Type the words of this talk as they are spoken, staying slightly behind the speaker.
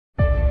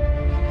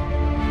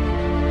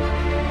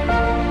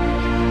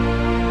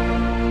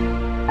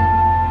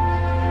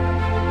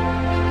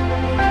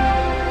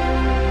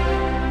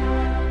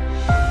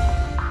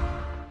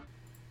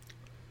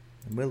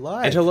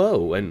165. And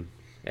hello, and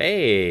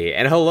hey,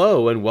 and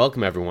hello, and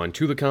welcome everyone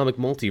to the comic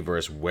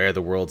multiverse, where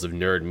the worlds of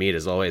nerd meet.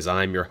 As always,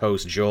 I'm your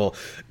host, Joel,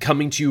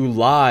 coming to you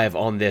live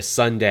on this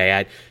Sunday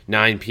at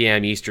 9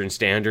 p.m. Eastern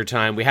Standard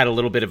Time. We had a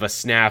little bit of a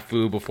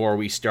snafu before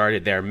we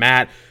started there.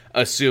 Matt,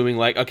 assuming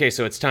like, okay,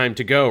 so it's time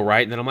to go,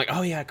 right? And then I'm like,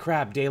 oh yeah,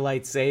 crap,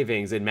 daylight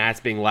savings. And Matt's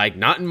being like,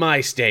 not in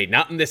my state,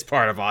 not in this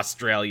part of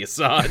Australia,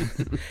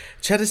 son.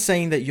 Chat is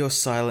saying that you're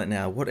silent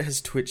now. What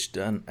has Twitch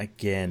done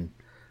again?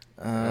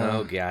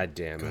 Oh, god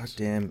damn it. God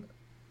damn.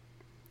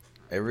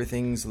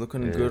 Everything's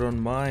looking good on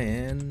my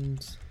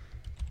end.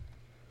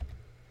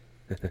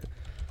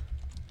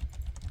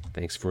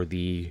 Thanks for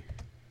the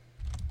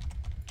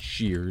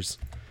cheers.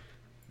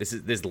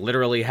 This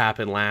literally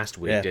happened last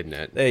week, didn't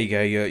it? There you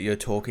go. You're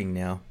talking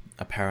now,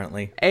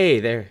 apparently. Hey,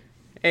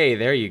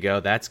 there you go.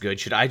 That's good.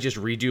 Should I just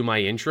redo my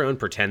intro and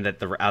pretend that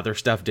the other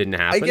stuff didn't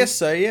happen? I guess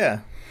so,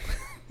 yeah.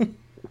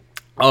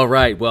 All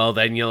right, well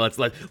then,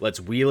 let's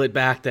wheel it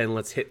back. Then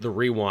let's hit the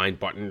rewind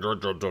button.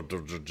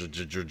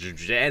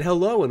 And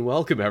hello and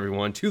welcome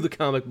everyone to the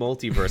comic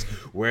multiverse,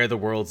 where the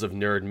worlds of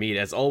nerd meet.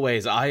 As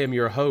always, I am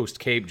your host,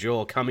 Cape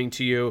Joel, coming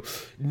to you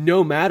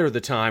no matter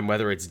the time,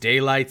 whether it's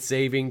daylight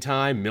saving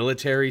time,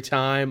 military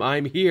time.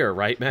 I'm here,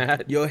 right,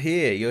 Matt? You're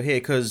here,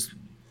 because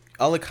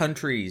other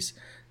countries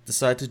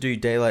decide to do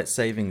daylight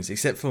savings,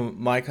 except for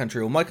my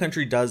country. Well, my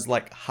country does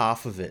like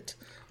half of it.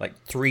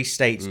 Like 3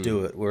 states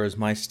do it, whereas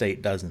my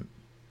state doesn't.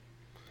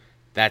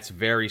 That's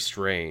very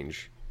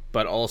strange,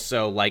 but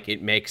also, like,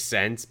 it makes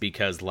sense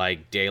because,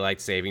 like, daylight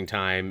saving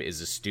time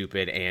is a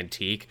stupid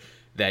antique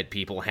that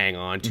people hang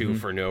on to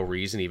for no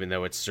reason, even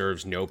though it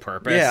serves no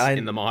purpose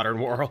in the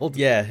modern world.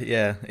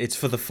 Yeah, it's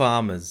for the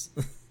farmers.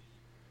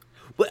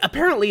 Well,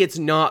 apparently it's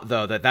not,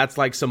 though. That's,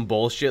 like, some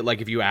bullshit.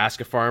 Like, if you ask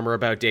a farmer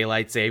about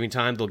daylight saving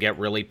time, they'll get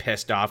really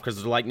pissed off because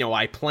they're like, no,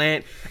 I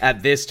plant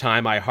at this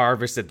time, I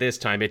harvest at this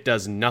time, it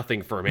does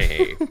nothing for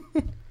me.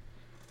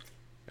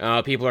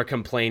 People are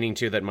complaining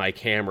too that my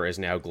camera is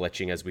now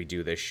glitching as we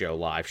do this show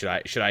live. Should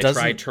I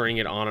try turning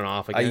it on and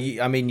off again?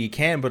 I mean, you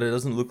can, but it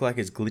doesn't look like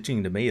it's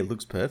glitching to me. It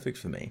looks perfect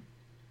for me.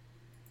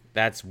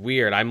 That's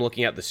weird. I'm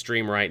looking at the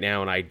stream right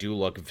now, and I do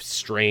look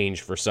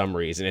strange for some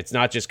reason. It's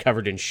not just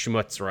covered in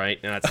schmutz,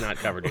 right? No, it's not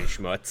covered in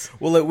schmutz.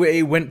 Well,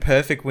 it went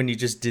perfect when you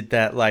just did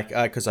that, like,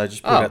 because I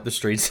just put out the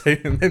stream, so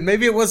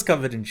maybe it was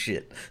covered in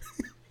shit.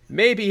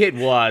 Maybe it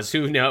was.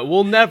 Who knows?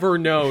 We'll never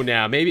know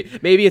now.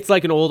 Maybe it's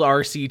like an old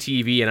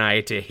RCTV and I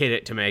had to hit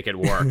it to make it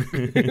work.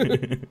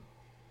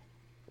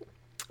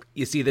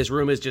 You see, this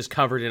room is just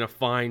covered in a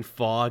fine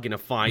fog and a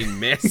fine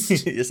mist.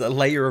 It's a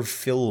layer of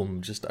film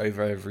just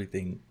over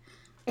everything.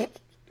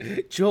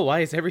 Joel,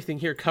 why is everything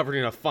here covered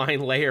in a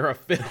fine layer of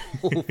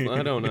film?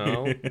 I don't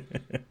know.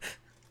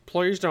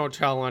 Please don't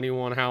tell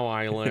anyone how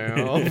I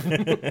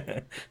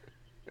live.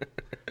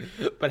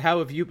 But how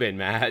have you been,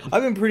 Matt?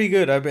 I've been pretty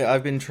good.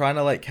 I've been trying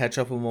to like catch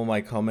up on all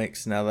my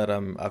comics now that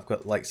I've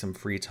got like some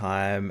free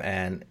time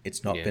and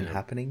it's not been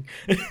happening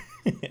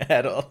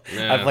at all.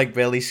 Yeah. I've like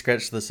barely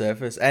scratched the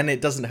surface, and it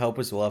doesn't help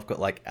as well. I've got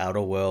like Outer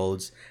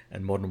Worlds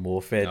and Modern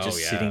Warfare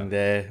sitting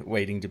there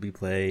waiting to be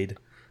played.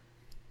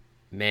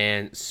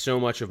 Man, so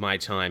much of my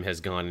time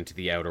has gone into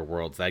the Outer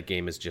Worlds. That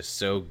game is just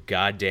so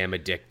goddamn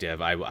addictive.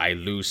 I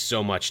lose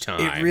so much time.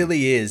 It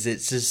really is.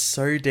 It's just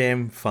so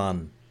damn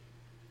fun.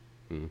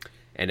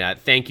 And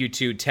thank you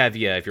to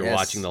Tevye, if you're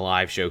watching the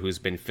live show, who's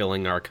been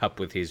filling our cup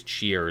with his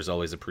cheers.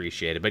 Always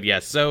appreciated. But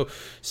yes,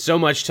 so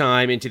much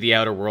time into the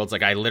Outer Worlds.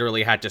 Like, I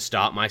literally had to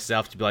stop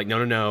myself to be like,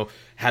 no.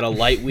 Had a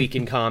light week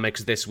in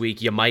comics this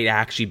week. You might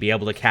actually be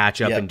able to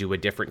catch up and do a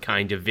different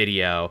kind of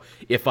video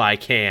if I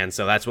can.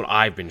 So that's what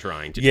I've been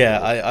trying to do.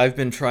 Yeah, I've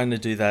been trying to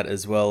do that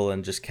as well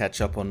and just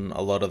catch up on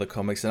a lot of the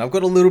comics. And I've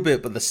got a little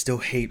bit, but there's still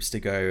heaps to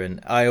go. And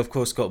I, of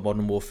course, got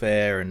Modern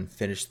Warfare and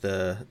finished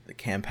the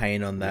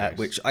campaign on that,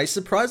 which I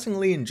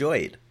surprisingly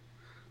enjoyed.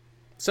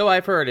 So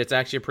I've heard it's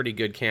actually a pretty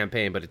good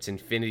campaign, but it's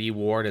Infinity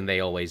Ward, and they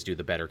always do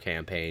the better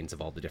campaigns of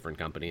all the different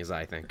companies,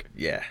 I think.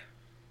 Yeah.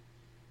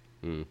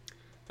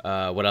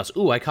 What else?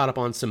 Ooh, I caught up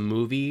on some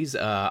movies.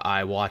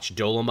 I watched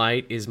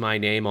Dolomite Is My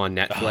Name on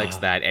Netflix,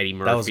 that Eddie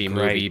Murphy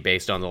movie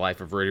based on the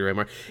life of Rudy Ray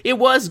Moore. It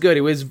was good.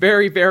 It was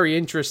very, very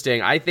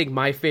interesting. I think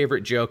my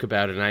favorite joke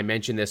about it, and I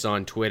mentioned this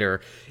on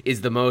Twitter, is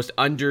the most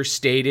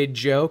understated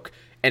joke.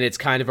 And it's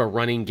kind of a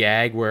running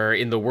gag where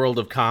in the world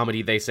of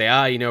comedy, they say,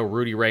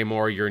 Rudy Ray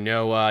Moore, you're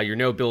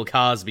no Bill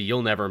Cosby,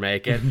 you'll never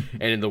make it.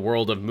 And in the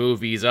world of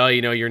movies,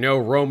 you're no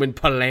Roman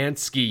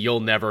Polanski, you'll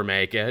never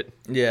make it.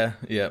 Yeah.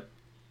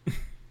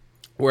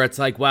 Where it's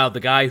like, wow, the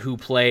guy who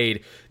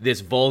played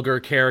this vulgar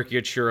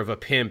caricature of a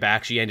pimp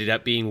actually ended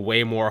up being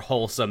way more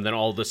wholesome than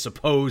all the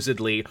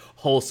supposedly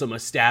wholesome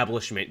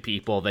establishment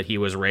people that he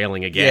was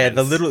railing against. Yeah,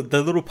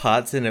 the little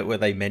parts in it where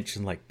they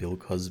mention like Bill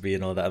Cosby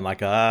and all that. I'm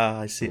like,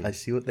 I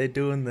see what they're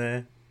doing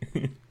there.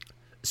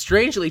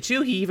 Strangely,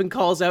 too, he even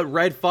calls out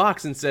Red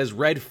Fox and says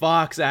Red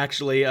Fox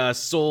actually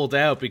sold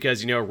out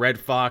because, Red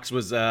Fox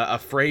was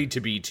afraid to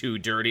be too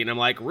dirty. And I'm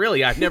like,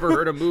 really? I've never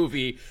heard a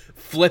movie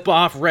flip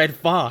off Red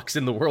Fox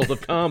in the world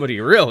of comedy.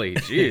 Really?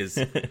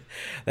 Jeez.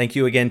 Thank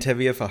you again,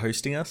 Tevye, for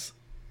hosting us.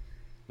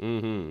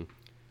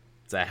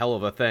 It's a hell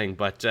of a thing.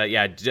 But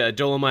yeah,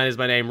 Dolomite is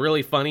my name.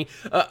 Really funny.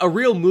 A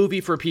real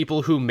movie for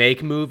people who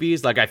make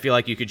movies. Like, I feel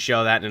like you could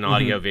show that in an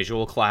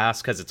audio-visual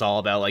class, because it's all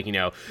about, like,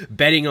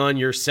 betting on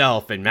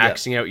yourself and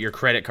maxing out your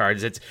credit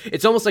cards.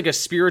 It's almost like a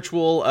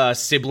spiritual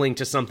sibling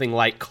to something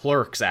like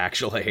Clerks,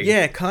 actually.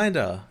 Yeah,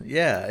 kinda.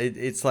 Yeah,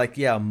 it's like,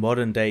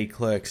 modern-day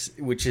Clerks,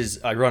 which is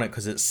ironic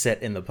because it's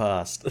set in the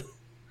past.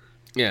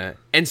 Yeah,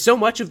 and so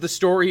much of the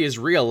story is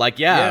real. Like,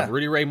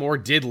 Rudy Ray Moore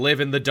did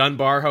live in the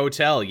Dunbar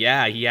Hotel.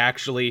 Yeah, he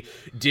actually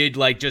did,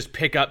 like, just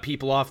pick up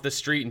people off the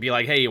street and be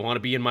like, hey, you want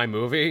to be in my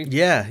movie?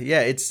 Yeah,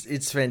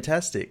 it's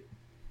fantastic.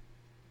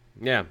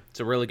 Yeah,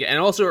 it's a really good... And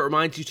also it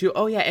reminds you, too,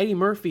 Eddie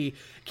Murphy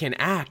can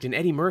act, and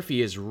Eddie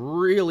Murphy is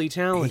really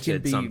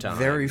talented sometimes. He can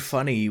be very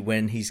funny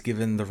when he's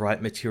given the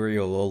right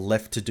material or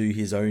left to do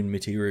his own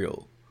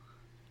material.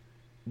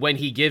 When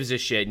he gives a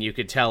shit, and you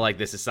could tell, like,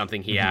 this is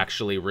something he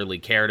actually really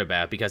cared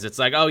about, because it's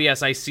like, oh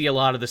yes, I see a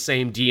lot of the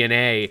same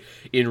DNA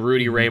in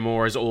Rudy Ray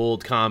Moore's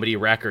old comedy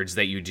records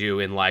that you do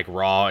in, like,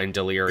 Raw and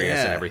Delirious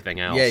and everything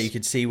else. Yeah, you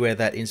could see where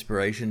that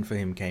inspiration for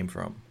him came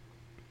from.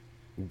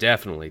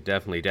 Definitely.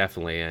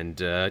 And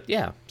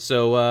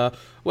so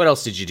what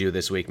else did you do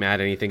this week,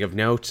 Matt? Anything of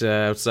note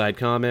outside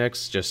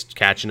comics? Just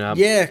catching up?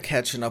 Yeah,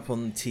 catching up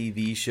on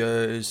TV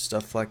shows,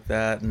 stuff like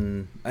that.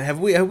 And have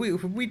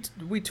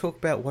we talked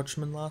about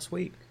Watchmen last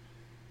week?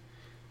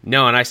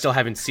 No, and I still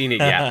haven't seen it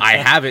yet. I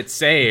have it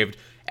saved,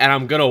 and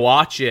I'm gonna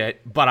watch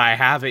it, but I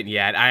haven't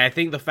yet. I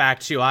think the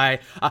fact too, I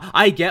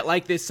get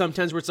like this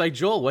sometimes where it's like,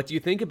 Joel, what do you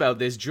think about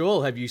this?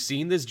 Joel, have you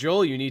seen this?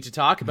 Joel, you need to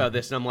talk about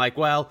this. And I'm like,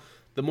 well,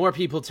 the more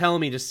people tell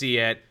me to see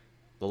it,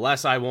 the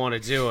less I want to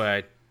do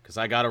it, because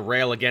I got to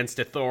rail against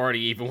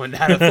authority, even when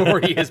that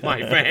authority is my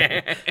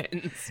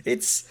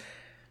fans.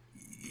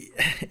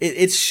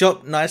 It's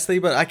shot nicely,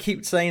 but I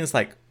keep saying, it's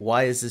like,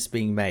 why is this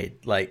being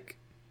made? Like,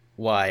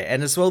 why?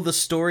 And as well, the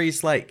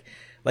story's like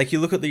you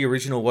look at the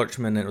original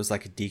Watchmen, and it was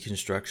like a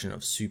deconstruction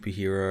of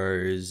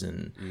superheroes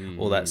and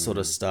all that sort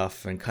of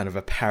stuff, and kind of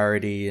a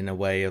parody in a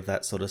way of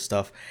that sort of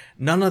stuff.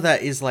 None of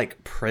that is,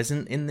 like,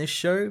 present in this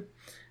show.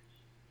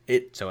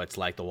 So it's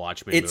like the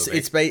Watchmen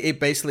movie. It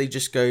basically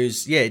just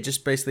goes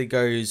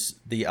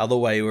the other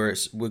way, where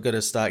we're going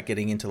to start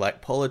getting into,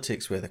 like,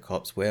 politics, where the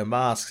cops wear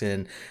masks,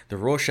 and the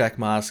Rorschach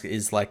mask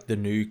is like the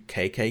new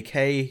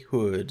KKK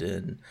hood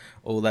and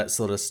all that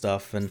sort of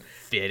stuff. And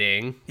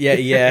fitting.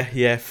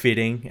 Yeah,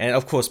 fitting. And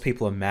of course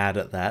people are mad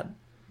at that.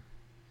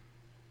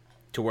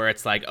 To where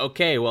it's like,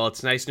 okay, well,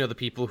 it's nice to know the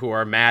people who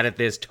are mad at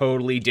this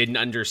totally didn't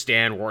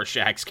understand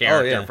Rorschach's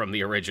character from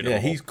the original. Yeah,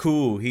 he's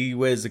cool. He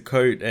wears a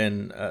coat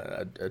and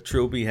a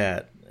trilby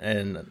hat,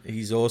 and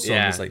he's awesome.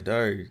 Yeah. It's like,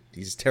 no,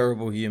 he's a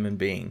terrible human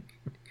being.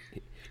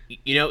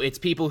 It's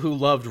people who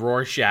loved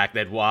Rorschach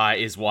that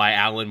is why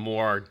Alan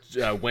Moore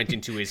went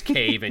into his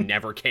cave and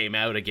never came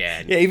out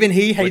again. Yeah, even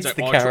he hates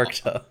the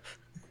character.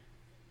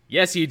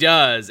 Yes, he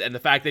does. And the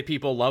fact that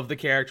people love the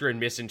character and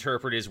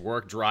misinterpret his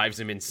work drives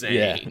him insane.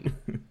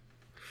 Yeah.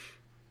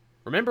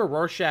 Remember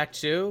Rorschach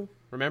 2?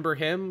 Remember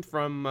him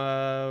from,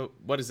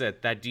 what is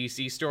it, that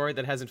DC story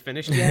that hasn't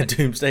finished yet?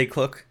 Doomsday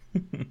Clock.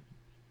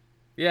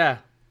 Yeah.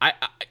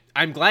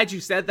 I'm glad you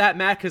said that,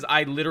 Matt, because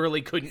I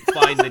literally couldn't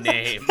find the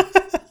name.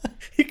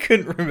 You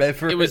couldn't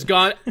remember it. It was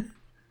gone.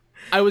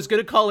 I was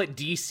going to call it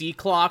DC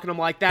Clock, and I'm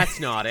like, that's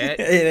not it.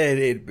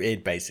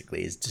 It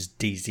basically is just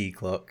DC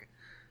Clock.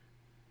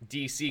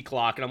 DC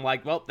Clock, and I'm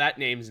like, well, that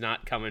name's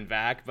not coming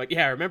back. But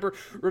yeah, remember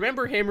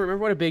him? Remember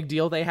what a big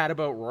deal they had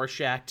about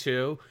Rorschach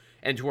 2?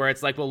 And to where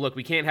it's like, well, look,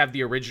 we can't have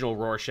the original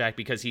Rorschach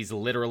because he's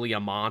literally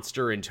a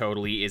monster and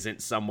totally isn't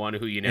someone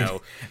who,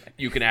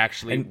 you can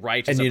actually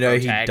write as a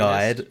protagonist. He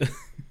died.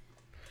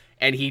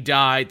 And he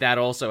died. That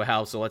also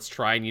helps. So let's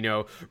try and,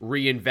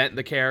 reinvent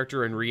the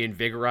character and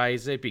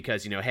reinvigorize it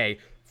because, hey,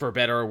 for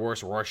better or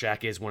worse,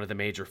 Rorschach is one of the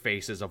major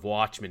faces of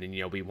Watchmen.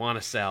 And, we want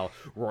to sell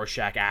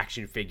Rorschach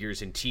action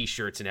figures and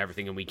T-shirts and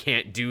everything. And we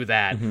can't do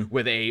that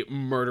with a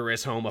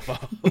murderous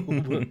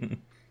homophobe.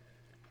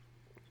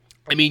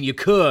 I mean, you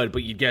could,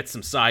 but you'd get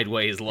some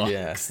sideways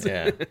looks.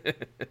 Yeah.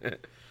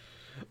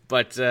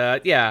 But,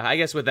 I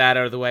guess with that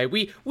out of the way,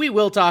 we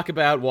will talk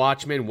about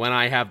Watchmen when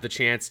I have the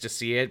chance to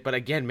see it. But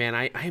again, man,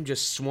 I am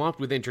just swamped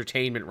with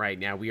entertainment right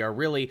now. We are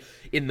really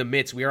in the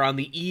midst. We are on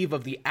the eve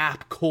of the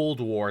app Cold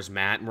Wars,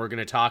 Matt, and we're going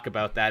to talk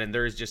about that. And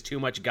there is just too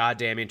much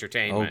goddamn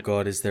entertainment. Oh,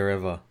 God, is there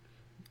ever?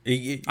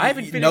 I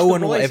haven't finished No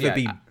one will yet. ever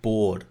be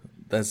bored.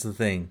 That's the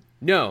thing.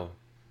 No.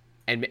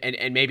 And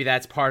maybe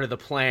that's part of the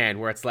plan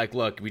where it's like,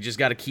 look, we just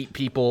got to keep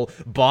people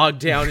bogged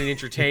down in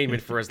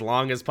entertainment for as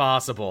long as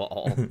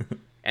possible.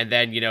 And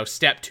then,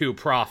 step 2,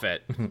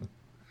 profit.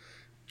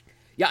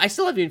 Yeah, I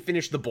still haven't even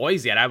finished The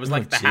Boys yet. I was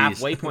like the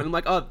halfway point. I'm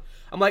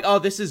like, oh,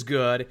 this is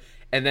good.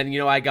 And then,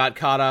 I got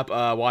caught up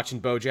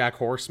watching BoJack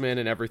Horseman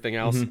and everything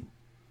else. And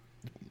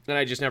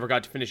I just never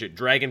got to finish it.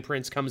 Dragon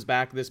Prince comes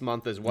back this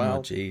month as well.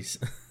 Oh,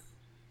 jeez.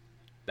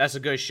 That's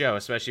a good show,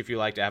 especially if you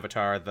liked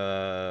Avatar: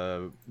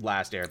 The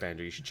Last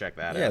Airbender. You should check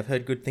that out. Yeah, I've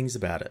heard good things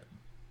about it.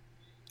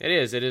 It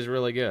is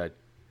really good.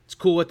 It's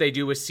cool what they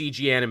do with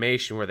CG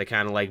animation, where they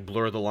kind of like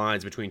blur the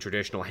lines between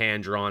traditional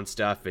hand-drawn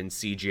stuff and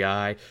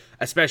CGI,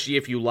 especially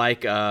if you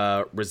like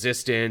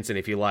Resistance and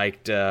if you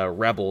liked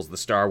Rebels, the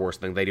Star Wars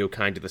thing. They do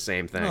kind of the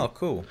same thing. Oh,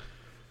 cool.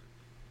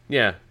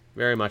 Yeah,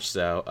 very much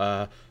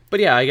so. But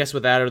yeah, I guess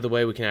with that out of the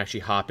way, we can actually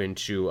hop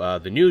into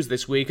the news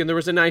this week. And there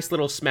was a nice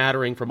little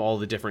smattering from all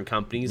the different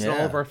companies and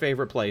all of our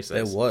favorite places.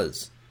 There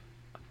was.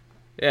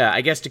 Yeah,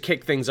 I guess to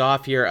kick things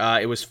off here,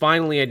 it was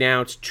finally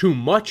announced, to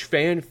much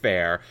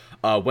fanfare,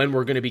 when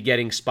we're going to be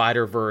getting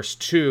Spider-Verse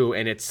 2,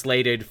 and it's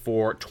slated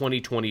for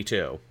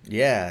 2022.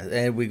 Yeah,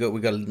 and we got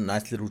a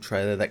nice little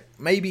trailer that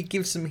maybe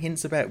gives some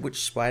hints about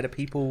which Spider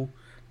people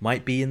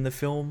might be in the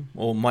film,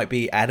 or might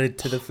be added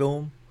to the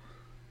film.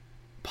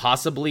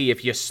 Possibly,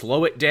 if you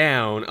slow it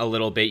down a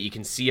little bit, you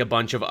can see a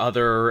bunch of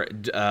other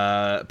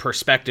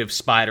perspective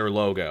Spider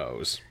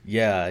logos.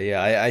 Yeah,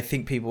 I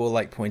think people were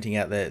like pointing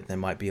out that there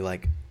might be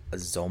like a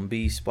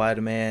zombie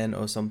Spider-Man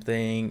or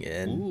something,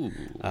 and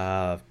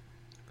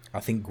I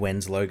think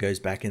Gwen's logo's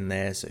back in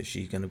there, so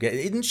she's gonna get.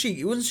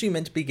 Wasn't she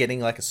meant to be getting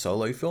like a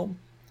solo film?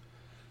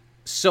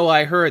 So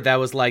I heard that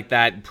was like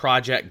that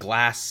Project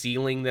Glass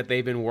Ceiling that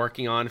they've been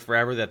working on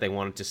forever, that they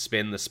wanted to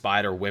spin the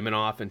Spider Women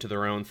off into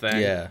their own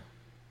thing. Yeah.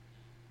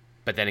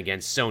 But then again,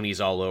 Sony's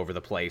all over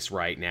the place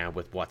right now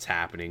with what's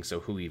happening,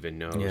 so who even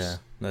knows? Yeah,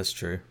 that's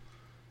true.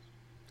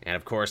 And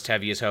of course,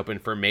 Tevye is hoping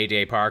for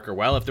Mayday Parker.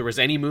 Well, if there was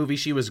any movie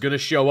she was going to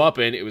show up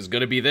in, it was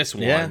going to be this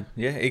one.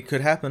 Yeah, it could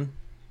happen.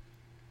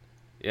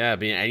 Yeah, I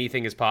mean,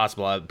 anything is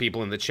possible.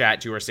 People in the chat,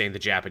 too, are saying the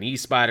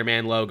Japanese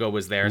Spider-Man logo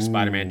was there. Ooh.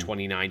 Spider-Man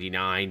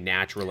 2099,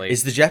 naturally.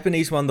 Is the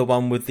Japanese one the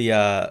one with the,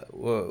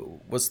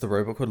 what's the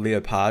robot called?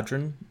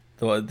 Leopardron?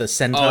 The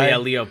Sentai? Oh, yeah,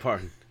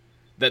 Leopard.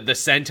 The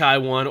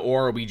Sentai one,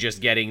 or are we just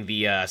getting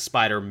the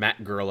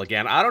Spider-Met girl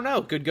again? I don't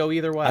know. Could go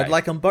either way. I'd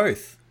like them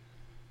both.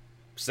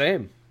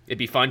 Same. It'd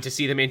be fun to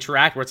see them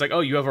interact, where it's like, oh,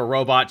 you have a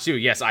robot, too.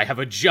 Yes, I have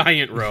a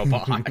giant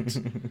robot.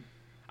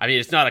 I mean,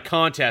 it's not a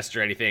contest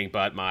or anything,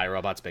 but my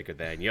robot's bigger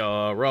than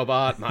your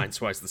robot. Mine's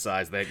twice the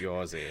size that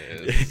yours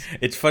is.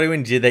 It's funny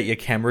when you did that, your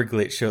camera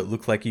glitched, so it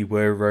looked like you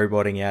were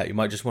roboting out. You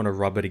might just want to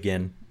rub it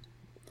again.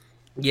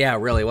 Yeah,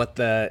 really. What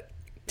the...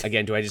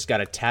 Again, do I just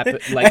gotta tap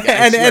it? Like,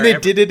 and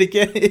it did it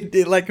again.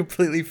 It like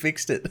completely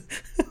fixed it.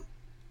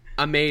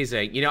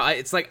 Amazing. You know,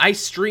 it's like I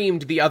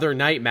streamed the other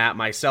night, Matt,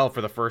 myself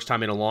for the first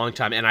time in a long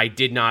time, and I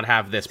did not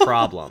have this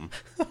problem.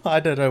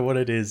 I don't know what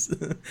it is.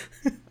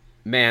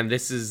 Man,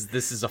 this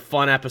is a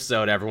fun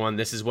episode, everyone.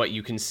 This is what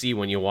you can see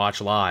when you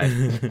watch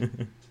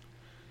live.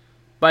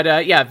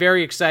 But yeah,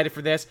 very excited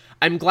for this.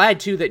 I'm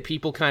glad, too, that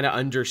people kind of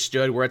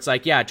understood where it's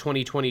like, yeah,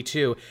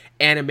 2022,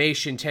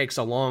 animation takes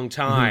a long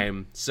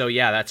time. So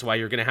yeah, that's why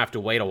you're going to have to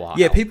wait a while.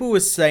 Yeah, people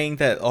were saying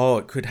that,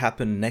 it could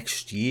happen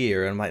next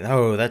year. And I'm like,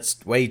 oh,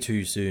 that's way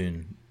too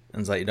soon. And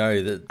it's like,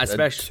 no,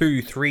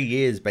 especially 2-3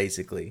 years,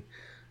 basically.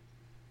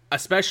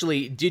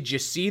 Especially, did you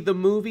see the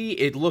movie?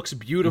 It looks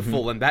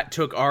beautiful, and that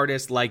took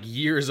artists like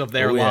years of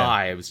their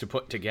lives to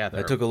put together.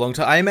 That took a long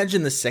time. I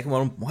imagine the second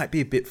one might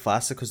be a bit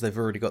faster because they've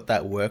already got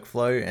that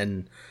workflow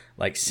and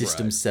like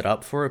systems set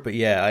up for it. But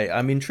yeah,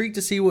 I'm intrigued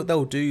to see what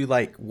they'll do,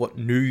 like what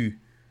new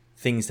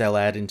things they'll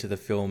add into the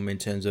film in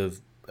terms of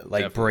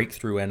like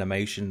breakthrough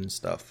animation and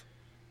stuff.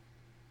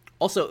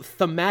 Also,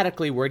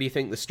 thematically, where do you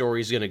think the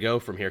story's going to go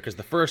from here? Because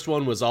the first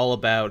one was all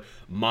about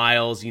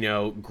Miles,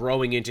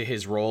 growing into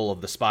his role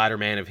of the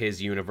Spider-Man of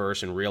his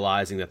universe and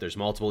realizing that there's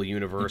multiple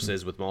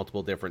universes with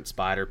multiple different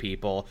Spider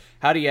people.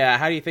 How do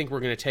you think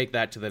we're going to take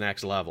that to the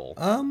next level?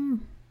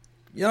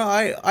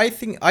 I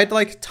think I'd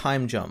like a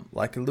time jump,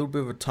 like a little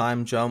bit of a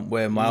time jump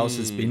where Miles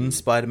has been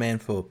Spider-Man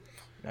for,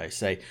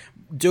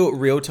 do it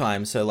real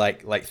time, so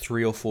like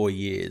 3 or 4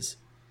 years.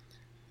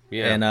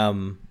 Yeah.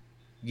 And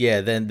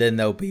yeah, then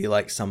there'll be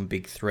like some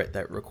big threat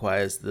that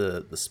requires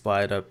the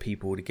Spider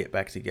people to get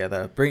back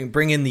together.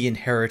 Bring in the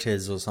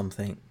Inheritors or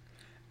something.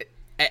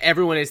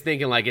 Everyone is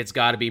thinking like it's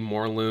got to be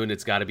Morlun,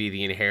 it's got to be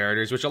the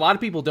Inheritors, which a lot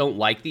of people don't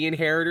like the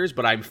Inheritors,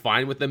 but I'm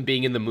fine with them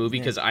being in the movie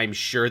because I'm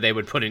sure they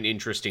would put an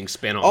interesting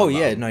spin on them. Oh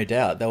yeah, no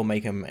doubt. They'll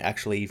make them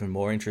actually even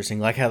more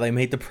interesting, like how they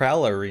made the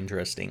Prowler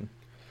interesting.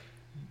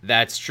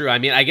 That's true. I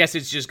mean, I guess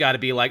it's just got to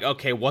be like,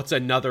 okay, what's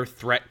another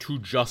threat to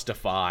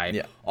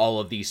justify all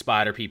of these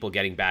Spider people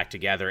getting back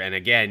together? And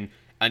again,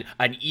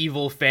 an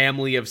evil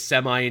family of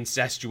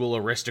semi-incestual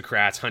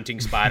aristocrats hunting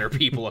Spider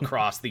people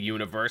across the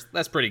universe.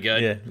 That's pretty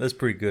good. Yeah, that's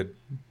pretty good.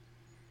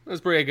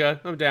 That's pretty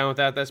good. I'm down with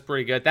that. That's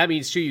pretty good. That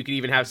means, too, you could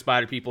even have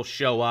Spider people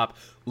show up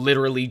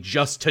literally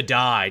just to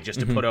die,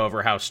 just to put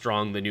over how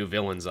strong the new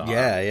villains are.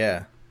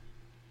 Yeah.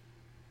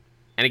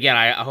 And again,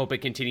 I hope it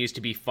continues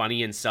to be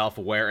funny and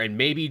self-aware, and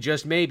maybe,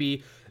 just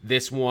maybe,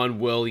 this one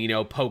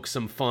will, poke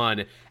some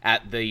fun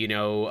at the,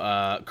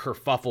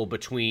 kerfuffle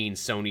between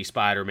Sony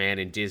Spider-Man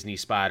and Disney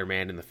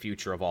Spider-Man and the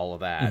future of all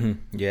of that.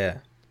 Yeah.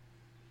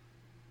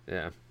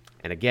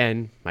 And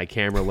again, my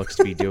camera looks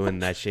to be doing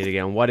that shit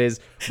again. What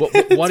is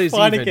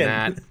even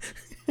again.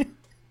 that?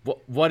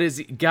 What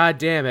is? God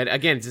damn it!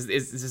 Again,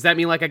 does that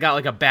mean like I got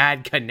like a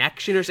bad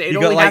connection or something?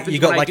 You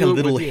got like a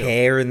little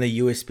hair in the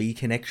USB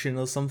connection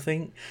or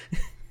something.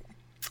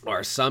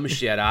 Or some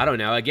shit, I don't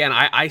know. Again,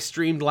 I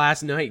streamed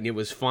last night and it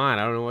was fine.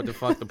 I don't know what the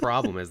fuck the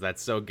problem is.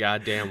 That's so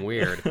goddamn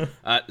weird.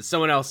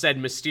 Someone else said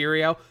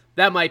Mysterio.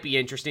 That might be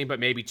interesting, but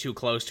maybe too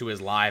close to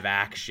his live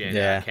action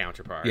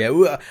counterpart.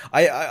 Yeah,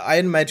 I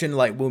imagine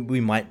like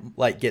we might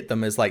like get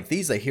them as like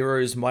these are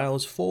heroes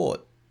Miles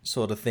fought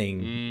sort of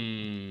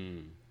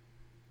thing.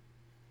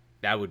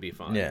 That would be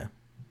fun. Yeah,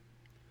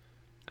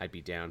 I'd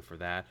be down for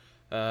that.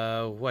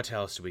 What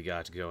else do we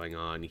got going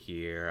on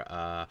here?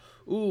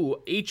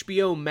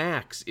 HBO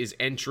Max is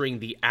entering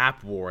the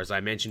app war. As I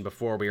mentioned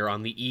before, we are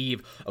on the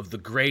eve of the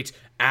great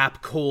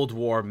app Cold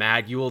War,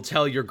 Matt. You will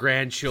tell your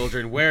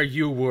grandchildren where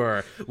you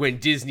were when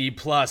Disney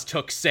Plus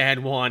took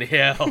San Juan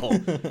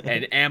Hill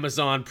and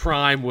Amazon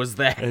Prime was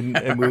there. And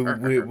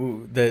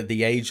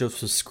the age of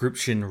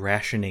subscription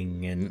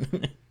rationing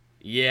and...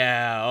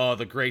 Yeah,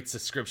 the great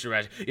subscription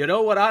ration. You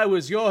know, when I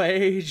was your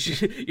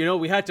age,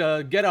 we had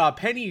to get our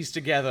pennies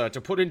together to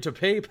put into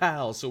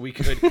PayPal so we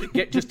could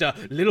get just a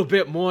little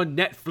bit more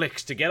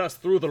Netflix to get us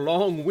through the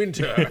long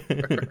winter.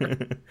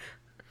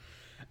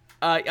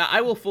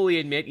 I will fully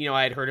admit,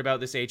 I had heard about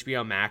this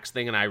HBO Max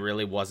thing and I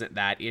really wasn't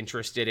that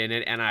interested in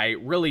it, and I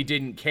really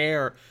didn't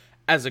care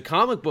as a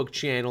comic book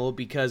channel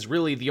because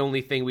really the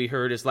only thing we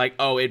heard is like,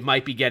 oh, it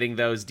might be getting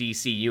those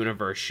DC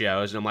Universe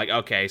shows, and I'm like,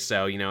 okay,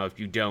 so, if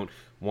you don't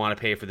want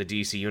to pay for the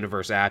DC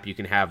Universe app, you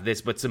can have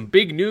this. But some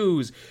big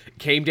news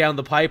came down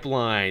the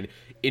pipeline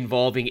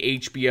involving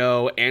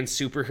HBO and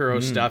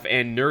superhero stuff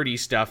and nerdy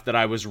stuff that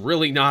I was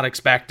really not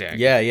expecting.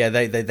 Yeah,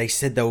 they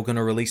said they were going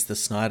to release the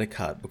Snyder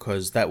Cut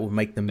because that will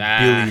make them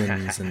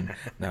billions. And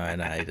no,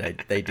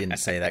 they didn't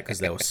say that because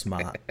they were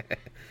smart.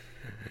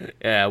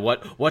 Yeah,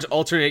 what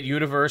alternate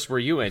universe were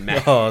you in,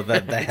 Matt? Oh,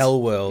 the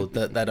Hell World,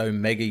 that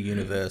Omega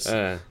universe.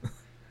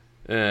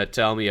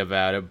 Tell me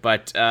about it.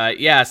 But so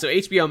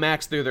HBO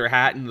Max threw their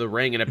hat in the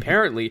ring, and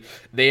apparently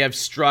they have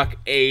struck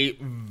a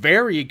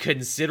very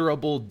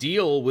considerable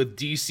deal with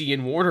DC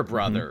and Warner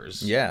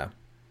Brothers. Yeah.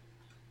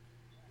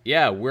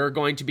 Yeah, we're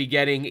going to be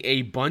getting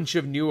a bunch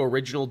of new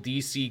original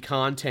DC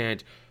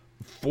content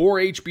for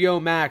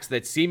HBO Max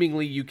that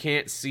seemingly you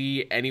can't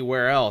see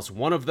anywhere else.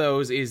 One of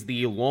those is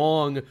the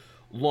long,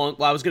 well,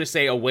 I was going to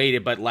say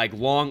awaited, but like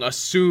long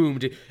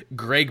assumed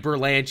Greg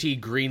Berlanti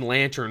Green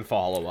Lantern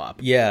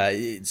follow-up. Yeah,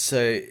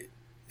 so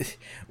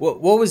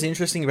what was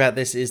interesting about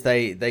this is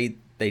they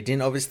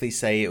didn't obviously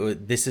say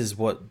this is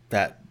what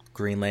that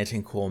Green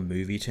Lantern Corps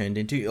movie turned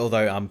into,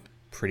 although I'm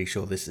pretty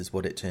sure this is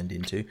what it turned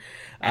into.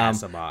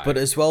 But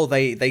as well,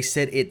 they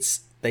said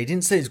they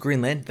didn't say it's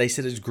Green Lantern, they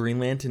said it's Green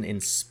Lantern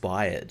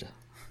inspired.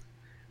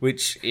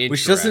 Which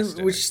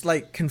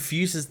like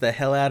confuses the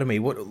hell out of me.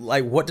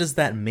 What does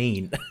that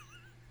mean?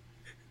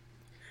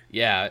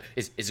 Yeah,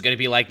 is it going to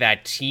be like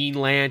that teen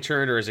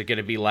lantern, or is it going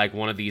to be like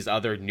one of these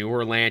other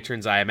newer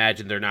lanterns? I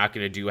imagine they're not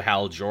going to do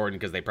Hal Jordan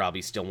because they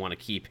probably still want to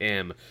keep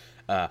him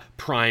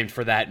primed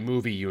for that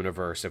movie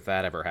universe if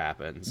that ever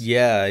happens.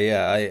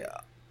 Yeah.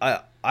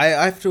 I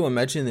have to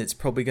imagine it's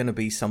probably going to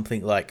be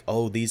something like,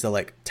 oh, these are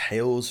like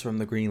tales from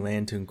the Green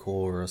Lantern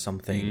Corps or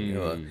something,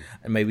 or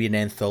maybe an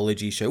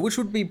anthology show, which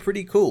would be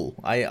pretty cool.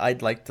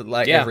 I'd like to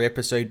every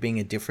episode being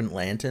a different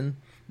lantern.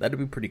 That'd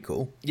be pretty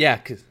cool. Yeah,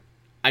 because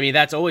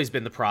that's always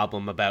been the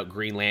problem about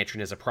Green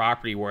Lantern as a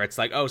property, where it's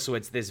like, oh, so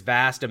it's this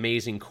vast,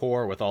 amazing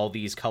core with all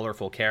these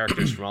colorful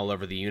characters from all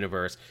over the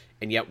universe,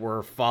 and yet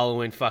we're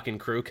following fucking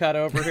Crew Cut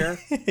over here?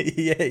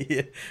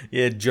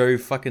 Yeah, Joe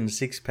fucking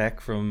Sixpack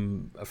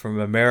from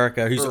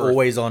America, who's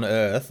always on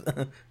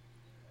Earth.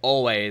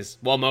 Always.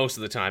 Well, most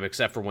of the time,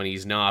 except for when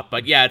he's not.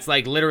 But yeah, it's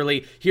like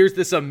literally, here's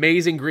this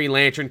amazing Green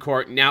Lantern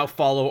Corps, now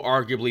follow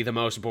arguably the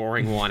most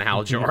boring one,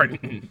 Hal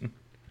Jordan.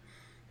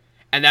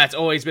 And that's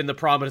always been the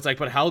problem. It's like,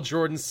 but Hal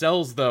Jordan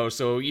sells, though,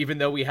 so even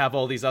though we have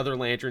all these other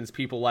lanterns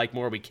people like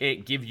more, we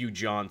can't give you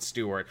Jon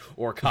Stewart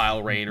or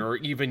Kyle Rayner or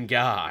even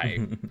Guy.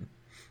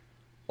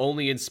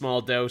 Only in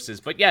small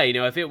doses. But yeah,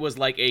 if it was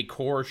like a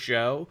core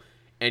show,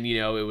 and,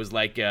 it was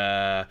like,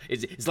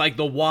 it's like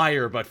The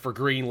Wire, but for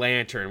Green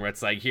Lantern, where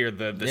it's like, here,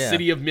 the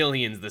city of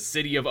millions, the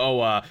city of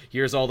Oa,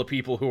 here's all the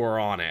people who are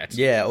on it.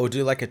 Yeah, or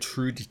do like a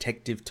True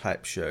Detective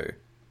type show.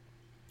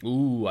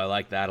 Ooh, I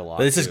like that a lot.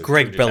 But this is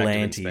Greg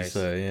Berlanti,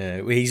 so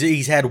yeah,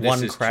 he's had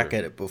one crack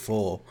at it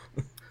before.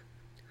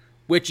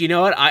 Which, you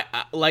know what, I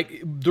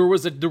like, there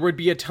would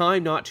be a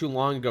time not too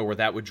long ago where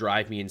that would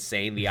drive me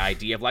insane, the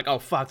idea of like, oh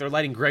fuck, they're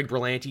letting Greg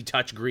Berlanti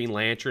touch Green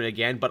Lantern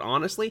again. But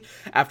honestly,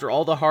 after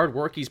all the hard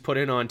work he's put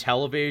in on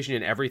television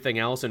and everything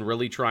else, and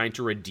really trying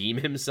to redeem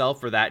himself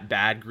for that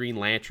bad Green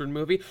Lantern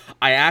movie,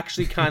 I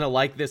actually kind of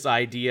like this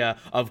idea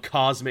of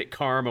cosmic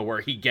karma,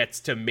 where he gets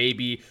to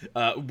maybe,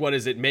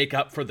 make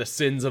up for the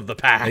sins of the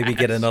past. Maybe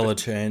get another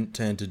turn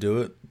to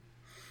do it.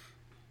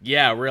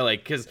 Yeah, really,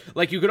 because,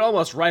 like, you could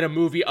almost write a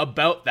movie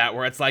about that,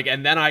 where it's like,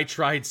 and then I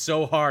tried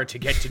so hard to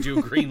get to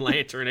do Green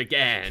Lantern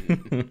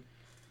again.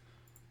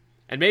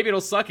 And maybe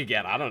it'll suck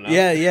again, I don't know.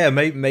 Yeah,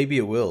 maybe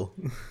it will.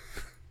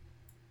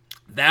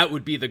 That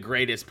would be the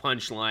greatest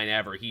punchline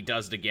ever. He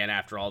does it again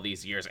after all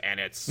these years, and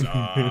it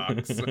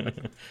sucks.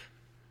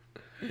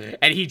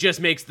 And he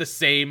just makes the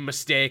same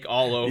mistake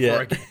all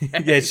over again.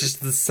 Yeah, it's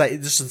just the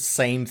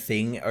same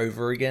thing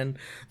over again.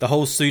 The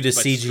whole suit is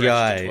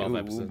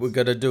CGI. We're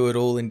gonna do it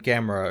all in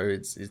camera.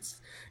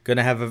 It's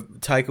gonna have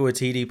Taika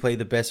Waititi play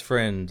the best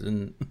friend.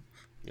 And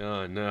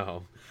oh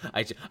no,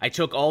 I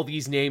took all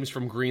these names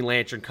from Green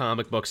Lantern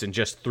comic books and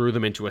just threw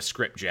them into a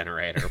script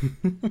generator.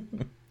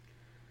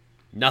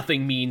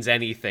 Nothing means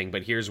anything,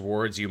 but here's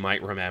words you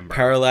might remember.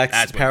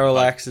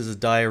 Parallax is a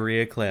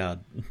diarrhea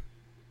cloud.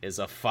 Is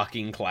a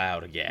fucking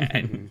cloud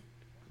again.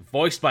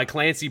 Voiced by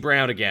Clancy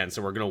Brown again,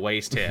 so we're going to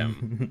waste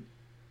him.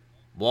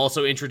 We'll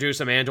also introduce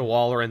Amanda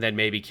Waller and then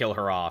maybe kill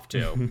her off,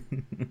 too.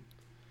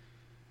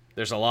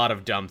 There's a lot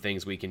of dumb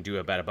things we can do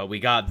about it, but we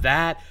got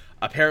that.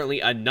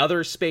 Apparently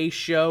another space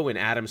show in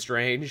Adam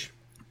Strange.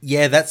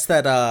 Yeah, that's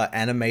that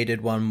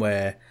animated one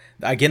where,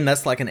 again,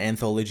 that's like an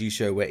anthology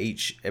show where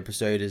each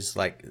episode is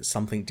like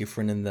something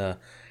different in the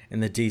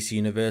DC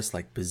universe,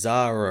 like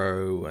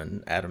Bizarro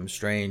and Adam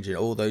Strange and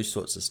all those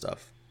sorts of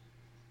stuff.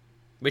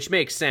 Which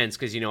makes sense,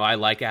 because, I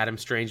like Adam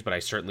Strange, but I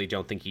certainly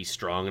don't think he's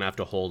strong enough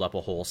to hold up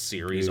a whole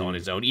series on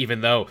his own,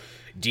 even though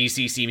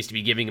DC seems to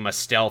be giving him a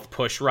stealth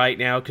push right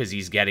now, because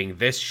he's getting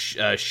this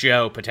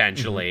show,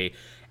 potentially,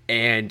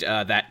 and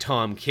that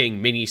Tom King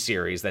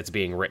miniseries that's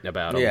being written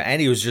about him. Yeah, and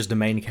he was just a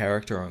main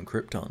character on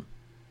Krypton.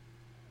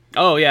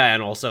 Oh, yeah,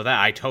 and also that.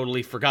 I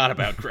totally forgot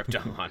about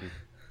Krypton.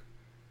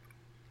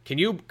 Can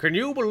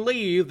you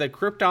believe that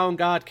Krypton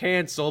got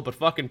canceled, but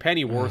fucking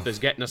Pennyworth is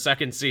getting a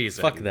second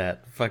season? Fuck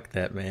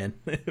that, man.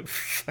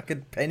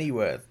 Fucking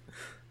Pennyworth.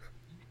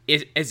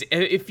 As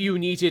if you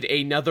needed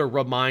another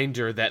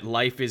reminder that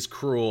life is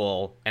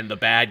cruel and the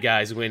bad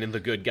guys win and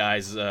the good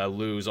guys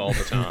lose all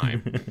the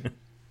time.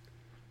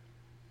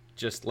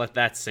 Just let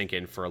that sink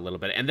in for a little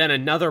bit. And then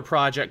another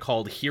project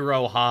called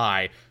Hero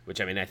High,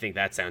 which, I think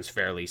that sounds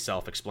fairly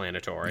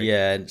self-explanatory.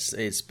 Yeah,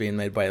 it's been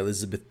made by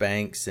Elizabeth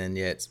Banks, and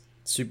yeah, it's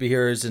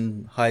superheroes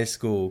in high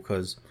school,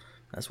 because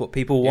that's what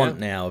people want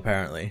now,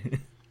 apparently.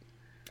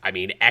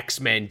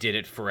 X-Men did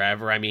it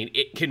forever.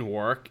 It can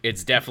work.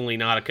 It's definitely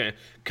not a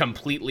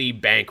completely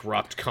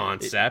bankrupt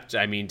concept.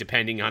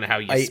 Depending on how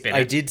you spin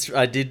it.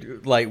 I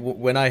did, like,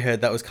 when I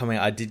heard that was coming,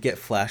 I did get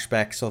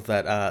flashbacks of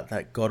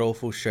that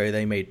god-awful show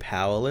they made,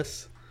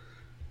 Powerless.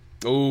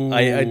 Ooh.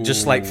 I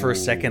just, like, for a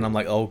second, I'm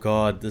like, oh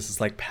god, this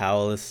is like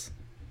Powerless.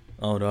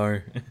 Oh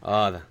no.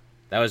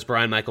 That was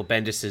Brian Michael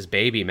Bendis'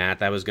 baby, Matt.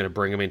 That was going to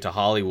bring him into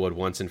Hollywood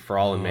once and for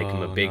all and make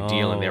him a big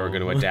deal, and they were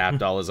going to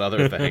adapt all his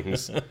other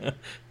things.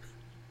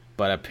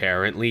 But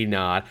apparently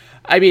not.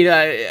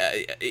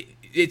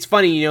 It's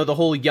funny, the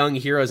whole young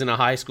heroes in a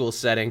high school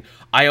setting.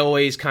 I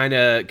always kind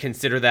of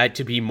consider that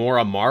to be more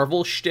a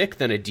Marvel shtick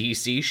than a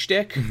DC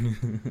shtick.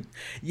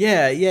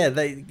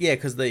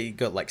 Because they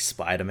got like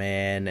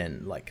Spider-Man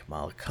and like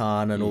Kamala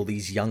Khan and all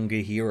these younger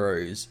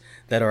heroes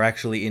that are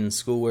actually in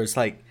school, where it's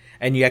like,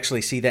 and you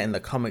actually see that in the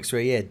comics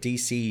where,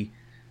 DC,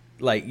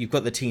 like, you've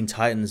got the Teen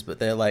Titans, but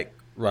they're, like,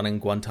 running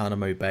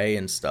Guantanamo Bay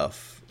and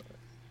stuff.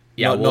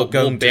 Yeah, we'll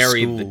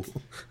bury school.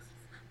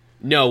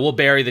 We'll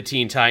bury the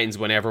Teen Titans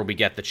whenever we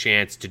get the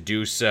chance to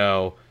do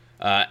so.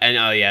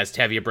 As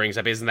Tevye brings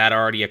up, isn't that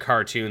already a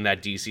cartoon,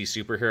 that DC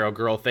superhero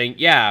girl thing?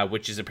 Yeah,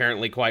 which is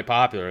apparently quite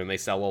popular, and they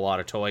sell a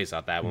lot of toys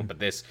out that one. But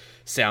this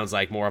sounds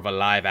like more of a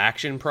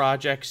live-action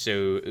project, so...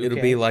 Okay.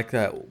 It'll be like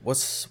that...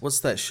 What's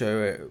that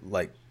show,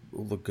 like,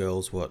 all the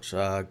girls watch?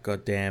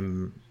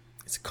 Goddamn...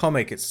 It's a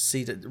comic. It's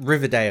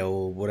Riverdale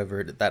or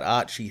whatever. That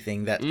Archie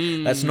thing.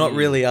 That's not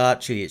really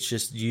Archie. It's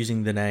just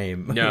using the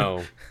name.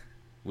 No.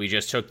 We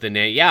just took the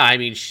name. Yeah,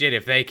 shit,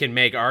 if they can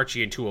make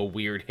Archie into a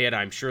weird hit,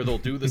 I'm sure they'll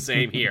do the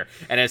same here.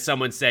 And as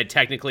someone said,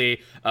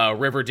 technically,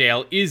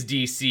 Riverdale is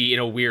DC in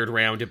a weird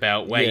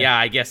roundabout way. Yeah,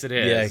 I guess it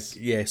is.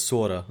 Yeah,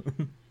 sorta.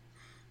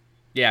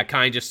 Yeah,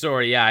 kind of,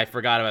 sorta. Yeah, I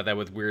forgot about that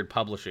with weird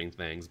publishing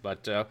things.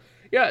 But,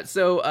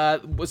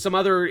 so some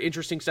other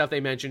interesting stuff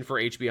they mentioned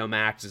for HBO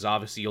Max is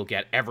obviously you'll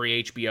get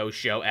every HBO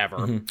show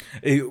ever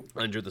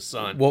under the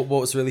sun. What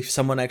was really...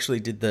 Someone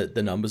actually did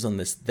the numbers on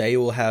this. They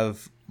will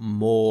have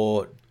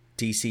more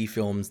DC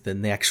films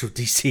than the actual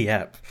DC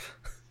app.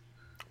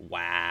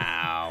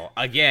 Wow.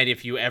 Again,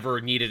 if you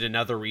ever needed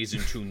another reason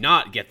to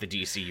not get the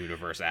DC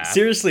Universe app.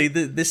 Seriously,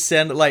 this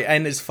sounded like...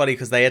 And it's funny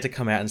because they had to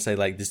come out and say,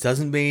 like, this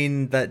doesn't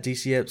mean that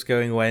DC app's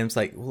going away. And it's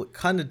like, well, it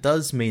kind of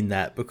does mean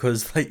that,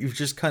 because, like, you've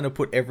just kind of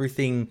put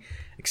everything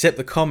except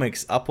the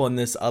comics up on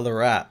this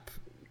other app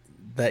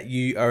that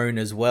you own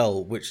as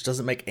well, which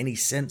doesn't make any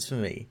sense for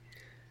me.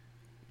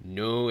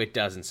 No, it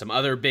doesn't. Some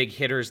other big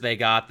hitters they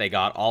got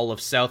all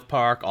of South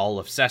Park, all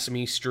of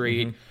Sesame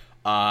Street.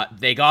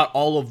 They got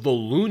all of the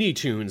Looney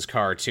Tunes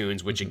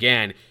cartoons, which,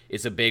 again,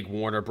 is a big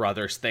Warner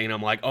Brothers thing. And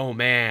I'm like, oh,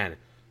 man,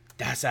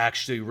 that's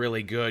actually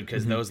really good,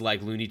 because those,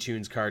 like, Looney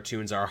Tunes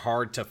cartoons are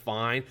hard to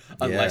find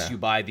unless you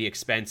buy the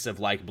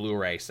expensive, like,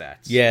 Blu-ray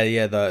sets.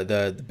 Yeah,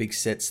 the big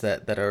sets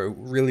that are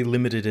really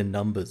limited in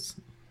numbers.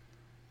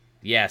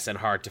 Yes, and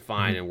hard to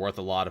find and worth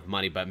a lot of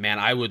money. But man,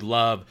 I would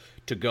love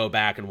to go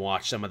back and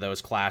watch some of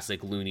those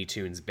classic Looney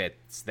Tunes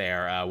bits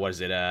there. What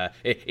is it?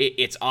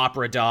 It's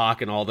Opera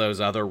Doc and all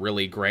those other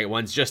really great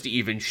ones, just to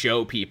even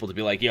show people to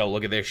be like, yo,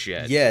 look at this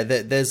shit. Yeah,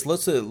 there's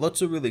lots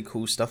of really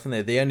cool stuff in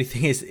there. The only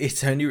thing is,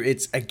 it's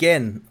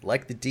again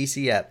like the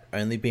DC app,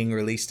 only being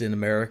released in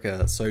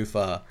America so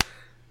far.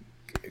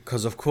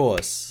 Because of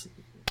course,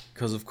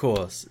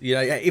 you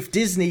know, if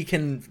Disney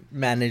can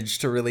manage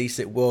to release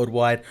it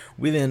worldwide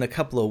within a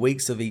couple of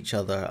weeks of each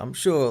other, I'm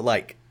sure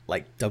like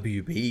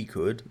WB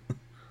could.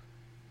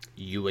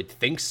 You would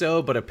think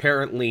so, but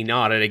apparently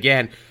not. And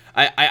again,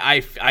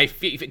 I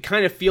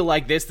kind of feel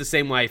like this the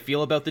same way I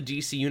feel about the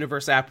DC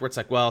Universe app, where it's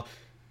like, well,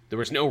 there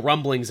was no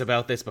rumblings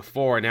about this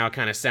before, and now it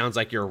kind of sounds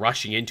like you're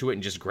rushing into it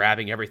and just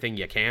grabbing everything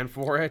you can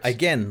for it.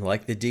 Again,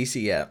 like the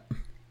DC app.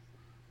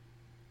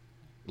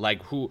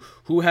 Like,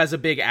 who has a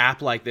big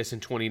app like this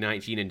in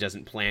 2019 and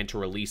doesn't plan to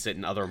release it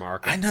in other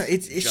markets? I know,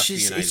 it's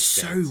just it's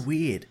so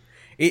weird.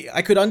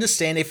 I could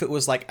understand if it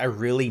was like a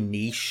really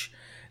niche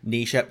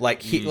app.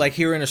 Like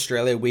here in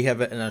Australia, we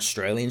have an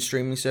Australian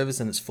streaming service,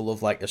 and it's full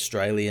of like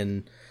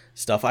Australian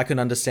stuff. I can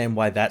understand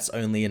why that's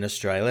only in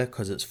Australia,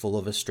 because it's full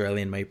of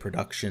Australian-made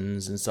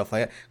productions and stuff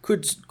like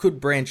that. Could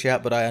branch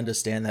out, but I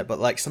understand that. But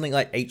like something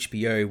like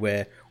HBO,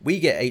 where we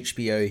get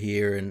HBO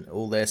here and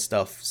all their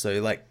stuff, so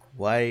like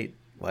why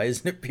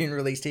isn't it being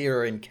released here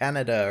or in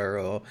Canada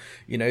or,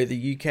 you know,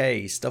 the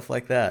UK, stuff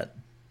like that?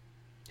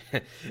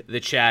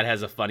 The chat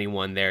has a funny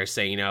one there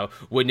saying, you know,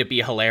 wouldn't it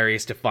be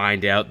hilarious to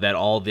find out that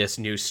all this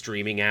new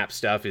streaming app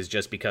stuff is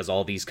just because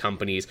all these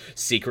companies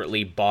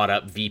secretly bought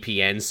up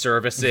VPN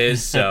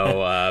services,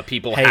 so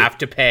people have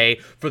to pay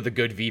for the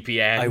good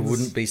VPNs? I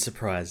wouldn't be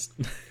surprised.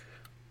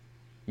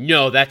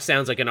 No, that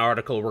sounds like an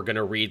article we're going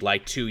to read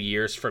like 2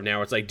 years from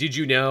now. It's like, did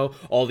you know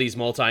all these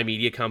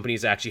multimedia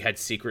companies actually had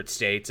secret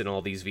states and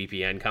all these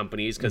VPN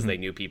companies because they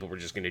knew people were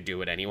just going to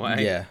do it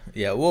anyway?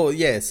 Yeah. Well,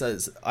 yeah. So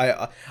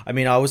I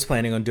mean, I was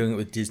planning on doing it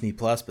with Disney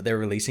Plus, but they're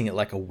releasing it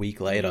like a week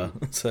later.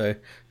 So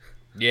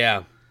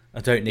yeah,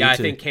 I don't need to. Yeah, I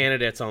think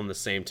Canada, it's on the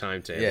same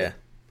timetable. Yeah.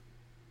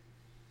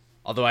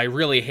 Although I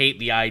really hate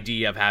the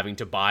idea of having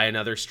to buy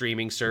another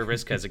streaming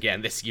service, because,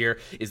 again, this year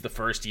is the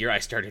first year I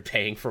started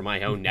paying for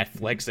my own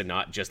Netflix and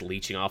not just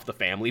leeching off the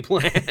family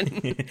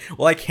plan.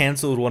 Well, I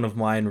cancelled one of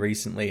mine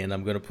recently, and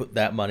I'm going to put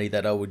that money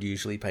that I would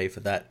usually pay for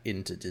that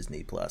into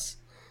Disney+.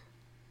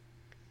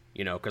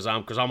 You know, because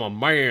I'm a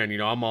man, you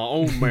know, I'm my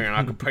own man.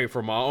 I can pay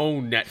for my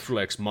own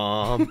Netflix,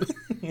 Mom.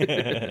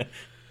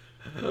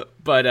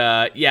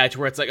 But yeah, to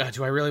where it's like, oh,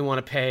 do I really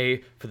want to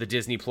pay for the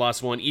Disney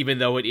Plus one, even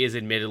though it is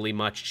admittedly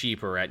much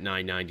cheaper at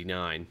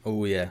 $9.99?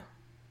 Oh yeah.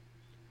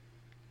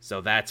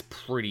 So that's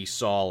pretty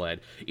solid.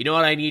 You know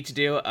what I need to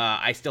do?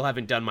 I still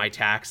haven't done my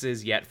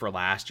taxes yet for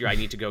last year. I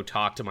need to go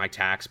talk to my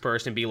tax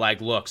person and be like,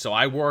 look, so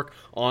I work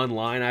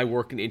online, I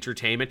work in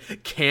entertainment.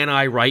 Can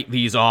I write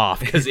these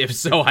off? Because if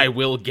so, I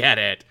will get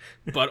it.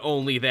 But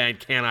only then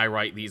can I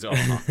write these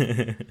off.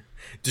 You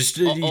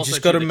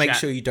just got to make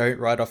sure you don't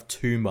write off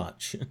too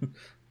much.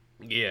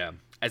 Yeah.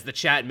 As the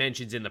chat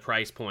mentions in the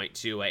price point,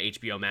 too,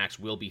 HBO Max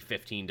will be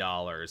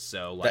 $15.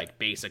 So, like,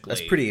 basically...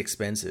 That's pretty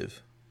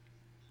expensive.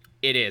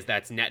 It is.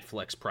 That's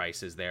Netflix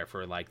prices there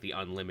for, like, the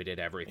unlimited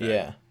everything.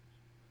 Yeah.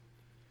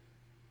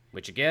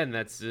 Which, again,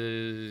 that's...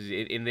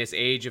 in this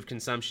age of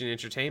consumption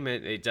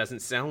entertainment, it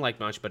doesn't sound like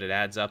much, but it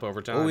adds up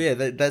over time. Oh, yeah.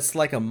 That's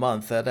like a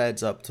month. That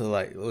adds up to,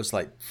 like... It was,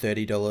 like,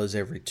 $30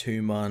 every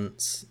 2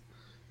 months.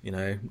 You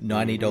know,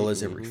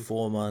 $90 every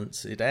 4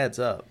 months. It adds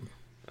up.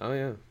 Oh,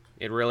 yeah.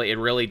 It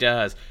really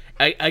does.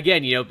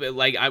 Again, you know,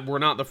 like we're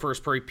not the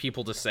first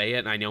people to say it,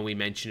 and I know we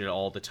mention it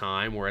all the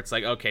time, where it's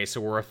like, okay,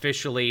 so we're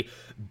officially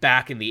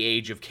back in the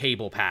age of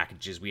cable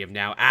packages. We have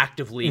now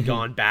actively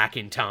gone back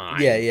in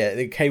time. Yeah,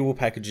 the cable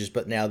packages,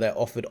 but now they're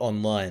offered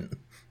online.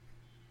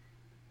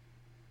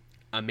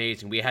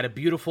 Amazing. We had a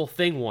beautiful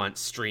thing once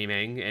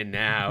streaming, and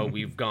now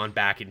we've gone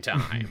back in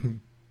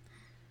time.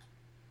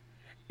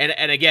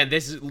 And again,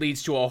 this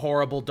leads to a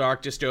horrible,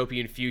 dark,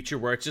 dystopian future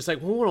where it's just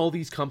like, well, won't all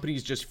these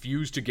companies just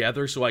fuse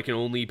together so I can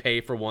only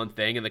pay for one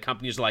thing? And the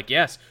companies are like,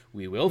 yes,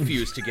 we will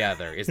fuse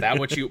together. Is that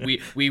what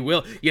we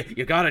will?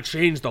 You got to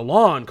change the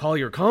law and call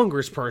your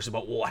congressperson,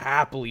 but we'll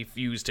happily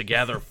fuse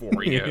together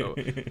for you.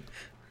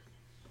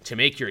 To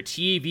make your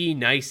TV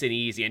nice and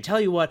easy. And tell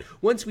you what,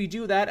 once we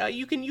do that,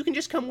 you can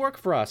just come work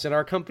for us at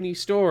our company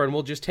store, and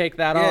we'll just take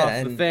that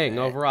off the thing.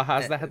 Overall,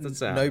 how's that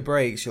sound? No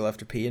breaks. You'll have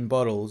to pee in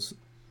bottles.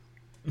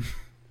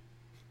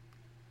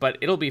 But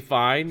it'll be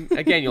fine.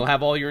 Again, you'll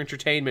have all your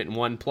entertainment in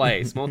one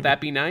place. Won't that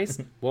be nice?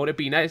 Won't it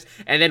be nice?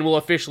 And then we'll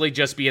officially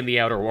just be in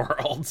the Outer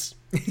Worlds.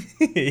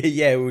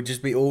 Yeah, we'll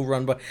just be all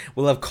run by...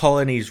 We'll have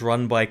colonies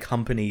run by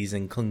companies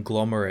and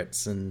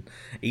conglomerates and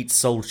eat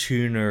salt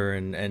tuna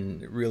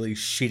and really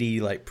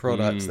shitty like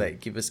products that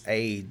give us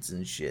AIDS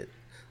and shit.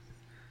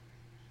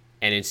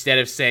 And instead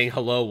of saying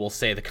hello, we'll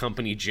say the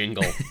company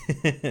jingle.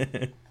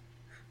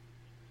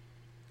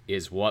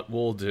 Is what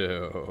we'll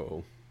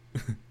do.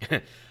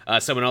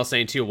 Someone else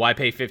saying, too, why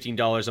pay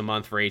 $15 a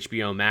month for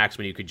HBO Max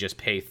when you could just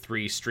pay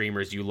 3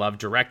 streamers you love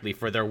directly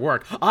for their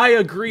work? I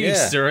agree,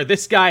 sir.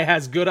 This guy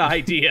has good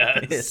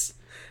ideas. Yes,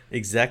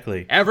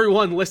 exactly.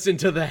 Everyone listen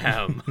to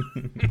them.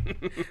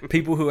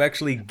 People who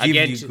actually give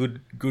you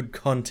good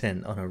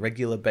content on a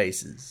regular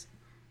basis.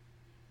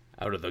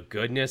 Out of the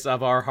goodness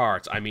of our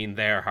hearts. I mean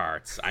their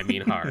hearts. I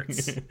mean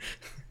hearts.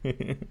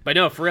 But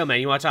no, for real,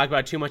 man, you want to talk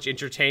about too much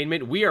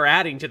entertainment? We are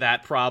adding to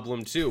that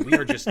problem, too. We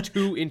are just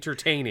too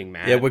entertaining,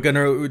 man. Yeah, we're going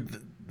to...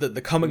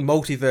 The coming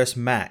Multiverse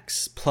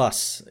Max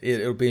Plus,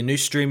 it'll be a new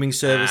streaming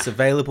service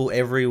available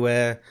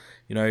everywhere.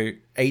 You know,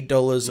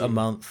 $8 a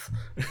month.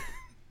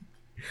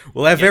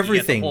 We'll have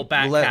everything. The whole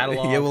back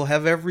catalog. We'll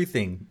have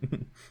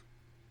everything.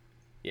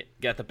 You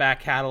get the back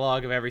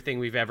catalog of everything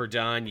we've ever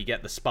done. You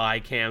get the spy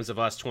cams of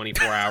us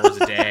 24 hours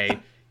a day.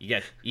 You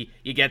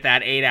get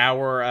that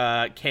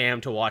 8-hour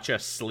cam to watch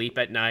us sleep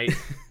at night.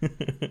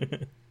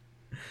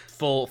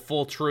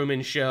 Full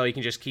Truman Show. You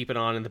can just keep it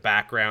on in the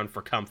background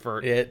for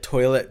comfort. Yeah,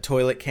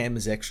 toilet cam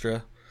is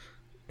extra.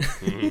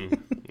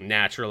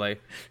 Naturally.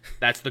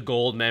 That's the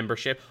gold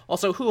membership.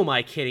 Also, who am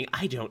I kidding?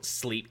 I don't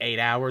sleep 8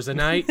 hours a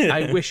night.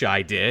 I wish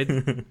I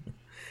did.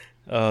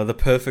 The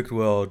perfect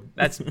world.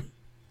 That's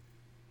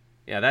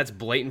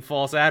blatant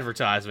false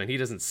advertisement. He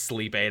doesn't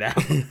sleep 8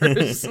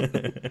 hours.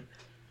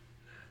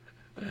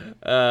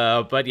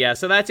 But yeah,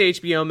 so that's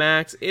HBO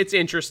Max. It's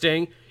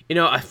interesting. You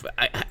know,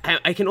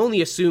 I can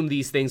only assume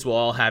these things will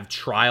all have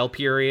trial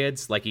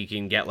periods. Like you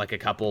can get like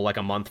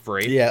a month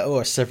free. Yeah,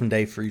 or a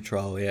 7-day free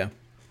trial, yeah.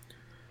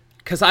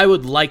 Because I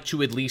would like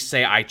to at least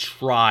say I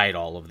tried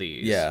all of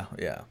these. Yeah.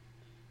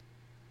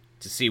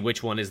 To see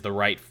which one is the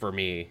right for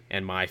me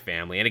and my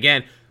family. And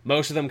again,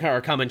 most of them are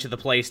coming to the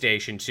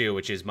PlayStation 2,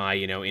 which is my,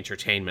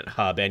 entertainment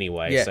hub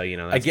anyway. Yeah. So,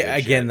 that's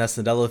again, that's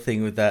another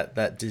thing with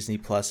that Disney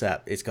Plus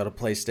app. It's got a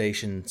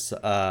PlayStation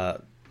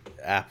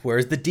app,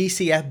 whereas the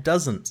DC app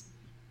doesn't.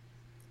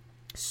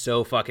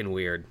 So fucking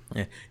weird.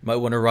 Yeah. You might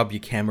want to rub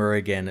your camera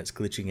again. It's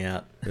glitching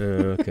out.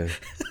 Okay.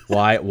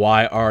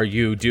 Why are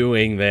you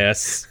doing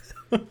this?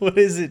 What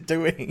is it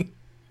doing?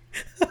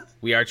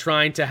 We are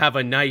trying to have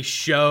a nice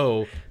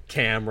show,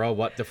 camera.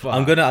 What the fuck?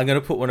 I'm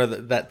gonna put one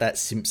of that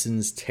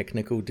Simpsons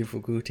technical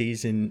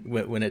difficulties in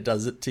when it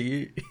does it to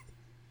you.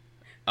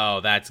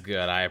 Oh, that's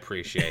good. I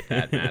appreciate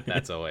that, Matt.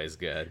 That's always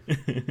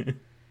good.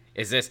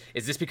 Is this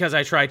because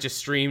I tried to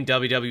stream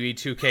WWE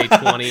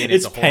 2K20 and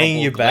it's a horrible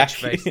paying you back?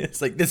 Face?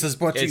 It's like, this is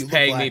what you look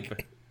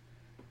like.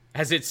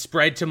 Has it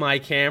spread to my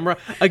camera?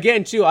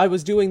 Again, too, I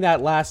was doing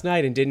that last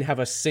night and didn't have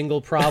a single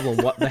problem.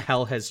 What the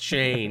hell has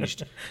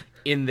changed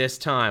in this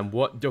time?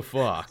 What the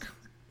fuck?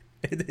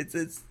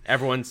 It's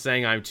Everyone's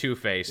saying I'm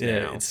Two-Faced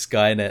now. It's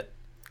Skynet.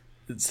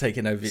 It's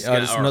taken over. It's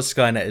not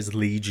Skynet, it's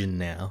Legion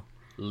now.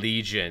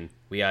 Legion.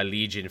 We are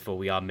Legion, for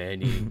we are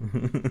many.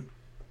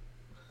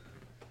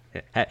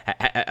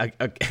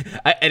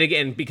 And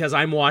again, because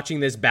I'm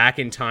watching this back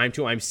in time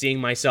too, I'm seeing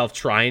myself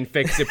try and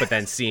fix it, but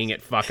then seeing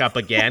it fuck up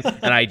again,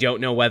 and I don't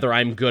know whether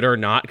I'm good or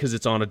not because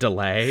it's on a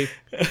delay.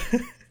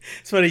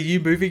 It's funny, you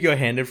moving your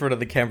hand in front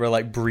of the camera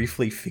like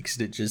briefly fixed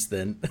it just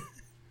then.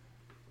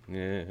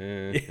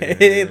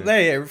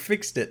 There,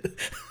 fixed it.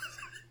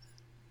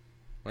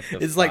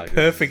 It's like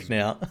perfect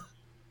now.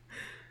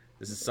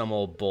 This is some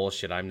old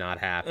bullshit. I'm not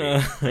happy.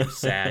 I'm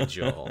sad,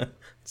 Joel.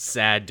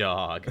 Sad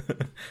dog.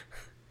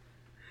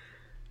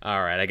 All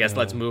right, I guess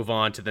let's move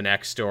on to the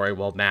next story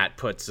while Matt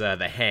puts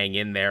the hang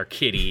in there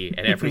kitty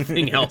and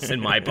everything else in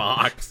my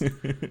box.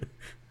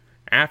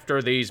 After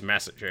these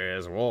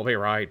messages, we'll be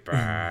right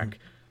back.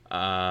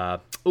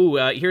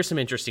 Here's some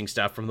interesting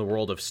stuff from the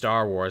world of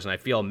Star Wars, and I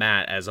feel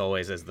Matt, as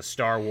always, as the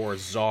Star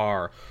Wars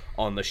czar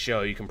on the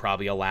show, you can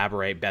probably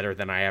elaborate better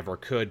than I ever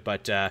could,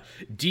 but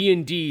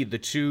D&D, the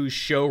two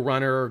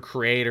showrunner,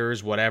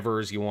 creators,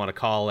 whatevers you want to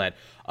call it,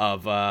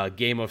 of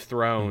Game of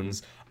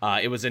Thrones,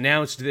 it was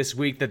announced this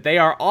week that they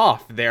are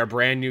off their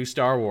brand new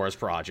Star Wars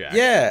project.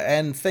 Yeah,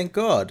 and thank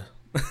God.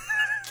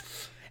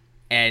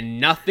 And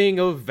nothing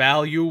of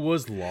value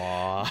was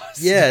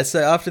lost. Yeah,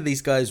 so after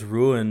these guys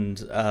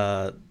ruined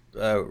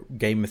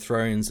Game of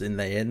Thrones in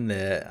the end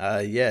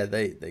there,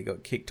 they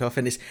got kicked off.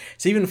 And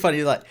it's even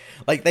funny,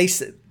 like they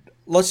said,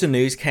 lots of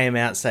news came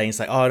out saying, it's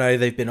like, oh no,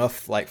 they've been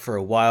off like for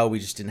a while, we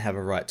just didn't have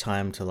a right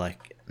time to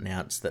like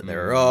announce that they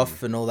were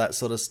off and all that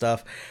sort of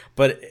stuff.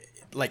 But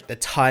like the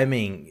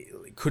timing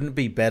couldn't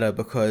be better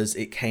because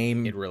it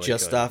came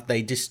just after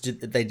they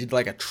did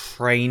like a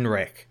train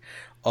wreck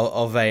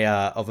of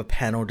a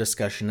panel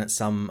discussion at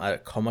some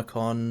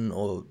Comic-Con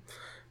or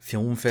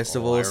film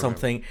festival or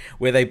something,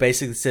 where they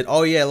basically said,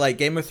 oh yeah, like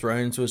Game of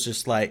Thrones was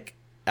just like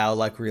our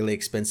like really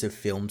expensive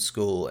film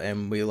school,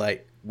 and we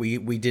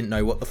didn't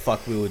know what the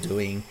fuck we were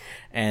doing,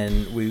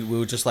 and we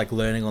were just like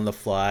learning on the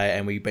fly,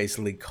 and we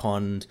basically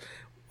conned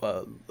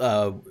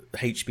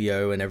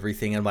HBO and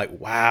everything. And I'm like,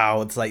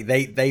 wow, it's like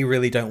they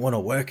really don't want to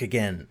work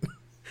again.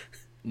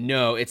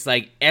 No, it's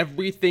like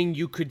everything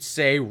you could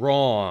say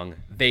wrong,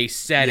 they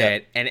said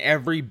it, and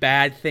every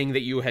bad thing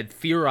that you had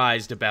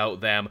theorized about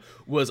them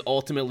was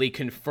ultimately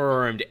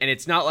confirmed, and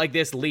it's not like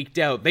this leaked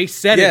out. They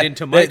said it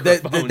into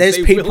microphones. There's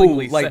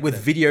people like with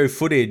video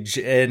footage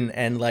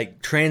and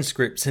like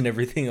transcripts and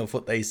everything of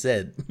what they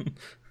said.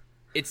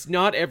 It's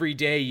not every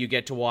day you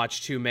get to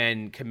watch two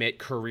men commit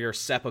career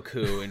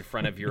seppuku in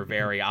front of your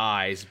very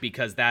eyes,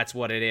 because that's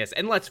what it is.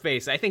 And let's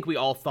face it, I think we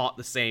all thought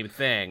the same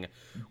thing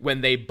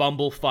when they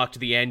bumblefucked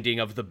the ending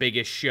of the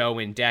biggest show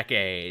in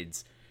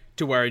decades,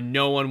 to where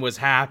no one was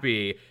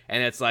happy,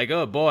 and it's like,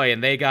 oh boy,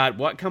 and they got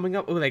what coming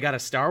up? Oh, they got a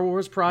Star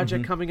Wars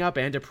project coming up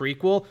and a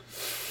prequel.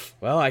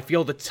 Well, I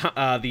feel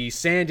the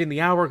sand in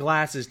the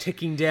hourglass is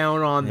ticking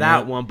down on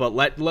that one, but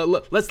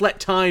let's let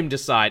time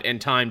decide, and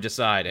time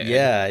decided.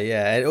 Yeah.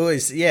 It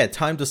always,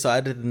 time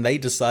decided, and they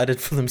decided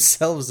for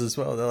themselves as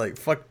well. They're like,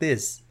 fuck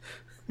this.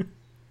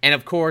 And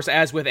of course,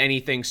 as with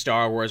anything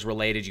Star Wars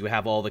related, you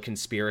have all the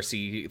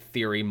conspiracy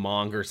theory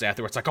mongers out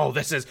there. It's like, oh,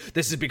 this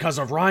is because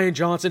of Rian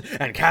Johnson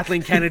and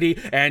Kathleen Kennedy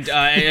and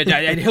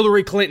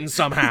Hillary Clinton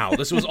somehow.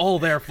 This was all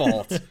their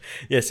fault.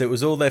 Yes, it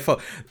was all their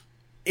fault.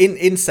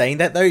 In saying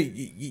that though,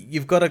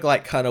 you've got to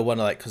like kind of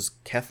wonder, like, because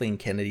Kathleen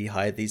Kennedy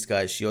hired these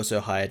guys, she also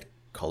hired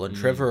Colin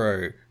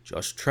Trevorrow,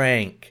 Josh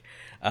Trank,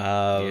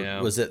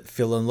 was it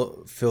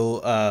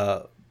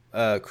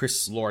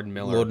Chris Lord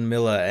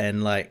Miller,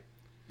 and like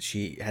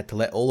she had to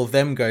let all of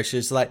them go.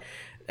 She's like,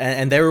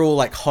 and they were all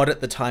like hot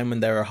at the time when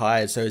they were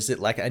hired. So is it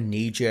like a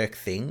knee jerk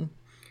thing?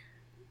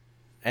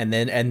 And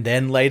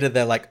then later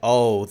they're like,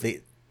 oh,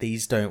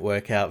 these don't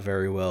work out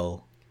very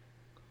well.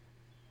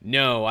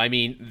 No, I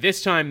mean,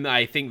 this time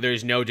I think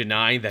there's no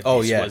denying that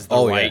this was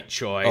the right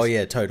choice. Oh,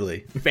 yeah,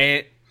 totally.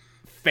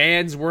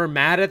 Fans were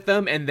mad at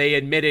them, and they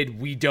admitted,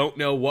 we don't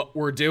know what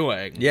we're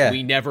doing. Yeah.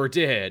 We never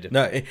did.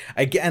 No,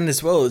 again,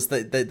 as well as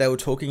they were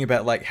talking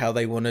about like how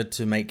they wanted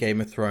to make Game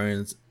of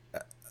Thrones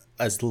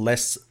as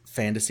less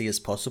fantasy as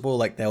possible.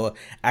 Like they were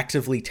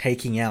actively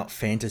taking out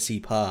fantasy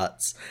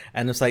parts,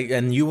 and it's like,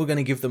 and you were going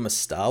to give them a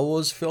Star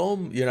Wars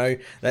film, you know,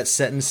 that's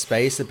set in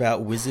space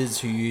about wizards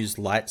who use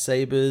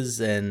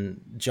lightsabers and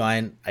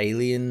giant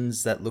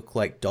aliens that look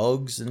like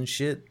dogs and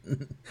shit.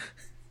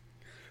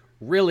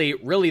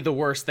 Really the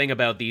worst thing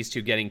about these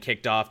two getting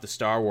kicked off the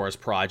Star Wars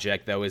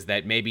project, though, is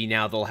that maybe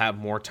now they'll have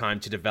more time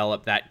to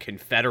develop that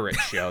Confederate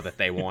show that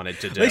they wanted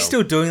to do. They're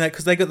still doing that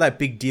because they got that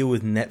big deal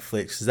with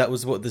Netflix, because that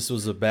was what this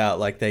was about.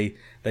 Like, they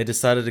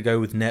decided to go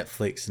with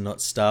Netflix and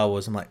not Star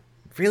Wars. I'm like,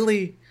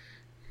 really?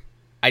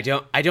 I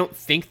don't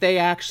think they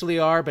actually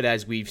are, but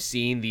as we've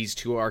seen, these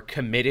two are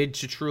committed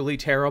to truly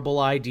terrible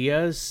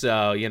ideas,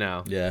 so, you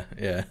know. Yeah.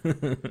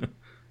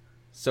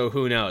 So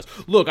who knows?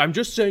 Look, I'm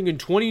just saying in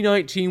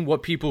 2019,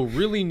 what people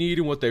really need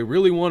and what they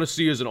really want to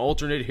see is an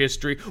alternate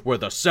history where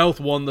the South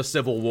won the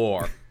Civil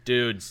War.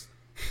 Dudes.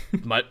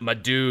 My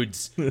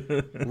dudes.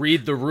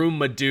 Read the room,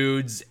 my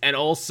dudes. And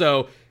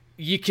also,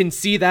 you can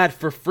see that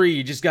for free.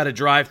 You just got to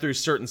drive through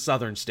certain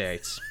southern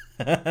states.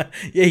 Yeah,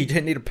 you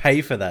don't need to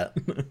pay for that.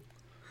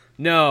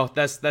 No,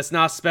 that's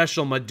not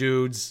special, my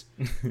dudes.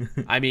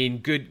 I mean,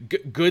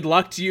 good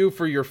luck to you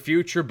for your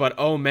future, but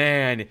oh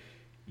man,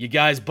 you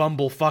guys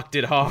bumblefucked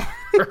it hard.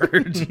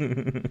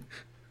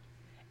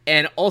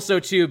 And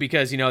also, too,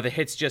 because, you know, the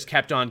hits just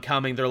kept on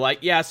coming. They're like,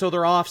 yeah, so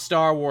they're off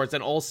Star Wars.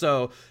 And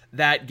also,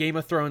 that Game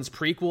of Thrones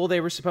prequel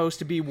they were supposed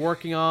to be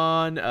working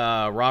on,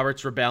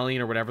 Robert's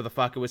Rebellion or whatever the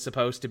fuck it was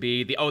supposed to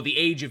be. The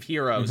Age of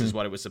Heroes is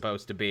what it was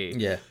supposed to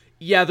be.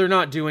 Yeah, they're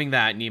not doing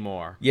that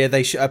anymore. Yeah,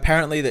 they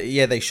apparently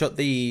they shot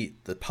the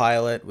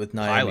pilot with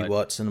Naomi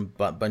Watts and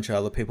a bunch of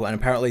other people. And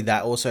apparently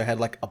that also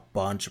had, like, a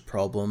bunch of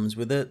problems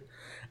with it.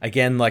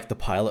 Again, like the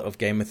pilot of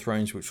Game of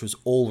Thrones, which was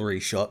all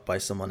reshot by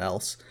someone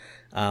else.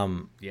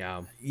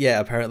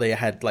 Apparently it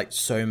had like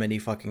so many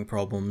fucking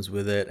problems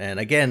with it. And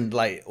again,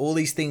 like all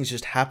these things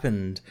just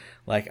happened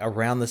like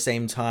around the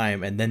same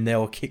time, and then they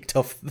were kicked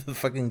off the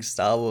fucking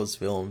Star Wars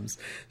films.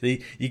 So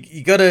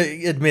you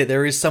gotta admit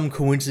there is some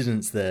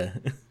coincidence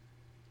there.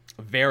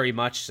 Very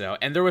much so.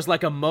 And there was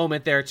like a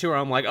moment there too where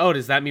I'm like, oh,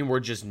 does that mean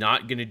we're just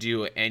not going to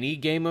do any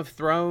Game of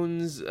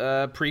Thrones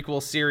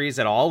prequel series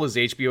at all? Is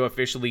HBO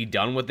officially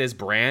done with this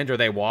brand? Are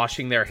they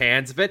washing their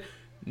hands of it?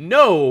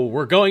 No,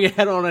 we're going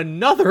ahead on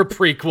another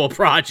prequel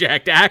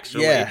project,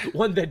 actually. Yeah.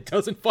 One that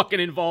doesn't fucking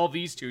involve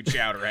these two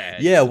chowderheads.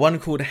 Yeah, one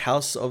called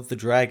House of the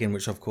Dragon,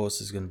 which of course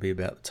is going to be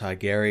about the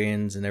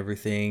Targaryens and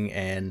everything,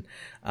 and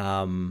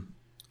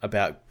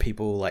about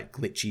people like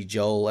Glitchy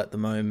Joel at the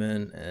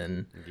moment,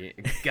 and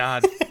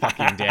God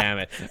fucking damn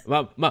it,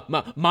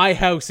 my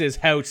house is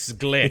house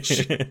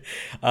glitch.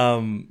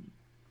 And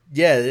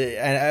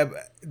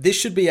this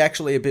should be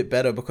actually a bit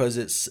better because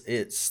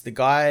it's the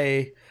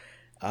guy,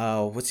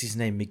 what's his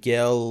name,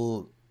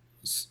 Miguel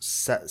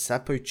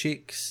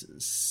Sapochnik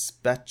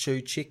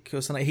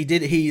or something. He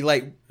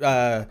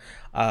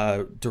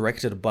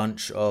directed a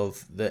bunch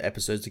of the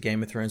episodes of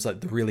Game of Thrones,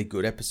 like the really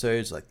good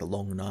episodes, like The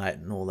Long Night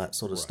and all that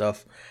sort of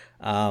stuff.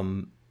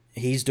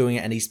 He's doing it,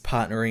 and he's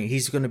partnering.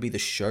 He's going to be the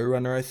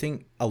showrunner, I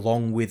think,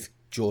 along with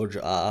George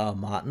R.R.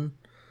 Martin.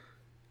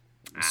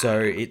 So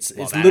it's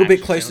well, a little bit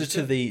actually closer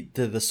sounds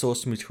to the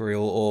source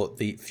material, or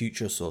the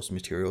future source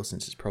material,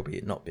 since it's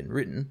probably not been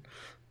written.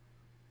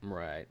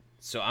 Right.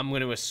 So I'm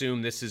going to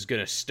assume this is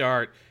going to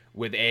start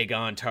with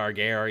Aegon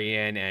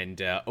Targaryen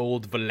and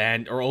old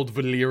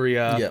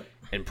Valyria, Yep.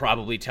 and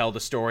probably tell the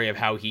story of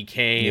how he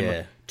came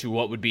Yeah. to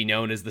what would be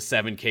known as the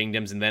Seven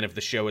Kingdoms. And then if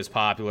the show is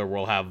popular,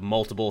 we'll have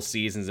multiple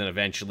seasons and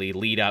eventually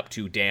lead up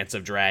to Dance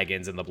of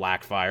Dragons and the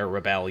Blackfire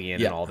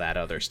Rebellion and all that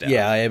other stuff.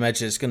 Yeah, I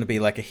imagine it's going to be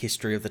like a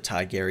history of the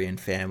Targaryen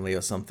family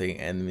or something,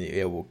 and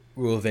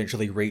we'll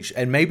eventually reach,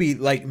 and maybe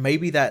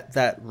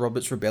that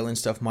Robert's Rebellion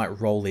stuff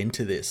might roll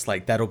into this.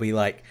 Like that'll be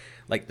like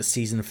the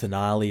season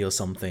finale or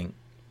something,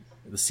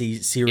 the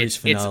series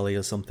finale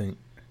or something.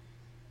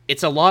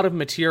 It's a lot of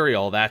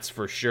material, that's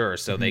for sure,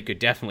 so they could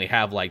definitely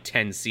have like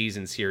 10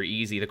 seasons here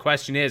easy. The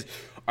question is,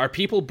 are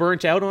people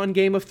burnt out on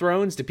Game of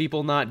Thrones? Do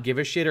people not give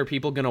a shit? Are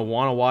people going to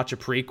want to watch a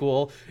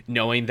prequel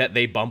knowing that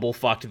they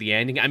bumblefucked the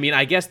ending? I mean,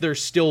 I guess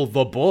there's still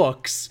the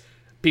books.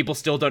 People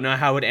still don't know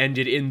how it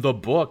ended in the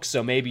book,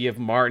 so maybe if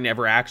Martin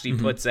ever actually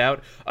puts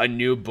out a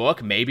new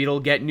book, maybe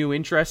it'll get new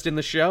interest in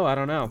the show. I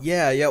don't know.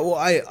 Yeah. Well,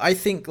 I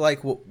think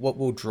like what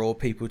will draw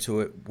people to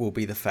it will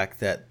be the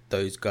fact that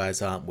those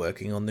guys aren't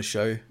working on the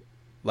show.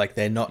 Like,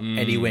 they're not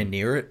anywhere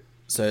near it.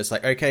 So it's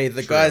like, okay,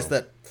 the guys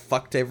that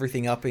fucked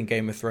everything up in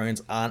Game of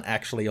Thrones aren't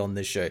actually on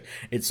this show.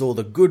 It's all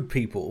the good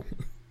people.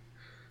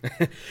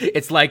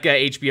 It's like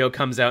HBO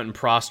comes out and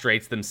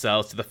prostrates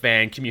themselves to the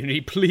fan community.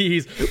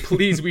 Please,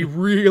 we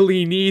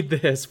really need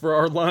this for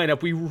our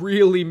lineup. We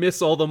really miss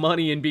all the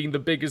money and being the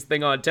biggest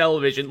thing on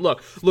television.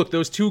 Look,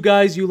 those two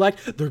guys you like,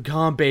 they're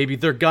gone, baby.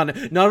 They're gone.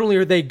 Not only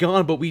are they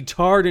gone, but we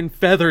tarred and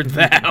feathered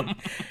them.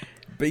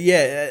 But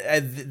yeah,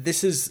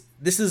 this is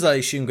I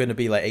assume going to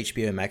be like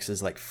HBO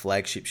Max's like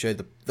flagship show.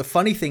 The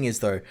funny thing is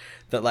though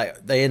that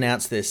like they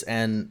announced this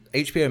and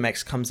HBO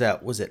Max comes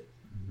out, was it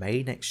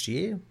May next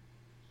year?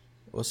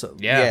 Or so,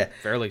 yeah,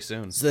 fairly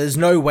soon. So there's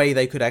no way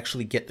they could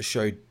actually get the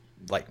show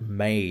like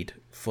made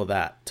for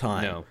that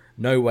time.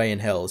 No way in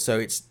hell. So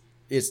it's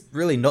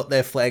really not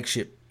their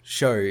flagship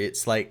show.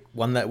 It's like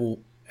one that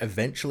will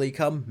eventually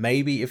come,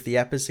 maybe if the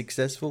app is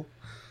successful.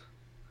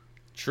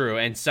 True,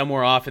 and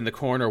somewhere off in the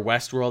corner,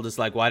 Westworld is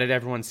like, why did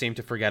everyone seem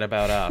to forget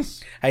about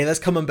us? Hey, that's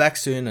coming back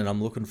soon, and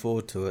I'm looking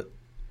forward to it.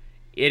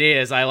 It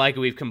is. I like it.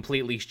 We've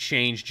completely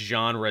changed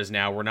genres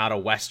now. We're not a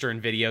Western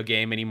video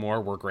game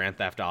anymore. We're Grand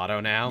Theft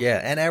Auto now.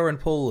 Yeah, and Aaron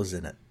Paul is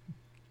in it.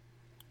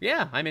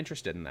 Yeah, I'm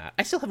interested in that.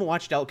 I still haven't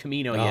watched El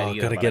Camino yet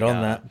either. Gotta get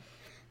on that.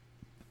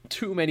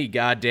 Too many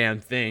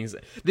goddamn things.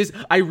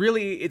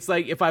 It's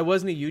like if I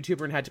wasn't a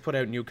YouTuber and had to put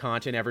out new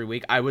content every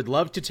week, I would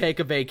love to take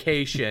a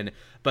vacation,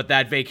 but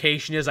that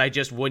vacation is I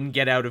just wouldn't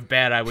get out of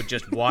bed. I would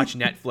just watch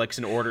Netflix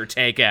and order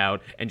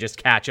takeout and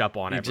just catch up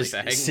on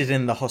everything. Just sit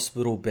in the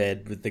hospital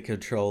bed with the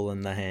control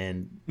in the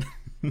hand.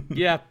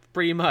 Yeah,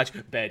 pretty much.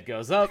 Bed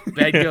goes up,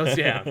 bed goes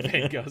down,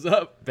 bed goes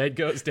up, bed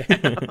goes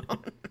down.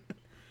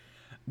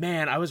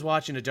 Man, I was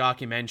watching a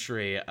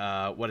documentary,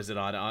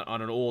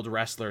 on an old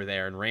wrestler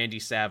there, and Randy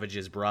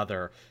Savage's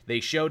brother.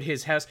 They showed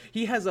his house.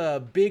 He has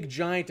a big,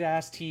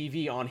 giant-ass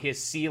TV on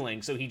his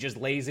ceiling, so he just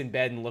lays in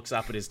bed and looks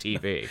up at his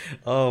TV.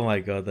 Oh my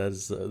god,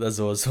 that's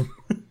awesome.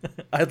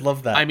 I'd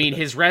love that. I mean,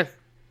 his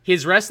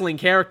wrestling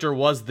character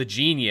was the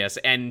genius,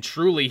 and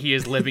truly he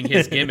is living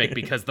his gimmick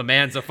because the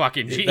man's a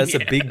fucking genius.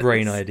 That's a big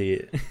brain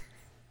idea.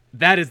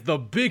 That is the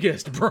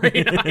biggest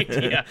brain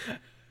idea.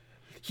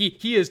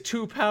 He is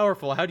too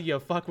powerful. How do you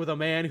fuck with a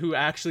man who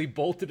actually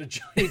bolted a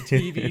giant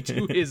TV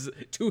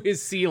to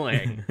his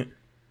ceiling?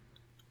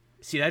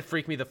 See, that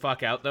freaked me the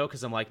fuck out, though,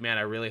 because I'm like, man,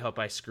 I really hope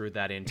I screwed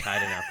that in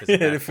tight enough, because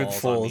if it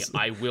falls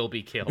on me, I will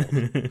be killed.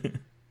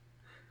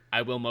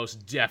 I will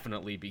most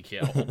definitely be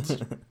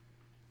killed.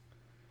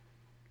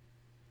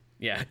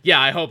 Yeah,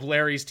 I hope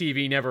Lanny's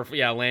TV never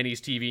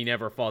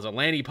falls.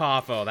 Lanny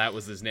Poffo, that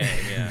was his name,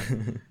 yeah.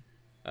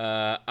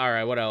 All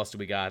right, what else do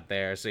we got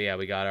there? So yeah,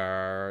 we got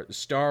our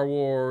Star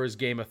Wars,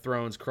 Game of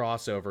Thrones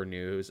crossover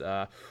news.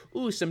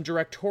 Some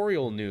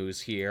directorial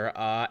news here.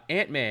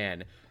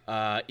 Ant-Man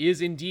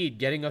is indeed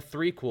getting a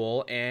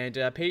threequel, and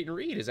Peyton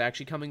Reed is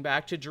actually coming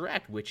back to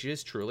direct, which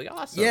is truly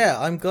awesome. Yeah,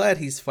 I'm glad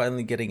he's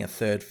finally getting a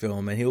third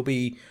film, and he'll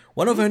be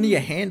one of only a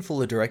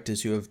handful of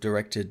directors who have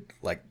directed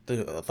like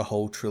the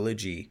whole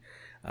trilogy.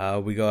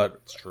 We got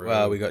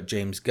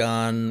James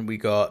Gunn. We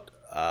got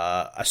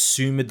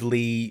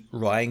assumedly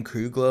Ryan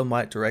Coogler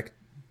might direct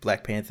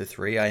Black Panther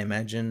 3, I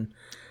imagine.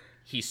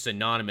 He's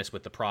synonymous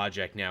with the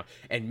project now.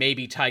 And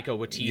maybe Taika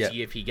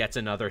Waititi if he gets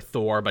another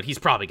Thor, but he's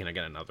probably going to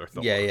get another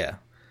Thor. Yeah.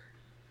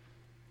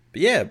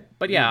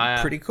 But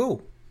pretty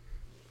cool.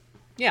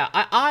 Yeah,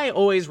 I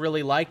always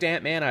really liked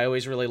Ant-Man. I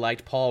always really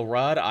liked Paul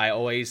Rudd. I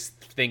always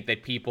think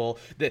that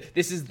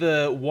this is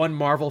the one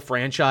Marvel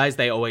franchise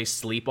they always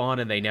sleep on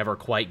and they never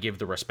quite give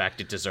the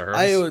respect it deserves.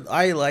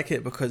 I like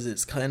it because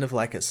it's kind of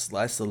like a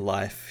slice of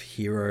life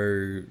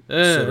hero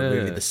sort of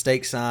movie. The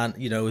stakes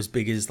aren't, as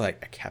big as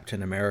like a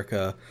Captain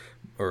America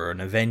or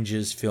an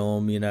Avengers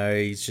film.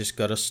 He's just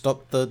got to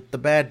stop the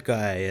bad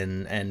guy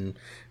and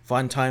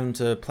find time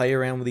to play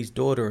around with his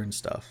daughter and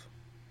stuff.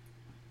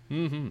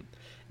 Mm-hmm.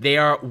 They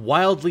are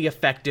wildly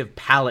effective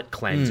palate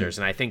cleansers,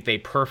 and I think they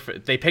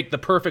pick the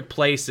perfect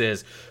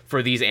places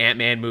for these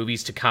Ant-Man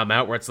movies to come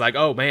out, where it's like,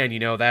 oh man,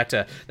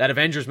 that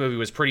Avengers movie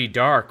was pretty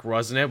dark,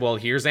 wasn't it? Well,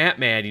 here's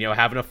Ant-Man,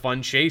 having a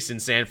fun chase in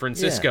San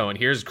Francisco, and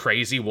here's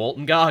crazy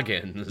Walton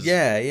Goggins.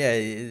 Yeah,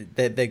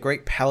 they're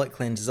great palate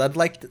cleansers. I'd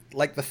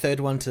like the third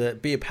one to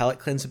be a palate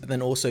cleanser, but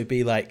then also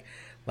be like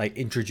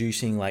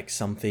introducing like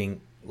something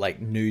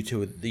like new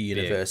to the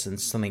universe and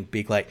something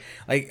big. Like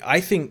I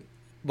think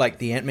like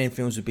the Ant-Man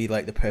films would be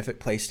like the perfect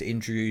place to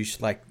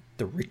introduce like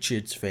the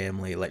Richards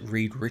family, like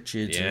Reed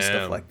Richards and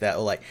stuff like that,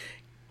 or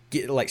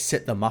like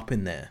set them up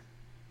in there.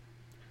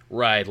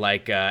 Right,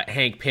 like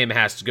Hank Pym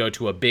has to go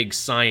to a big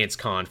science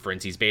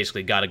conference. He's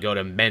basically got to go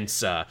to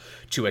Mensa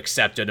to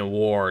accept an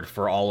award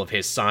for all of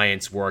his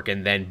science work,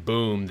 and then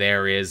boom,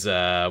 there is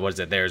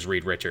there's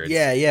Reed Richards.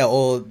 Yeah,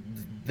 or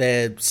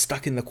they're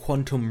stuck in the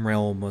quantum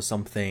realm or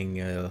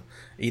something.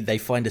 They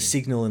find a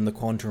signal in the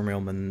quantum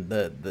realm, and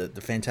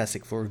the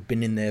Fantastic Four have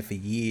been in there for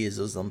years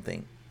or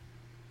something.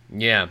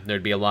 Yeah,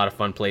 there'd be a lot of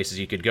fun places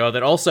you could go.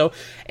 That also,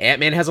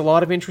 Ant-Man has a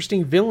lot of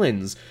interesting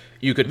villains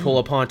you could pull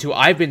upon too.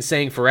 I've been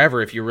saying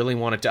forever, if you really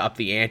wanted to up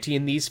the ante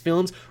in these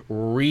films,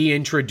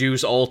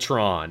 reintroduce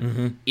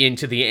Ultron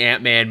into the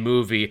Ant-Man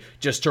movie,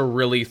 just to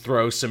really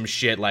throw some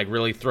shit, like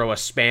really throw a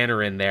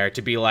spanner in there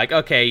to be like,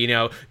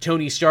 okay,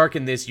 Tony Stark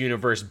in this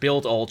universe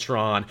built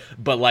Ultron,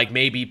 but like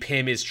maybe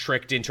Pym is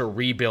tricked into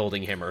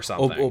rebuilding him or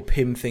something. Or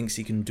Pym thinks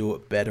he can do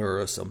it better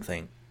or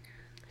something.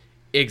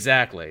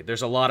 Exactly.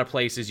 There's a lot of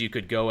places you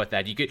could go with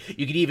that. You could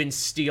even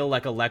steal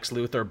like a Lex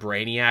Luthor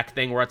Brainiac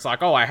thing where it's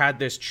like, oh, I had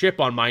this chip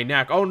on my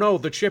neck. Oh no,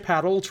 the chip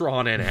had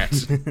Ultron in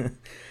it.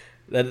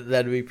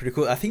 That'd be pretty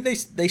cool. I think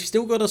they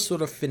still got to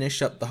sort of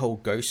finish up the whole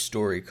Ghost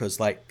story, because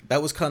like that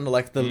was kind of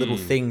like the little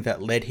thing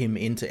that led him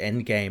into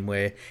Endgame,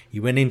 where he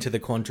went into the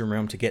quantum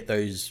realm to get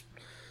those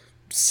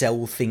cell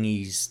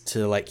thingies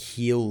to like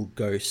heal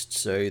Ghost.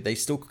 So they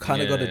still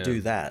kind of got to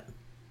do that.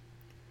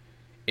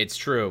 It's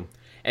true.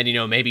 And,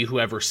 maybe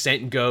whoever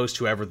sent Ghost,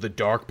 whoever the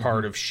dark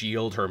part of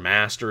S.H.I.E.L.D., her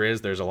master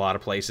is, there's a lot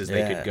of places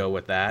they could go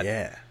with that.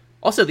 Yeah.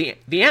 Also, the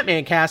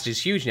Ant-Man cast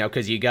is huge now,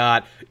 because you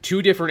got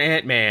two different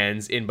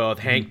Ant-Mans in both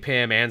Hank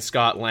Pym and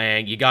Scott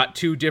Lang. You got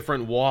two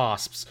different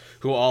Wasps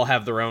who all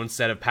have their own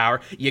set of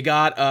power. You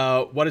got,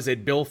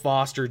 Bill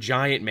Foster,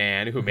 Giant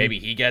Man, who maybe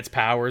he gets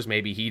powers,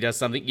 maybe he does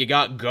something. You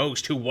got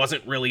Ghost, who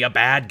wasn't really a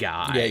bad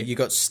guy. Yeah, you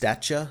got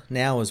Stature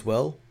now as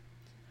well.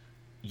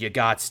 You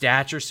got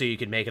Stature, so you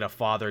can make it a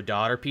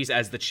father-daughter piece.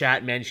 As the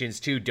chat mentions,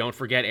 too, don't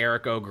forget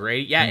Eric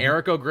O'Grady. Yeah,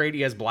 Eric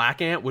O'Grady as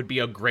Black Ant would be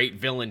a great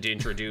villain to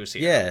introduce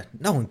here. Yeah,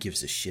 no one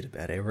gives a shit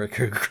about Eric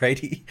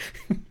O'Grady.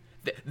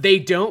 They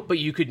don't, but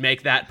you could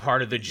make that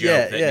part of the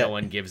joke that no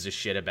one gives a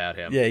shit about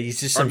him. Yeah, he's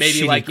just some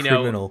shitty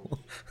criminal.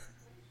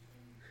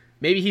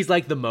 Maybe he's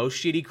like the most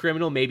shitty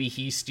criminal. Maybe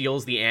he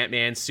steals the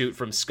Ant-Man suit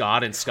from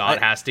Scott, and Scott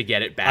has to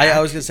get it back.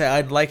 I was gonna say,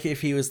 I'd like if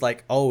he was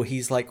like, oh,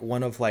 he's like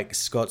one of like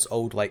Scott's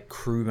old like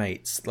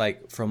crewmates,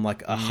 like from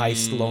like a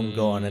heist long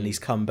gone, and he's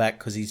come back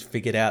because he's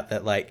figured out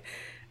that like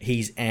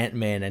he's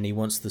Ant-Man and he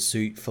wants the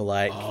suit for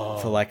like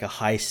a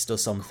heist or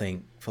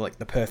something, for like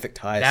the perfect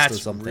heist or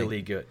something. That's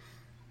really good.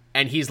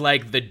 And he's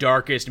like the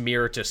darkest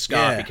mirror to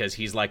Scott, because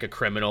he's like a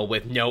criminal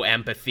with no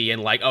empathy, and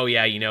like, oh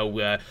yeah,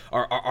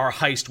 our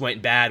heist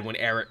went bad when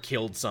Eric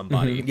killed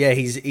somebody. Yeah,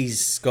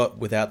 he's Scott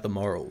without the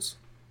morals.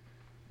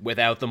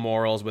 Without the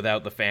morals,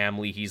 without the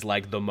family, he's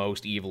like the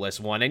most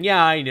evilest one. And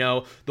yeah, I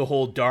know the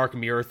whole dark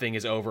mirror thing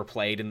is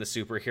overplayed in the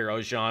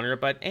superhero genre,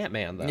 but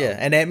Ant-Man though. Yeah,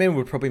 and Ant-Man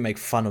would probably make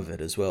fun of it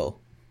as well.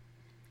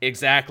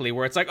 Exactly,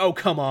 where it's like, oh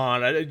come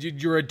on,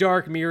 you're a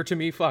dark mirror to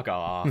me, fuck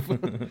off.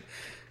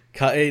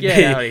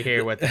 Get out of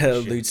here with that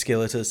Lude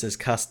Skeletor says,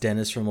 cast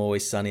Dennis from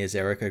Always Sunny as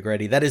Eric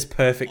O'Grady. That is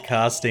perfect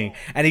casting.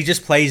 And he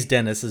just plays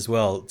Dennis as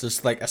well,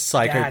 just like a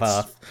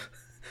psychopath.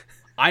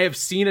 I have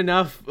seen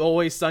enough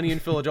Always Sunny in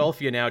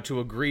Philadelphia now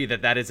to agree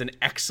that is an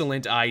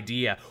excellent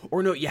idea.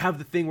 Or no, you have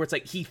the thing where it's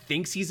like he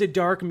thinks he's a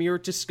dark mirror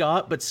to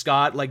Scott, but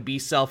Scott like be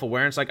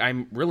self-aware. And it's like,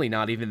 I'm really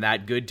not even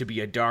that good to be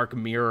a dark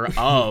mirror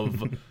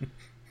of...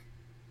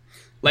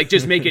 Like,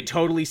 just make it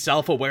totally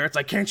self-aware. It's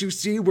like, can't you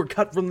see? We're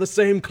cut from the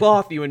same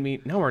cloth, you and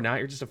me. No, we're not.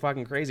 You're just a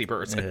fucking crazy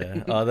person.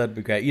 Yeah. Oh, that'd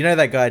be great. You know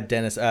that guy,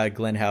 Dennis,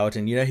 Glenn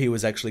Howerton, he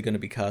was actually going to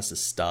be cast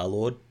as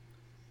Star-Lord?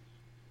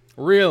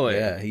 Really?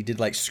 Yeah, he did,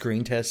 like,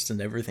 screen tests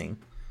and everything.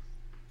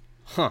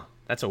 Huh.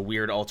 That's a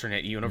weird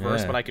alternate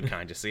universe, but I could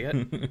kind of see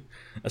it.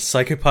 A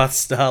psychopath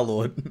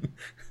Star-Lord.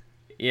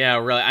 Yeah,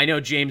 really. I know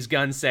James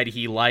Gunn said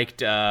he liked,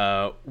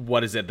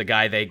 the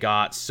guy they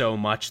got so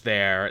much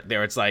there.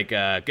 It's like,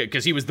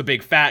 because he was the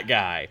big fat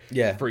guy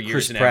for years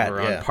Chris and Pratt,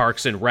 ever on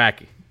Parks and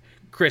Rec.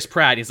 Chris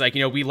Pratt, he's like,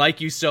 we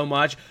like you so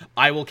much,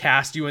 I will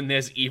cast you in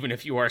this even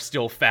if you are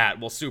still fat.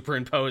 We'll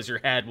superimpose your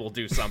head, we'll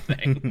do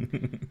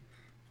something.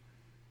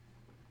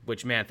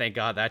 Which, man, thank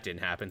God that didn't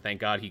happen. Thank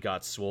God he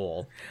got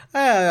swole.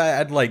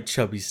 I'd like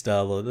chubby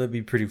Star-Lord. That'd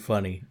be pretty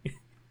funny.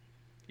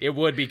 It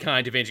would be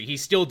kind of interesting.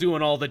 He's still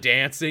doing all the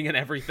dancing and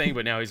everything,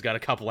 but now he's got a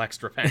couple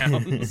extra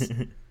pounds.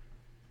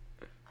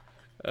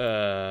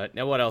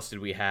 Now, what else did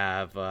we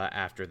have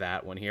after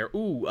that one here?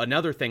 Ooh,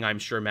 another thing I'm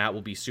sure Matt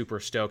will be super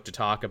stoked to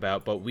talk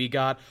about, but we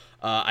got,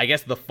 I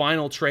guess, the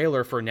final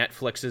trailer for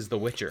Netflix's The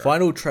Witcher.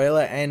 Final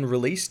trailer and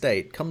release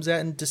date comes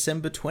out in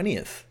December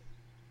 20th.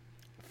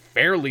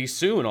 Fairly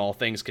soon, all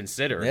things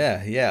considered.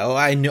 Yeah. Oh,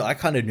 I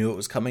kind of knew it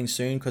was coming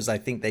soon because I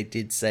think they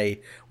did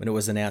say when it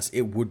was announced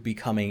it would be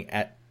coming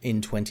in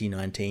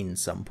 2019 at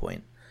some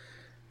point.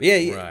 But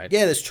yeah,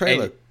 this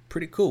trailer,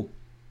 pretty cool.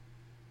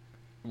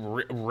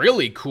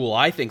 Really cool,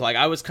 I think. Like,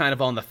 I was kind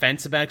of on the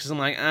fence about it because I'm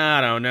like,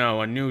 I don't know,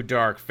 a new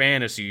dark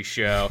fantasy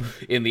show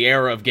in the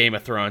era of Game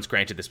of Thrones.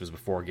 Granted, this was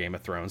before Game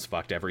of Thrones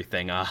fucked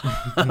everything up.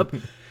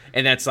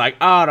 And that's like,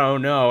 I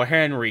don't know,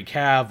 Henry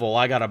Cavill,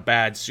 I got a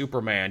bad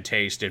Superman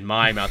taste in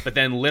my mouth. But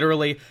then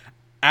literally,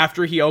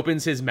 after he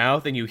opens his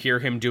mouth and you hear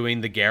him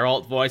doing the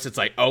Geralt voice, it's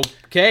like,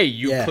 okay,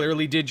 you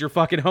clearly did your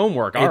fucking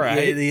homework. All right.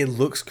 It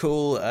looks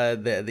cool.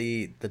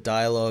 The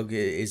dialogue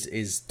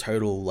is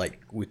total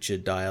like Witcher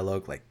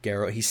dialogue, like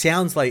Geralt. He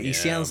sounds like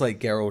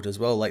Geralt as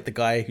well, like the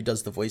guy who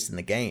does the voice in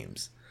the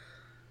games.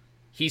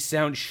 He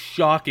sounds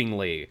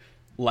shockingly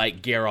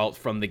like Geralt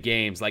from the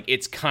games. Like,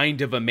 it's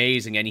kind of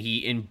amazing, and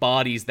he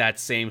embodies that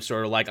same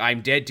sort of like,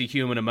 I'm dead to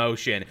human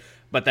emotion,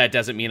 but that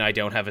doesn't mean I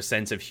don't have a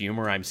sense of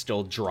humor. I'm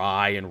still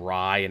dry and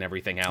wry and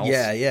everything else.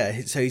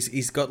 Yeah. So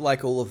he's got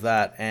like all of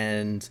that,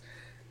 and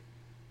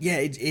yeah,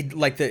 it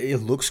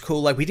looks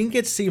cool. Like, we didn't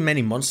get to see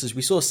many monsters.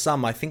 We saw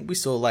some. I think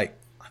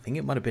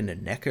it might have been a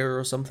Necker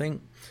or something.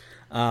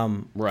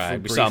 Right.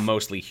 We saw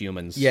mostly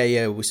humans.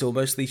 Yeah. We saw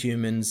mostly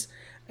humans,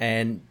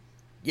 and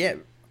yeah,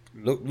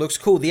 looks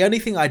cool. The only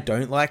thing I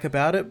don't like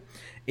about it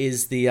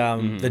is the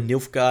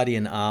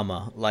Nilfgaardian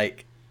armor.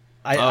 Like,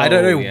 I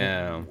don't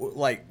know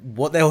like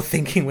what they were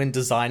thinking when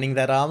designing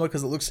that armor,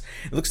 because it looks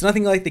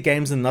nothing like the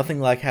games and nothing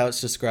like how it's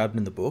described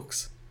in the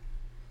books.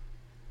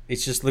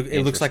 It's just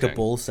it looks like a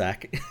ball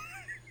sack.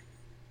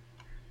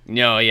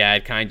 No, yeah,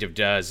 it kind of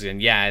does.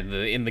 And yeah,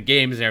 in the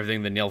games and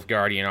everything, the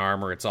Nilfgaardian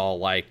armor, it's all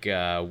like,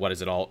 what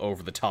is it, all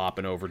over the top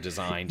and over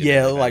designed.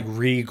 Yeah, like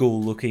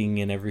regal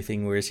looking and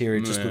everything, whereas here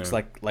it just looks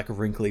like a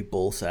wrinkly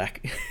ball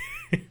sack.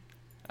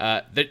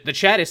 The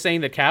chat is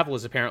saying that Cavill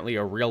is apparently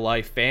a real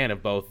life fan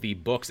of both the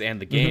books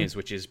and the games,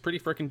 which is pretty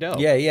freaking dope.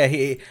 Yeah.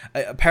 He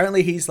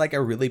apparently he's like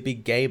a really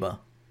big gamer.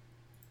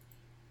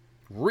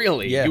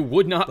 Really? Yeah. You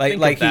would not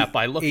think of that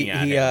by looking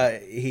at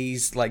him.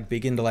 He's like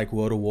big into like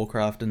World of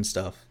Warcraft and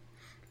stuff.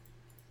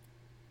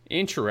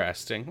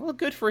 Interesting. Well,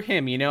 good for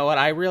him. You know what?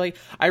 I really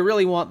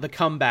want the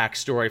comeback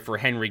story for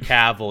Henry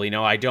Cavill. You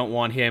know, I don't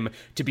want him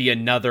to be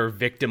another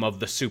victim of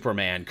the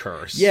Superman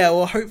curse. Yeah,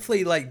 well,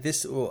 hopefully, like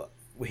this. Well,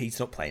 he's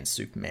not playing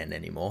Superman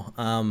anymore.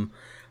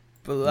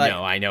 But like,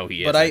 no, I know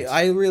he is. But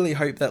I really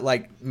hope that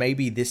like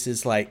maybe this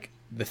is like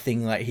the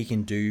thing like he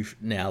can do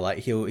now. Like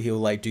he'll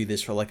like do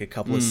this for like a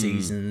couple of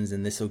seasons,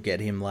 and this will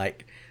get him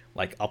like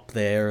up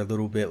there a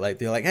little bit. Like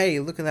they're like, hey,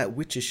 look at that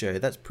Witcher show.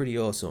 That's pretty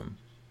awesome.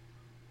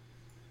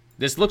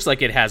 This looks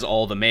like it has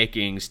all the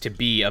makings to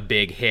be a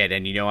big hit,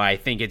 and, you know, I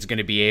think it's going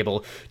to be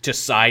able to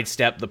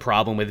sidestep the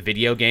problem with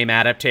video game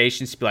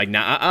adaptations to be like,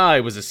 nah, it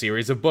was a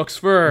series of books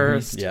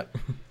first. Yep.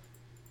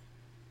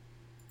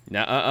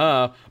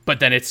 But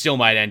then it still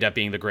might end up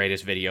being the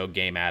greatest video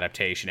game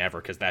adaptation ever,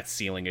 because that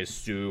ceiling is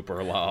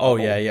super low. Oh,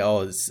 yeah.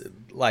 Oh, it's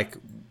like,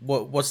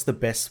 what's the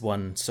best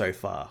one so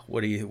far?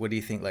 What do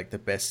you think, like, the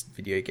best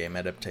video game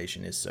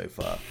adaptation is so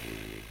far?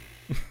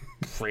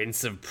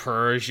 Prince of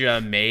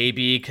Persia,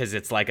 maybe, because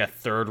it's like a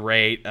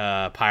third-rate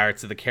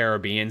Pirates of the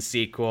Caribbean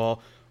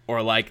sequel,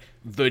 or like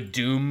the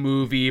Doom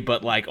movie,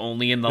 but like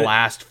only in the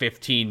last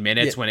 15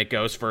 minutes when it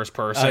goes first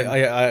person.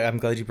 I'm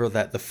glad you brought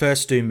that. The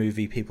first Doom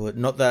movie, people,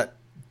 not that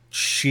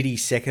shitty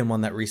second one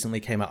that recently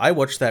came out. I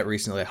watched that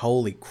recently.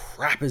 Holy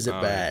crap, is it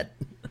bad?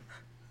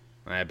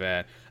 I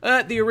bet.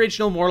 The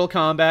original Mortal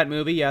Kombat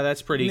movie, yeah,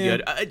 that's pretty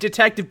good.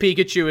 Detective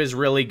Pikachu is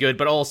really good,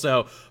 but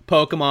also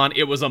Pokemon,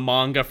 it was a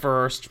manga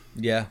first.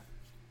 Yeah.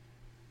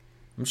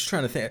 I'm just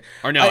trying to think.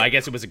 Or no, I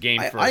guess it was a game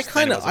first. I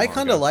kind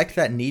of liked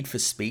that Need for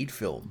Speed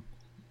film.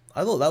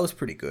 I thought that was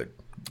pretty good.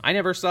 I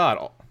never saw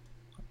it.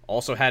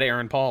 Also had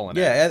Aaron Paul in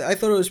it. Yeah, I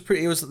thought it was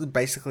pretty. It was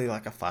basically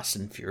like a Fast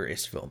and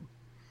Furious film.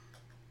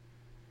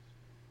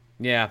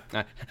 Yeah,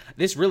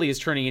 this really is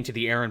turning into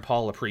the Aaron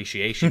Paul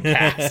appreciation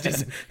cast,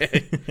 isn't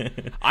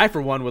it? I,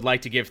 for one, would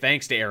like to give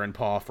thanks to Aaron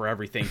Paul for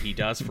everything he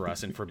does for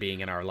us and for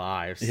being in our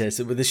lives. Yeah,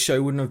 so this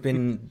show wouldn't have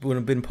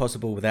been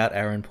possible without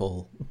Aaron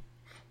Paul.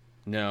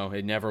 No,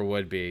 it never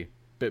would be.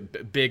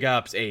 Big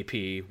ups,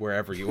 AP,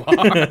 wherever you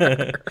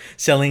are.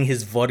 Selling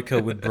his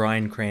vodka with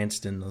Bryan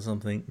Cranston or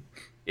something.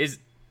 Is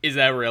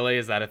that really?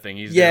 Is that a thing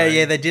he's doing?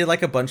 Yeah, they did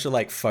like a bunch of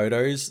like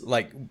photos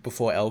like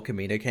before El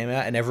Camino came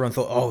out, and everyone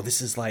thought, oh,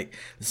 this is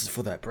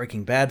for that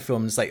Breaking Bad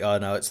film. And it's like, oh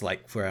no, it's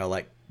like for our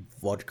like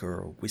vodka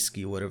or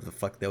whiskey or whatever the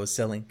fuck they were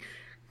selling.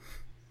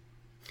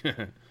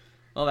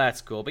 Well,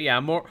 that's cool. But yeah,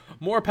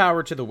 more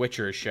power to the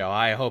Witcher show.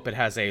 I hope it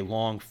has a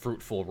long,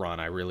 fruitful run.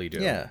 I really do.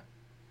 Yeah.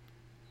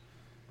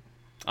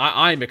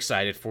 I'm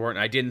excited for it, and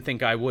I didn't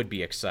think I would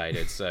be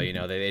excited. So, you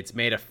know, it's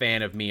made a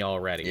fan of me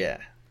already. Yeah.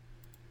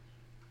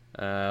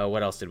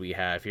 What else did we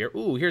have here?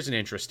 Ooh, here's an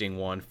interesting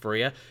one for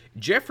you.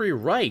 Jeffrey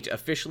Wright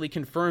officially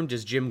confirmed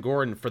as Jim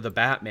Gordon for the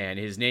Batman.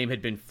 His name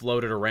had been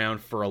floated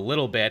around for a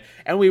little bit,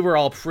 and we were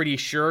all pretty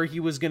sure he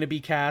was going to be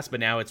cast, but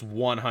now it's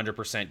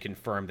 100%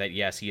 confirmed that,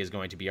 yes, he is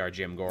going to be our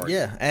Jim Gordon.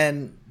 Yeah,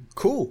 and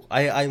cool.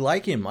 I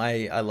like him.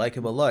 I like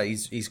him a lot.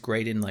 He's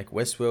great in, like,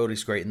 Westworld.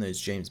 He's great in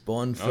those James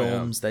Bond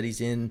films that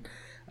he's in.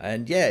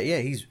 And, yeah,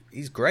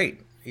 he's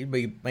great. He'd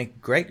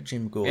make great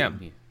Jim Gordon.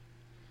 Yeah.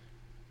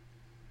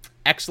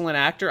 Excellent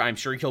actor. I'm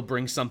sure he'll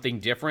bring something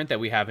different that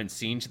we haven't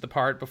seen to the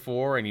part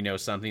before, and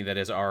something that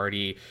is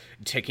already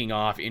ticking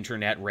off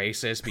internet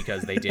racist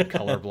because they did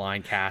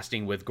colorblind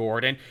casting with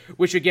Gordon.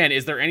 Which, again,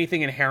 is there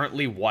anything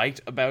inherently white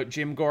about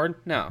Jim Gordon?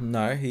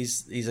 No,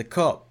 he's a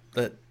cop.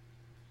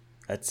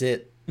 That's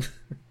it.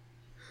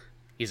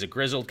 He's a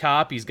grizzled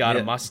cop. He's got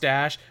a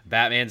mustache.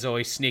 Batman's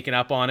always sneaking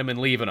up on him and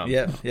leaving him.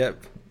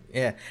 Yep.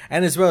 Yeah,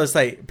 and as well as,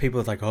 like,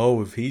 people are like,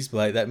 oh, if he's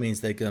black, that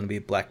means they're going to be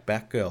a black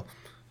Batgirl.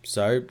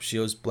 So, she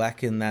was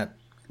black in that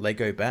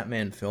Lego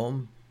Batman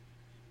film.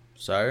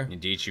 So,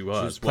 indeed she was.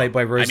 She was played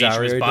by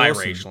Rosario she was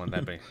Dawson. biracial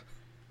in that.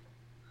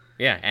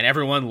 Yeah, and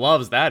everyone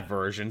loves that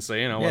version, so,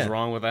 what's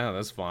wrong with that?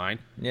 That's fine.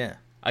 Yeah.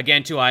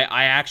 Again, too,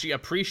 I actually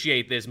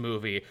appreciate this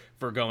movie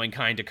for going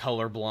kind of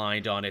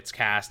colorblind on its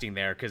casting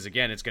there, because,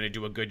 again, it's going to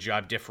do a good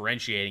job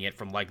differentiating it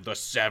from, like, the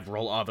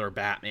several other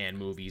Batman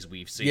movies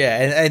we've seen. Yeah,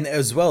 and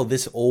as well,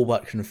 this all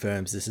but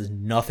confirms this has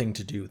nothing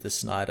to do with the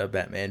Snyder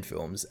Batman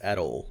films at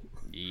all.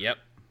 Yep,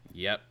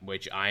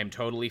 which I am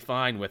totally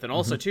fine with. And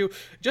also, too,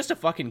 just a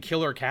fucking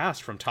killer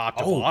cast from top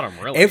to bottom,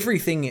 really.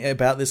 Everything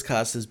about this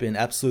cast has been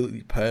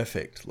absolutely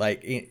perfect.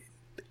 Like,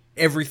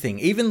 everything.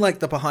 Even, like,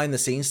 the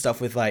behind-the-scenes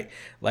stuff with, like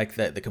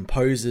the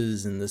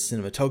composers and the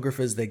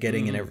cinematographers they're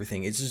getting and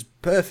everything. It's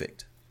just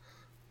perfect.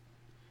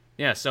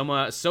 Yeah,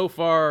 so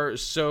far,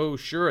 so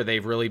sure.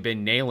 They've really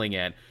been nailing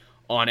it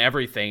on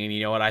everything, and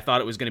you know what, I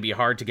thought it was going to be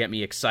hard to get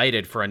me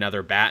excited for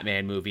another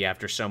Batman movie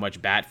after so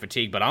much bat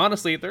fatigue, but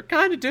honestly, they're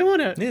kind of doing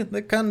it. Yeah,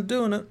 they're kind of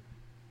doing it.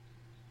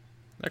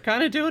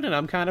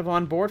 I'm kind of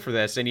on board for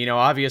this, and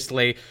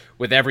obviously,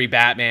 with every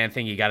Batman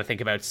thing, you got to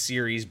think about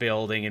series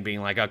building and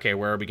being like, okay,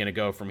 where are we going to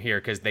go from here,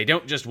 because they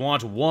don't just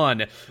want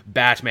one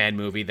Batman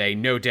movie, they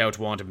no doubt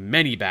want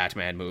many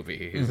Batman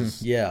movies.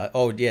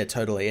 Mm-hmm. Yeah,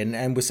 totally,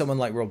 and with someone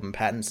like Robert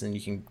Pattinson,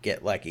 you can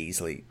get, like,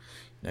 easily,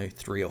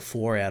 3 or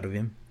 4 out of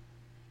him.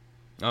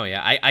 Oh,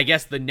 yeah. I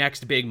guess the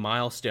next big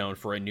milestone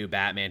for a new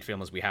Batman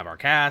film is we have our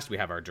cast, we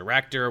have our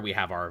director, we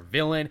have our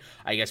villain.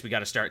 I guess we got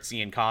to start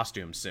seeing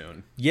costumes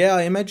soon. Yeah,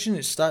 I imagine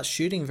it starts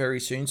shooting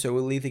very soon, so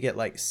we'll either get,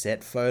 like,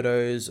 set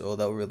photos or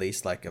they'll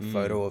release, like, a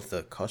photo of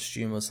the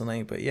costume or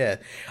something. But, yeah,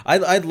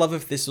 I'd love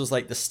if this was,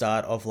 like, the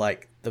start of,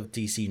 like, the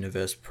DC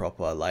universe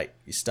proper. Like,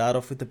 you start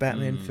off with the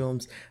Batman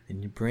films,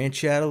 then you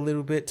branch out a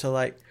little bit to,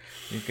 like,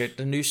 you get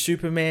the new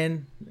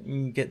Superman,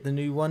 you get the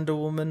new Wonder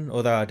Woman,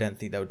 although I don't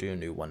think they'll do a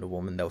new Wonder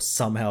Woman. They'll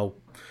somehow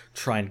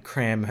try and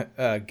cram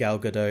Gal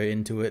Gadot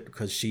into it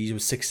because she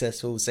was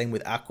successful. Same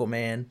with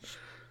Aquaman.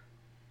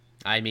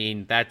 I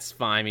mean, that's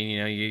fine. I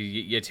mean,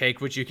 you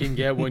take what you can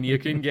get when you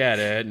can get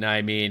it. And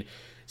I mean,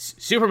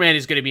 Superman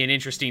is going to be an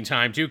interesting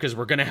time, too, because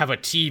we're going to have a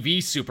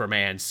TV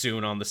Superman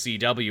soon on the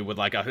CW with,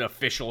 like, an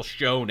official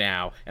show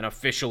now, an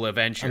official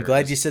adventure. I'm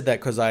glad you said that,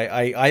 because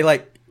I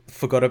like,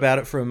 forgot about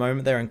it for a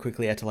moment there and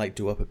quickly had to, like,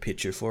 do up a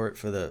picture for it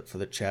for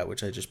the chat,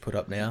 which I just put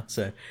up now,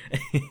 so...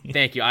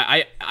 Thank you.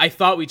 I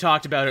thought we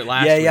talked about it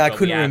last week. Yeah, I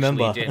couldn't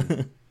remember.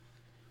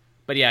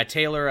 But yeah,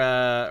 Tyler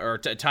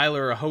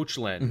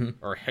Hoechlin,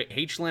 or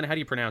Hoechlin, how do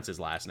you pronounce his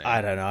last name?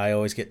 I don't know, I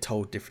always get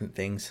told different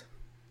things.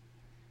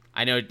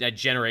 I know that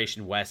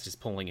Generation West is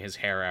pulling his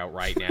hair out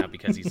right now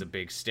because he's a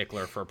big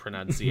stickler for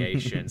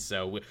pronunciation.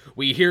 So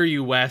we hear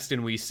you, West,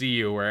 and we see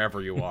you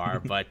wherever you are.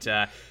 But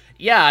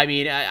yeah, I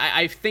mean,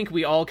 I think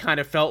we all kind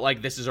of felt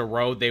like this is a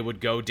road they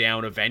would go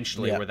down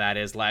eventually, where that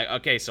is like,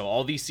 okay, so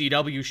all these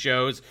CW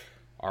shows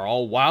are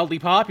all wildly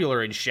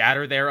popular and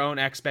shatter their own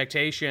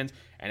expectations,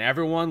 and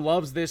everyone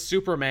loves this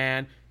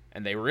Superman,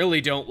 and they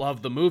really don't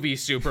love the movie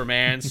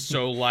Superman,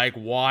 so, like,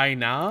 why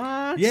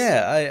not?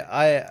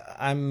 Yeah,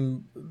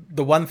 I'm...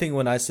 The one thing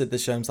when I said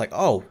this show, I was like,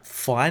 oh,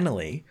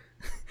 finally.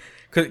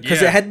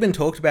 Because it had been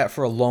talked about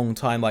for a long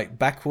time, like,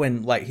 back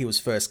when, like, he was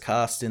first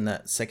cast in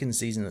that second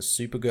season of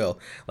Supergirl,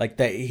 like,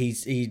 that he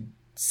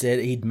said,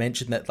 he'd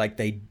mentioned that, like,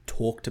 they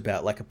talked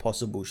about, like, a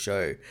possible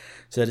show.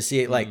 So to see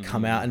it, like,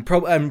 come out and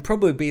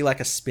probably be, like,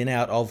 a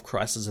spin-out of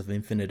Crisis of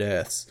Infinite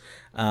Earths.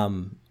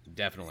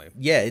 Definitely.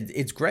 Yeah,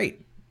 it's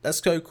great. That's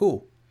so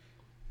cool.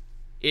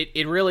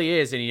 It really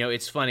is, and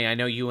it's funny, I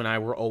know you and I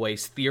were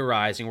always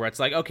theorizing where it's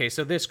like, okay,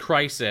 so this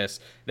crisis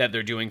that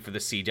they're doing for the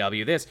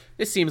CW,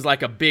 this seems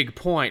like a big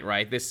point,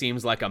 right? This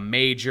seems like a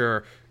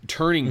major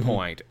turning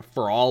point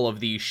for all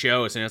of these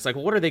shows, and it's like,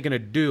 well, what are they going to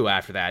do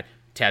after that?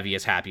 Tevi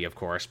is happy, of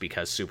course,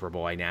 because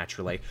Superboy,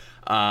 naturally.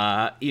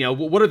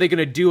 What are they going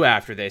to do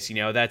after this?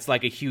 That's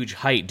like a huge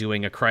height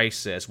doing a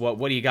crisis. What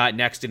do you got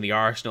next in the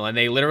arsenal? And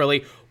they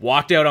literally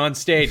walked out on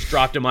stage,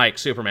 dropped a mic,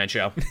 Superman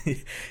show.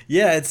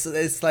 Yeah,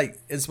 it's like,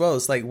 as well,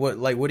 it's like,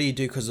 what do you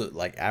do? Because,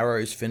 like,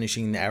 Arrow's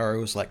finishing.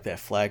 Arrow's, like, their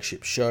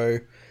flagship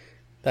show.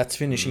 That's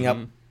finishing up.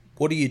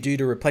 What do you do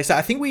to replace that?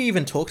 I think we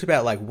even talked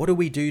about, like, what do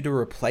we do to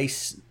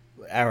replace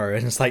Arrow?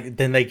 And it's like,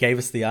 then they gave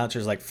us the answer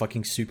is like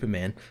fucking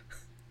Superman.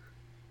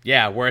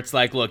 Yeah, where it's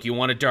like, look, you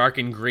want a dark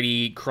and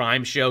gritty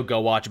crime show? Go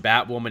watch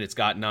Batwoman. It's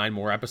got 9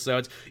 more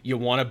episodes. You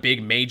want a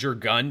big major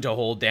gun to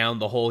hold down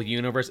the whole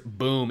universe?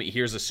 Boom,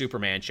 here's a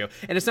Superman show.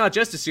 And it's not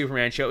just a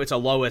Superman show, it's a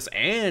Lois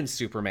and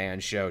Superman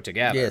show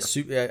together. Yeah,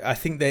 I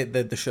think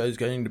that the show's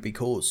going to be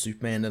called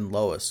Superman and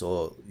Lois,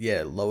 or,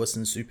 Lois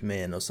and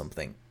Superman or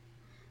something.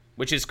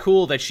 Which is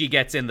cool that she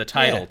gets in the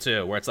title,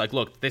 too, where it's like,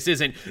 look, this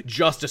isn't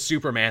just a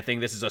Superman thing,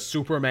 this is a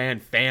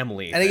Superman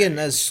family and thing.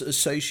 again,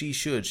 so she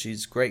should.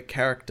 She's a great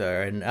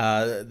character. And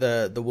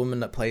the woman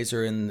that plays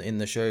her in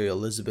the show,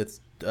 Elizabeth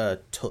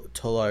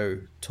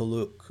Tulloch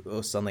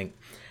or something,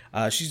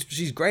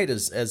 she's great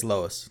as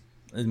Lois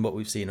in what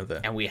we've seen of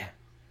her. And we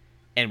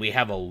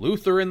have a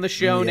Luthor in the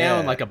show now,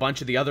 and like a bunch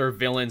of the other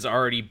villains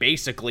already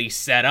basically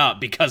set up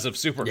because of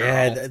Supergirl.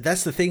 Yeah,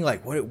 that's the thing.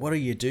 Like, what do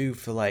you do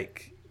for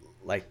like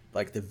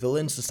the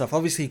villains and stuff?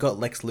 Obviously, you got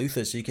Lex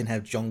Luthor, so you can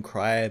have John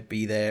Cryer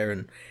be there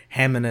and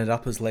hamming it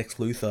up as Lex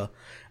Luthor,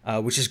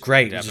 which is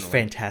great, Definitely. Which is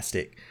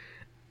fantastic.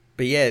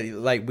 But yeah,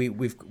 like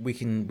we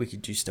can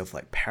do stuff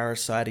like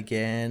Parasite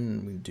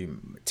again. We can do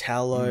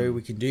Metallo.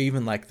 We can do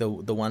even like the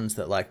ones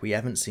that like we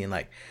haven't seen,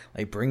 like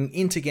bring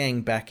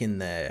Intergang back in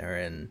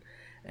there,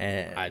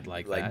 and I'd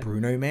like that.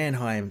 Bruno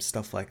Mannheim,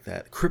 stuff like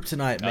that.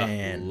 Kryptonite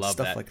Man,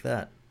 stuff like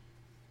that.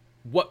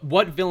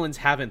 What villains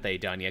haven't they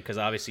done yet? Because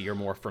obviously you're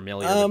more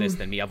familiar with this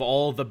than me. Of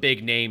all the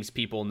big names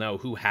people know,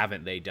 who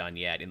haven't they done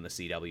yet in the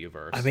CW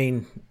verse? I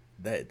mean,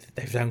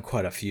 they've done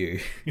quite a few.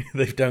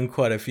 They've done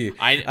quite a few.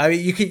 I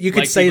mean, you could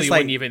like, say it's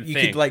like you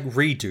could like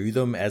redo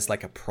them as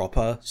like a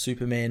proper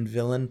Superman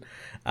villain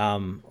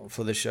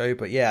for the show.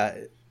 But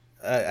yeah,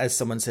 as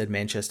someone said,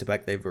 Manchester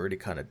Black, they've already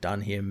kind of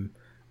done him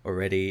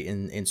already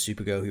in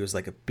Supergirl. He was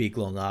like a big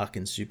long arc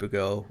in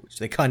Supergirl, which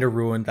they kind of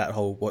ruined that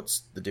whole what's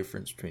the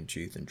difference between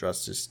truth and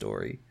justice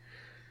story.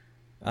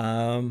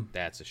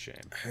 That's a shame.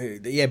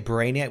 Yeah,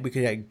 Brainiac. We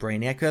could have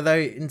Brainiac, although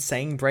in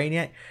saying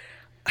Brainiac,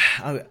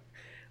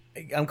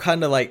 I'm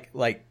kind of like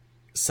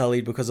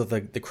sullied because of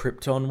the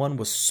Krypton one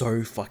was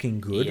so fucking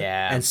good,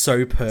 and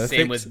so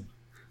perfect.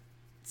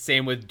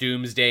 Same with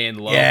Doomsday and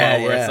Lobo,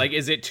 where it's like,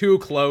 is it too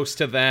close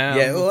to them?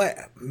 Yeah, well,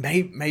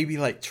 maybe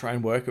like try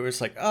and work it where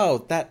it's like,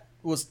 oh, that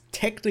was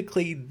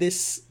technically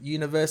this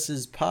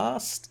universe's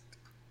past? ?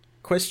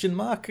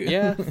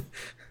 Yeah,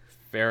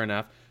 fair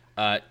enough.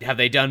 Have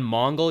they done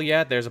Mongol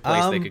yet? There's a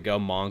place they could go,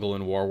 Mongol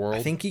in Warworld.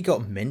 I think he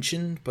got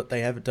mentioned, but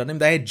they haven't done him.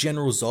 They had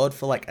General Zod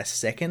for like a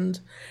second,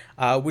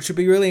 which would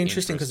be really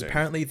interesting because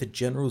apparently the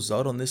General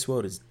Zod on this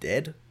world is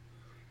dead.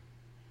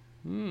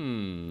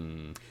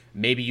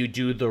 Maybe you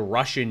do the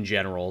Russian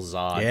General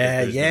Zod.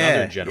 There's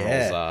another General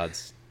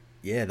Zods.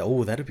 Yeah,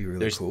 that'd be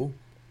really cool.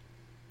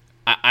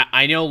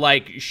 I know,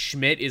 like,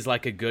 Schmidt is,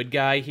 like, a good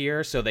guy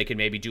here, so they could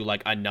maybe do,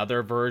 like,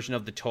 another version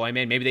of the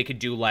Toyman. Maybe they could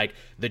do, like,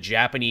 the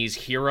Japanese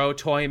hero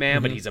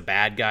Toyman, but he's a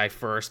bad guy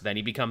first, then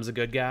he becomes a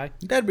good guy.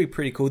 That'd be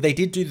pretty cool. They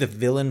did do the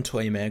villain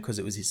Toyman because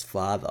it was his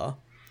father.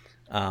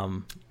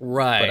 Right.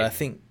 But I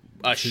think...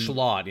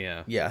 Schlot,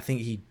 yeah. Yeah, I think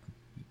he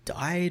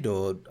died,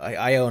 or...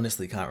 I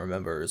honestly can't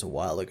remember. It was a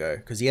while ago,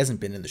 because he hasn't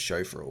been in the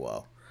show for a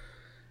while.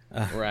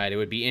 Right, it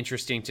would be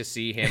interesting to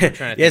see him. I'm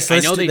trying to yes,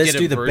 let's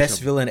do the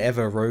best villain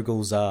ever,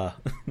 Rogol Zar.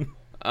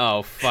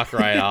 Oh, fuck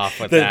right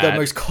off with that. The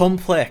most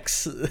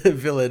complex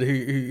villain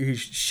who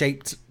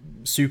shaped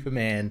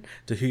Superman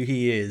to who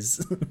he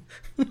is.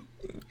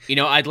 You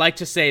know, I'd like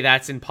to say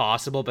that's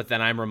impossible, but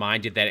then I'm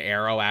reminded that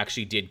Arrow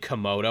actually did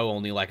Komodo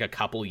only like a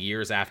couple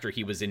years after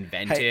he was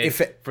invented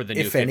for the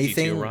new 52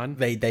 anything, run.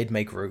 They'd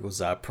make Rogol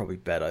Zar probably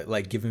better,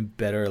 like give him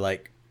better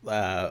like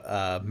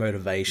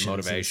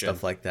motivations and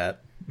stuff like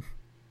that.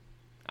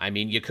 I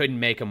mean, you couldn't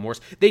make him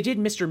worse. They did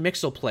Mr.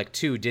 Mxyzptlk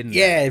too, didn't they?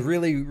 Yeah,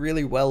 really,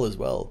 really well as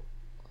well.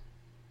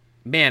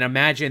 Man,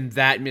 imagine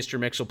that Mr.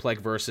 Mxyzptlk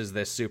versus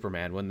this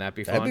Superman. Wouldn't that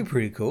be fun? That'd be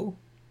pretty cool.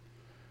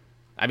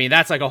 I mean,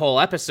 that's like a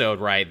whole episode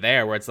right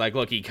there where it's like,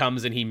 look, he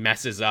comes and he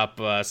messes up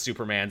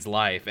Superman's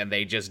life, and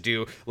they just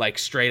do like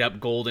straight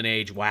up Golden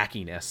Age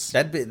wackiness.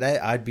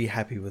 I'd be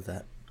happy with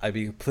that. I'd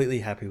be completely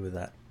happy with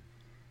that.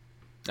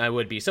 I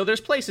would be. So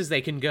there's places they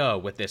can go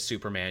with this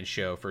Superman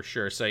show for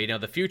sure. So, you know,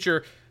 the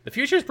future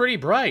is pretty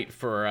bright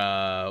for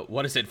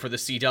for the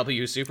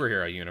CW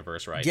superhero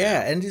universe right now.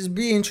 Yeah, and it'd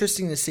be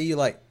interesting to see,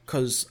 like,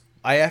 because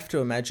I have to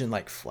imagine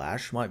like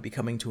Flash might be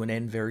coming to an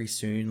end very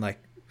soon, like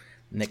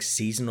next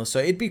season or so.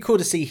 It'd be cool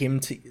to see him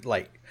to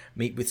like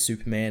meet with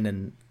Superman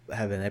and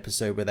have an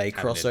episode where they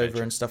cross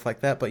over and stuff like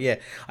that. But yeah,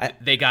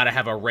 they gotta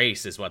have a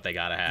race is what they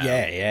gotta have.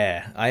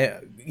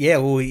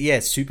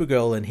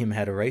 Supergirl and him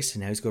had a race,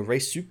 and now he's got to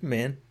race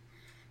Superman.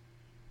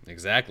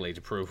 Exactly,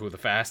 to prove who the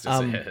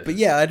fastest is. But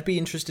yeah, I'd be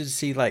interested to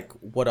see like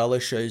what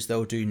other shows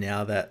they'll do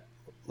now that,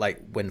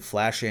 like, when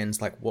Flash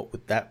ends, like what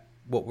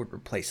would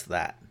replace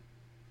that.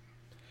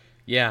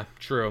 Yeah,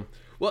 true.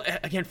 Well,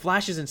 again,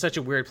 Flash is in such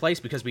a weird place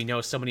because we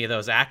know so many of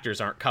those actors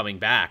aren't coming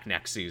back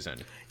next season.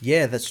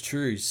 Yeah, that's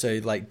true.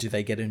 So, like, do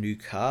they get a new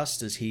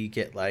cast? Does he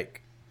get,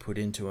 like, put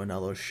into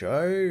another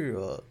show,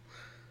 or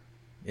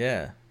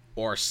yeah.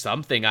 Or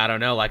something, I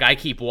don't know. Like, I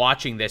keep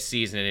watching this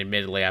season, and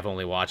admittedly, I've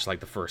only watched, like,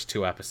 the first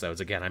 2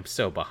 episodes. Again, I'm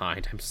so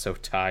behind. I'm so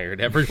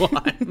tired,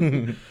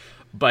 everyone.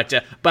 But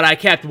I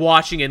kept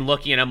watching and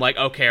looking, and I'm like,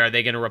 okay, are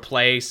they going to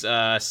replace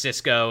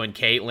Cisco and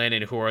Caitlin,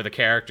 and who are the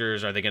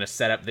characters? Are they going to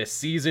set up this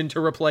season to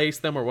replace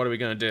them, or what are we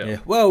going to do? Yeah.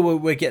 Well,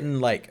 we're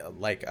getting, like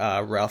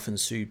Ralph and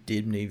Sue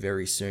Dibney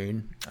very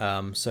soon.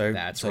 So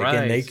that's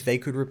right. Again, they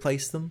could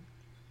replace them.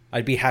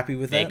 I'd be happy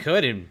with that. They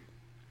could, and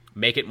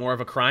make it more of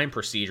a crime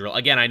procedural.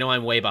 Again, I know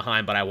I'm way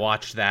behind, but I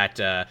watched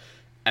that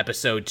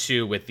episode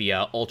 2 with the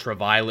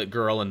ultraviolet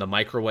girl and the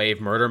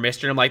microwave murder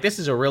mystery. And I'm like, this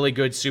is a really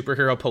good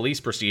superhero police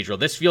procedural.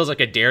 This feels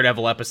like a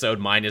Daredevil episode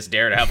minus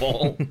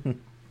Daredevil.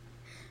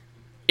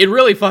 It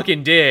really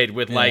fucking did,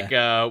 with like,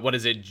 what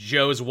is it,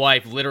 Joe's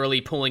wife literally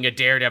pulling a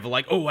Daredevil,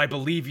 like, oh, I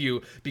believe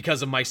you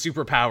because of my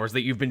superpowers,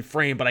 that you've been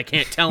framed, but I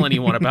can't tell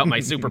anyone about my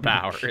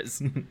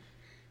superpowers.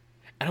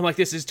 And I'm like,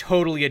 this is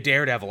totally a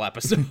Daredevil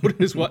episode,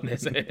 is what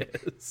this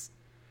is.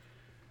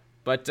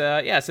 But,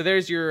 yeah, so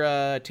there's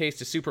your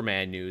Taste of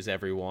Superman news,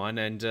 everyone.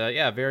 And,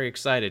 yeah, very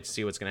excited to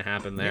see what's going to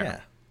happen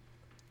there.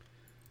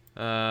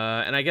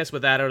 Yeah. And I guess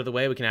with that out of the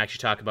way, we can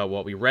actually talk about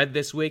what we read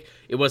this week.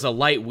 It was a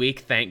light week,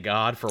 thank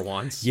God, for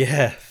once.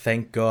 Yeah,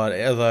 thank God,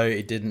 although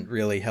it didn't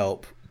really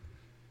help.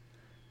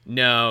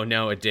 No,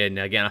 it didn't.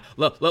 Again,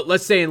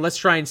 let's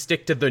try and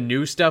stick to the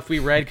new stuff we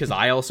read, because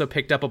I also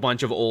picked up a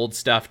bunch of old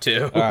stuff,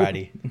 too.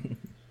 Alrighty.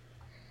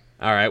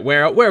 All right,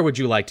 where would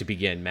you like to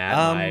begin,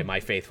 Matt, my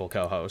faithful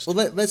co-host? Well,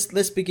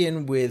 let's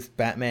begin with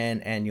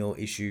Batman Annual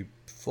Issue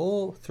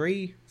 4.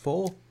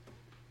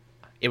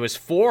 It was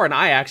 4, and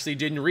I actually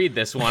didn't read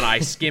this one. I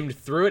skimmed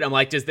through it. I'm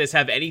like, does this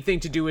have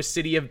anything to do with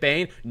City of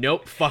Bane?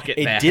 Nope, fuck it,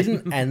 man. It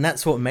didn't, and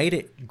that's what made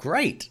it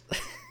great.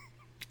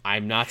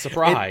 I'm not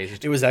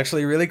surprised. It was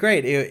actually really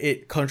great.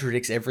 It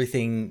contradicts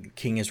everything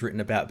King has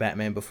written about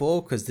Batman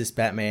before, because this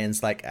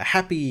Batman's like a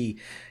happy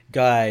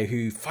guy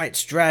who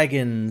fights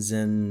dragons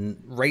and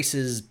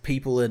races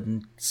people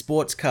in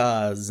sports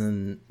cars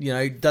and,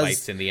 does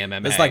fights in the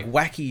MMA. There's like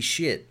wacky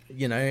shit,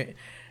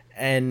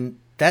 and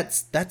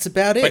that's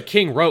about it. But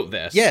King wrote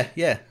this. Yeah,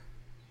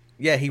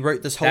 he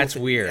wrote this whole That's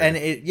weird.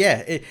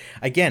 And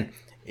again,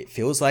 it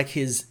feels like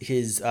his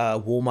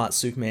Walmart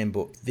Superman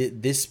book.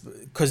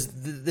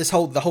 The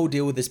whole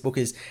deal with this book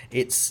is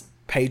it's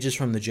pages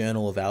from the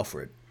Journal of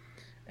Alfred.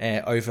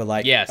 Over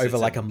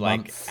a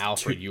month,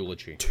 Alfred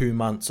eulogy, 2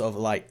 months of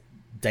like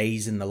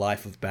days in the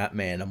life of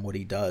Batman and what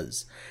he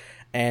does,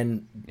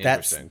 and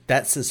that's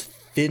as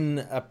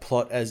thin a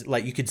plot as,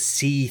 like, you could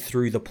see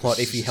through the plot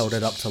if you held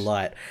it up to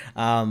light,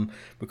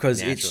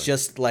 because it's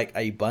just like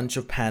a bunch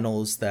of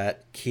panels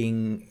that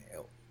King,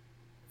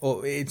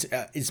 or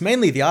it's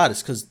mainly the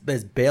artist, because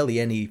there's barely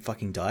any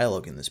fucking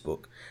dialogue in this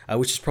book,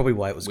 which is probably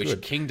why it was good.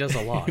 Which King does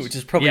a lot. Which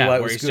is probably why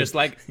it was he's good. Just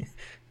like,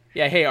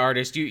 yeah, hey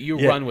artist,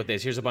 you run with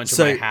this. Here's a bunch of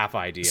my half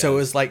ideas. So it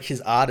was like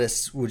his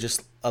artists were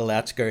just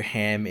allowed to go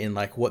ham in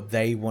like what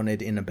they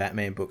wanted in a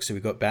Batman book. So we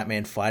got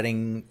Batman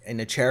fighting in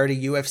a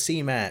charity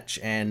UFC match,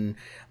 and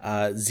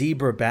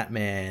Zebra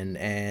Batman,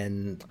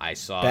 and I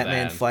saw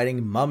Batman that.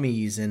 fighting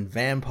mummies and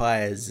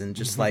vampires, and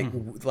just like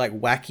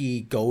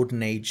wacky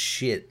golden age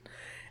shit.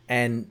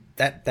 And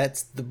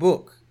that's the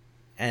book.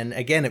 And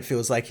again, it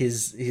feels like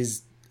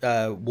his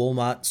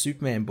Walmart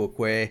Superman book,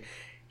 where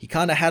he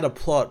kind of had a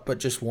plot, but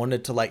just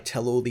wanted to like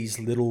tell all these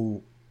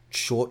little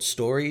short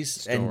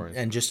stories.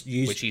 And just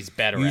use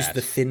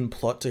the thin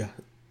plot to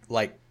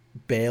like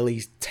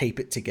barely tape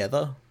it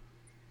together.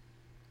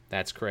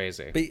 That's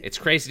crazy. But it's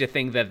crazy to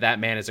think that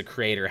man as a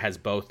creator has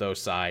both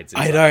those sides.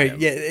 I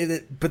know,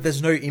 but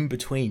there's no in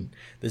between.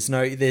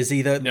 There's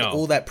either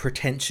all that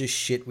pretentious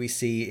shit we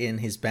see in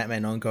his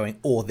Batman ongoing,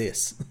 or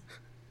this.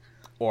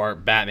 Or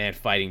Batman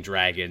fighting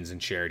dragons in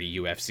charity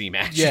UFC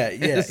matches. Yeah,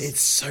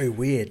 it's so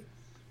weird.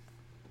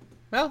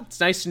 Well, it's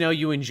nice to know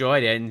you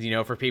enjoyed it,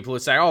 and, for people who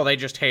say, oh, they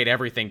just hate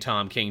everything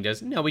Tom King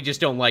does. No, we just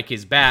don't like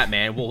his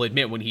Batman. We'll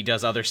admit when he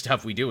does other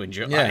stuff we do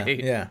enjoy.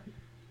 Yeah.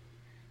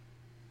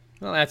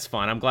 Well, that's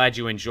fun. I'm glad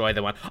you enjoyed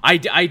the one. I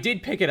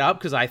did pick it up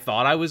because I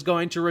thought I was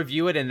going to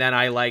review it, and then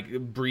I,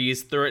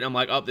 breezed through it, and I'm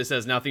like, oh, this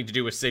has nothing to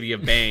do with City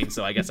of Bane,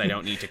 so I guess I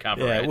don't need to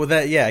cover it. Well,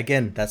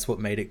 again, that's what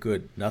made it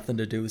good. Nothing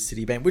to do with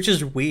City of Bane, which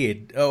is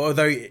weird,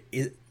 although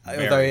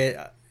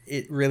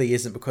it really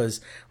isn't,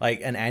 because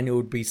like an annual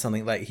would be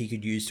something like he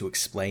could use to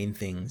explain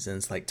things, and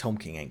it's like Tom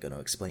King ain't gonna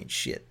explain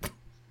shit.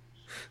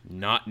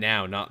 Not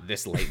now, not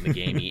this late in the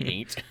game, he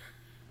ain't.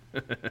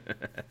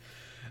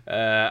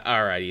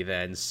 Alrighty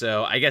then.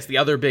 So I guess the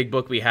other big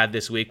book we had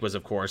this week was,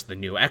 of course, the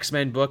new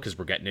X-Men book, because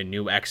we're getting a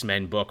new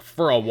X-Men book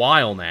for a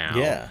while now.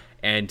 Yeah.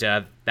 And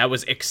that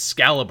was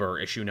Excalibur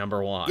issue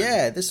number 1.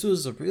 Yeah, this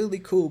was a really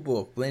cool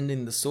book,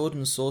 blending the sword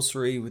and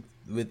sorcery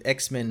with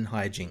X-Men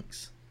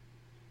hijinks.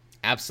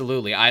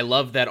 Absolutely. I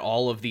love that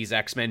all of these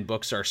X-Men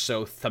books are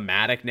so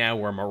thematic now,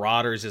 where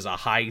Marauders is a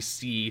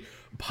high-sea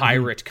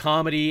pirate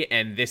comedy,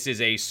 and this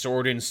is a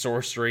sword and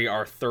sorcery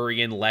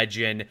Arthurian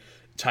legend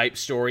type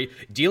story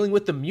dealing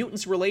with the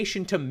mutants'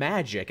 relation to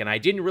magic. And I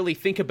didn't really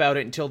think about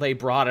it until they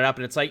brought it up.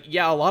 And it's like,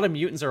 yeah, a lot of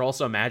mutants are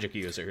also magic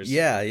users.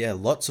 Yeah,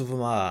 lots of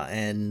them are.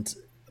 And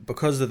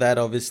because of that,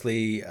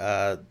 obviously,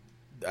 a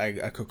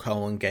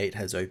Krakoan gate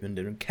has opened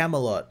in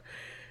Camelot.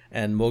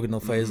 And Morgan Le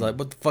Fay is like,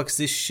 what the fuck's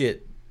this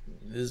shit?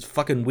 There's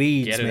fucking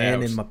weeds,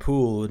 man, in my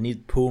pool. I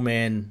need pool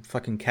man,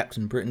 fucking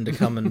Captain Britain to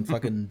come and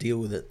fucking deal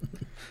with it.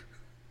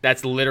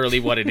 That's literally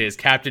what it is,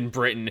 Captain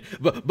Britain.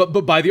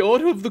 But by the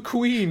order of the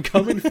Queen,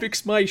 come and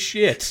fix my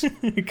shit.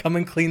 Come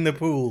and clean the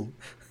pool.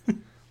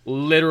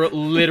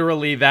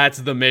 Literally, that's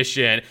the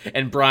mission.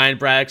 And Brian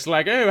Braddock's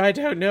like, oh, I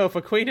don't know,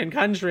 for Queen and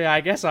Country,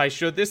 I guess I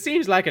should. This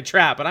seems like a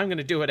trap, but I'm going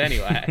to do it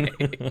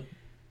anyway.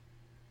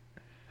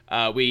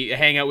 We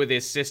hang out with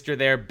his sister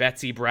there,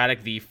 Betsy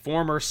Braddock, the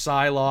former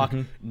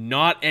Psylocke.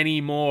 Not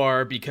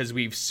anymore, because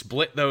we've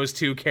split those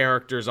two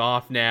characters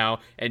off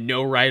now, and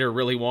no writer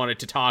really wanted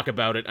to talk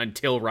about it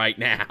until right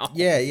now.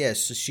 Yeah,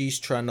 so she's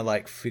trying to,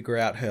 like, figure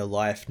out her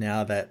life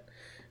now that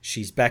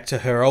she's back to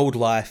her old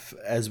life,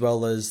 as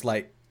well as,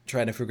 like,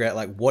 trying to figure out,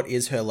 like, what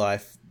is her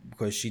life,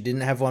 because she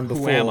didn't have one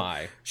before. Who am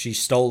I? She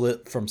stole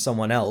it from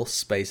someone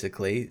else,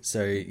 basically.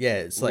 So, yeah,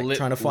 it's like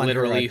trying to find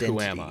her identity.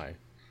 Who am I?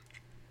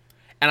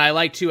 And I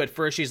like, too, at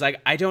first she's like,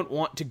 I don't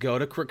want to go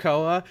to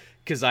Krakoa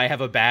because I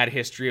have a bad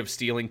history of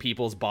stealing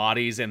people's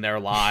bodies and their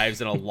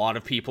lives, and a lot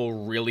of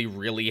people really,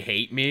 really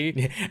hate me.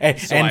 Yeah. And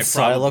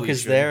Psylocke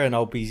is there, and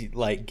I'll be,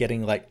 like,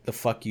 getting, like, the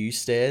fuck you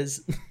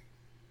stares.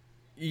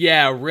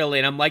 Yeah, really.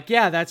 And I'm like,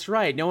 yeah, that's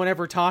right. No one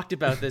ever talked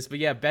about this, but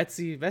yeah,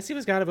 Betsy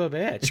was kind of a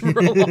bitch for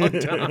a long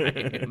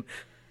time.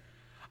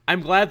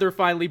 I'm glad they're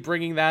finally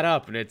bringing that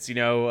up, and it's,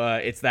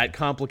 it's that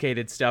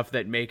complicated stuff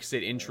that makes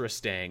it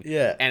interesting.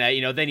 Yeah.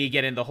 And, then you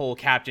get in the whole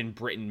Captain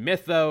Britain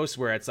mythos,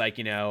 where it's like,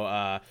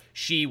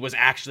 she was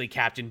actually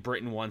Captain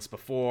Britain once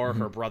before.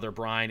 Her brother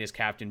Brian is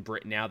Captain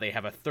Britain now. They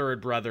have a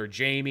third brother,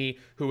 Jamie,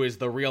 who is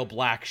the real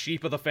black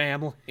sheep of the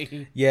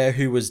family. Yeah,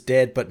 who was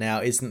dead, but now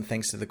isn't,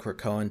 thanks to the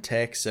Krakoan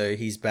tech, so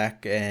he's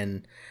back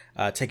and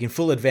taking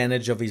full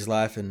advantage of his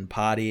life and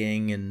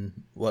partying and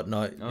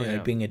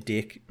whatnot, being a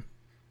dick.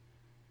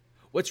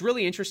 What's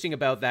really interesting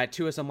about that,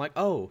 too, is I'm like,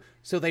 oh,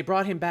 so they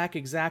brought him back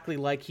exactly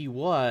like he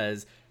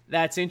was.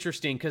 That's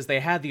interesting, because they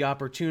had the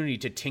opportunity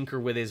to tinker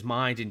with his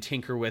mind and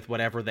tinker with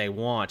whatever they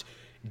want.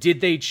 Did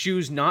they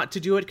choose not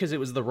to do it because it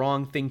was the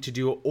wrong thing to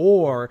do,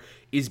 or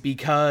is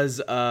because,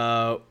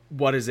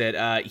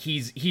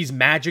 he's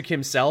magic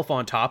himself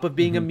on top of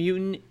being a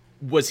mutant?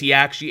 Was he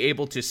actually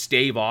able to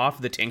stave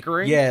off the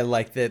tinkering? Yeah,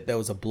 like there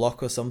was a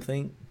block or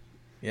something.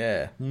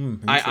 Yeah,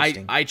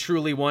 interesting. I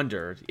truly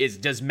wondered,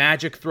 does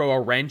magic throw a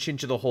wrench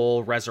into the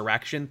whole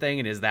resurrection thing,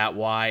 and is that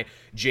why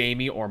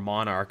Jamie, or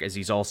Monarch as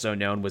he's also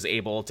known, was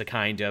able to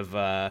kind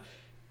of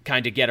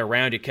get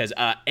around it? Because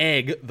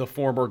Egg, the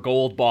former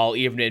Gold Ball,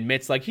 even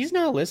admits, like, he's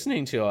not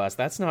listening to us.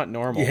 That's not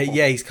normal.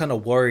 Yeah, he's kind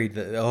of worried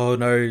that, oh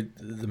no,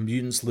 the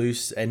mutant's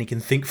loose and he can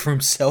think for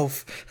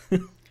himself.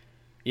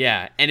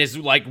 Yeah, and is,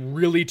 like,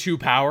 really too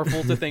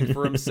powerful to think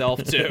for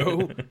himself,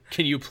 too.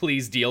 Can you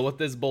please deal with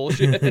this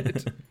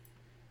bullshit?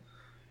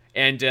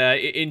 And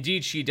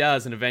indeed she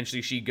does, and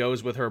eventually she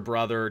goes with her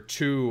brother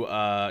to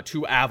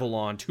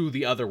Avalon, to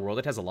the other world.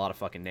 It has a lot of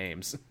fucking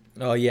names.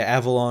 Oh yeah,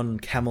 Avalon,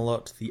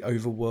 Camelot, the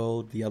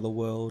Overworld, the Other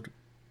World.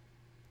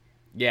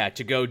 Yeah,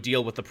 to go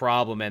deal with the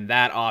problem, and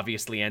that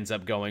obviously ends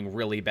up going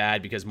really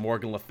bad because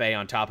Morgan Le Fay,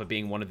 on top of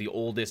being one of the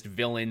oldest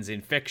villains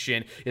in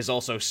fiction, is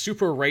also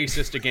super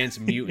racist against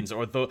mutants,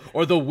 or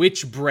the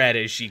witch breed,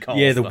 as she calls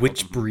them. Yeah, the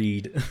witch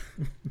breed.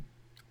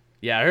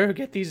 Yeah,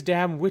 get these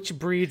damn witch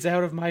breeds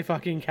out of my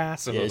fucking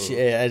castle.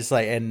 Yeah, it's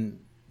like, and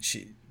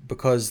she,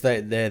 because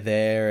they're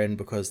there, and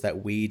because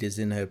that weed is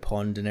in her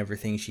pond and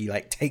everything, she,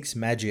 like, takes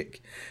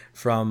magic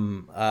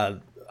from,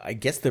 I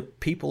guess, the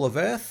people of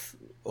Earth,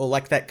 or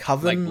like that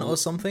coven, like, or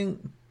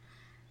something.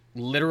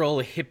 Literal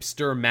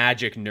hipster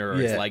magic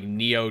nerds, like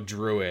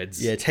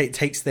neo-druids. Yeah,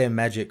 takes their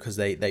magic, because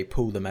they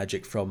pull the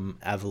magic from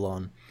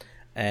Avalon,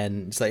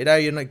 and it's like, no,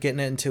 you're not getting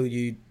it until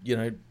you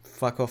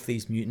fuck off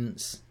these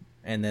mutants.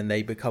 And then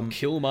they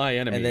kill my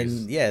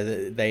enemies. And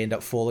then, they end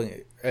up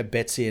falling.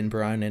 Betsy and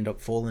Brian end up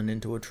falling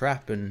into a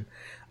trap, and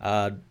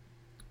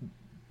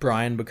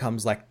Brian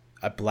becomes like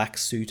a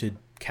black-suited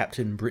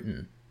Captain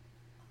Britain.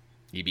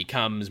 He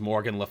becomes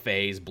Morgan Le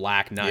Fay's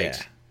Black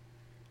Knight.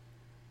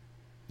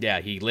 Yeah,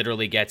 he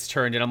literally gets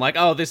turned, and I'm like,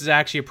 oh, this is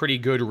actually a pretty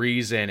good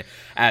reason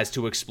as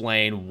to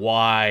explain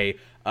why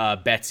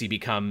Betsy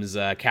becomes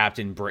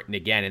Captain Britain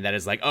again, and that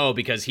is like, oh,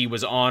 because he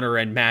was honor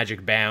and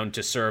magic bound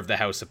to serve the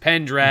House of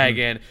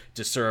Pendragon,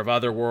 to serve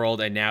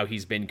Otherworld, and now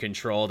he's been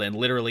controlled, and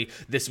literally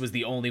this was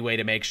the only way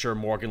to make sure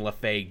Morgan Le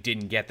Fay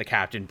didn't get the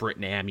Captain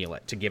Britain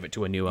amulet, to give it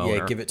to a new owner.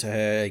 Yeah, give it to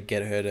her,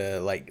 get her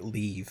to, like,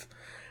 leave.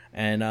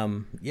 And,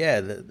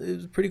 it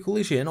was a pretty cool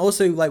issue. And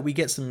also, like, we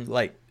get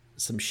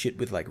some shit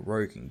with, like,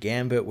 Rogue and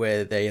Gambit,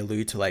 where they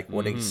allude to, like,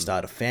 wanting to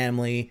start a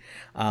family,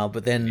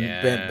 but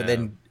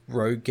then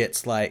Rogue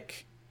gets,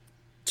 like,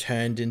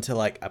 turned into,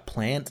 like, a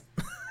plant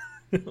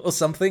or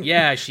something.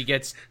 Yeah, she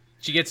gets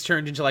She gets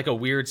turned into like a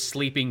weird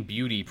sleeping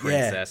beauty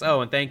princess. Yeah.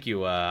 Oh, and thank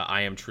you,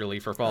 I am truly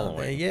for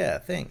following. Yeah,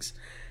 thanks.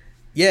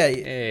 Yeah.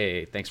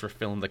 Hey, thanks for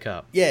filling the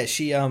cup. Yeah,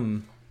 she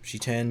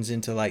turns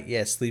into like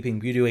Sleeping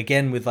Beauty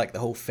again with like the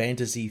whole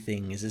fantasy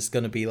thing. Is this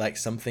going to be like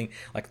something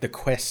like the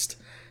quest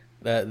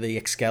that the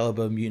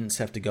Excalibur mutants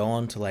have to go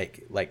on to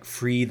like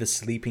free the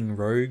sleeping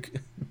rogue?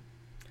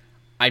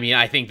 I mean,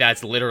 I think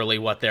that's literally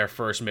what their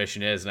first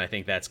mission is, and I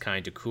think that's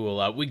kind of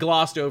cool. We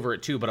glossed over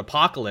it too, but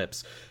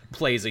Apocalypse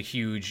plays a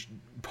huge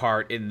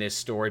part in this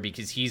story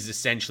because he's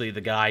essentially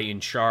the guy in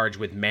charge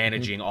with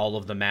managing all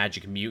of the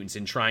magic mutants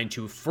and trying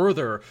to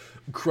further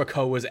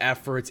Krakoa's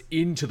efforts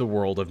into the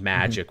world of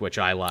magic, which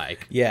I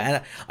like. Yeah,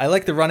 and I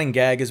like the running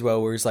gag as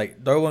well, where it's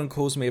like, no one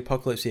calls me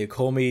Apocalypse here,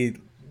 call me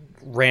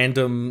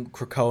random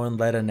Krakoan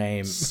letter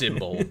name.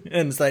 Symbol.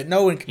 And it's like,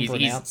 no one can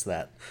pronounce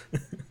that.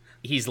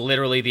 He's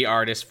literally the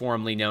artist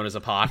formerly known as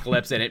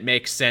Apocalypse, and it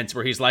makes sense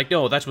where he's like,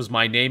 no, that was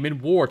my name in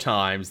war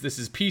times. This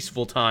is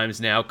peaceful times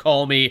now.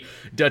 Call me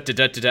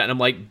da-da-da-da-da. And I'm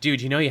like,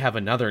 dude, you know you have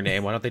another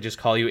name. Why don't they just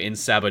call you In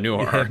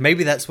Sabanur? Yeah,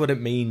 maybe that's what it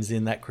means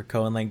in that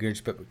Krakoan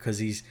language, but because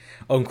he's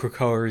on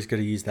Krakoa, he's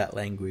going to use that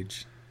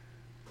language.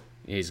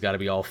 He's got to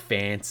be all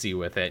fancy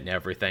with it and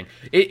everything.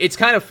 It's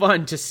kind of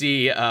fun to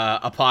see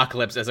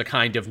Apocalypse as a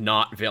kind of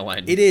not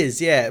villain. It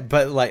is, yeah,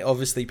 but like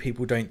obviously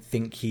people don't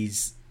think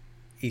he's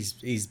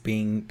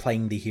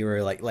playing the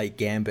hero like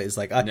Gambit is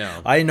like,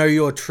 I know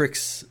your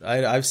tricks.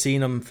 I've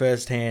seen them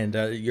firsthand.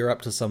 You're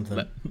up to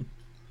something.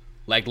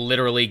 Like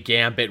literally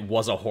Gambit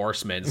was a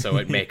horseman, so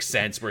it makes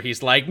sense where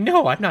he's like,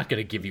 no, I'm not going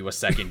to give you a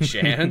second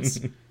chance.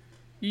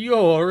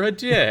 You're a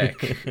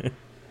dick.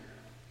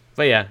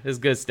 But yeah, it's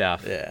good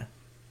stuff. Yeah.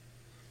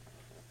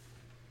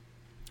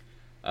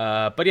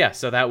 But yeah,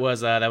 so that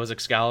was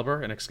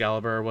Excalibur, and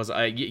Excalibur was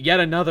yet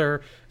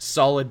another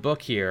solid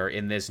book here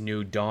in this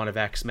new Dawn of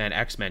X-Men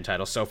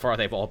title. So far,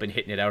 they've all been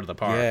hitting it out of the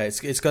park. Yeah,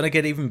 it's going to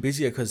get even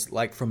busier because,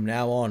 like, from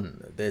now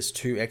on, there's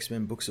 2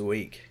 X-Men books a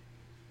week.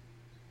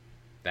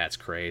 That's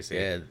crazy.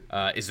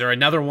 Yeah. Is there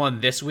another one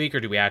this week,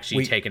 or do we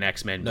actually take an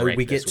X-Men break? No,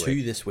 we get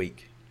 2 this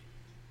week.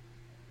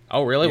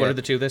 Oh, really? Yeah. What are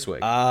the 2 this week?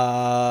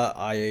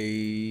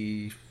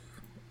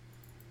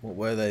 What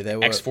were they?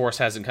 X-Force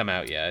hasn't come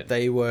out yet.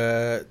 They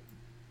were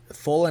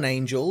Fallen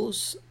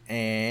Angels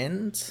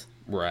and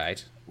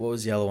right. What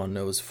was the other one?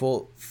 It was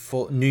for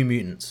New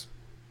Mutants.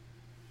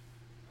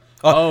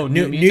 New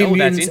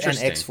Mutants and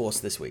X-Force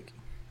this week.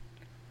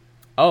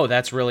 Oh,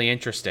 that's really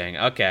interesting.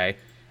 Okay.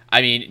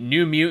 I mean,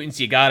 New Mutants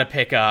you gotta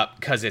pick up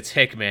because it's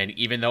Hickman,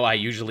 even though I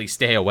usually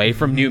stay away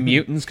from New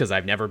Mutants because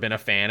I've never been a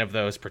fan of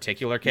those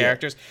particular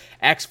characters.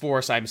 Yeah.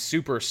 X-Force I'm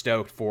super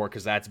stoked for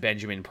because that's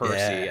Benjamin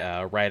Percy,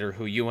 a writer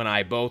who you and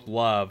I both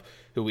love,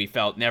 who we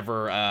felt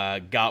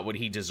never got what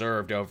he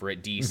deserved over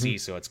at DC,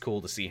 so it's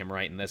cool to see him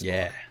writing this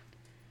book.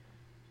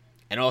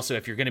 And also,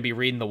 if you're going to be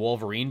reading the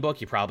Wolverine book,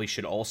 you probably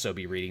should also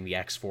be reading the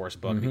X-Force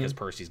book because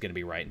Percy's going to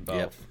be writing both.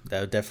 Yep.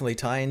 They'll definitely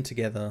tie in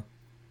together.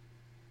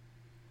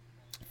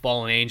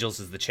 Fallen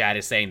Angels, as the chat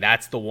is saying,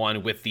 that's the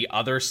one with the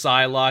other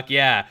Psylocke.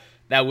 Yeah,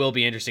 that will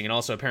be interesting. And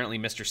also, apparently,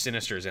 Mr.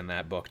 Sinister's in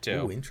that book,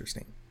 too. Oh,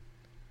 interesting.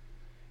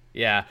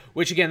 Yeah,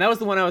 which again, that was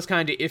the one I was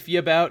kind of iffy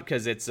about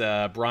because it's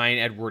Brian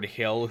Edward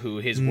Hill, who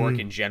his work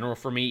in general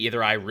for me,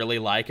 either I really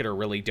like it or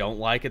really don't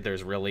like it.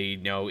 There's really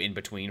no in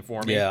between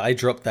for me. Yeah, I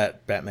dropped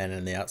that Batman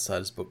and the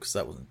Outsiders book because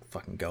that wasn't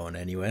fucking going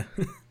anywhere.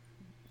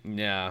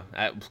 Yeah,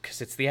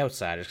 because it's the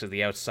Outsiders, because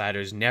the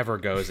Outsiders never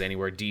goes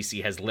anywhere.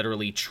 DC has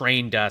literally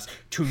trained us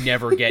to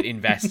never get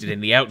invested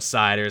in the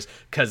Outsiders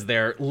because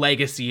their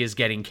legacy is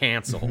getting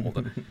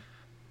canceled.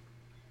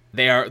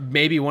 They are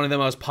maybe one of the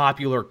most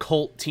popular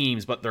cult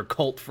teams, but they're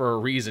cult for a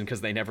reason because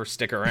they never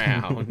stick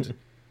around.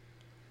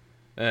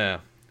 I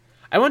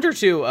wonder,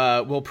 too,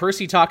 will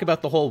Percy talk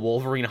about the whole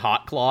Wolverine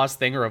Hot Claws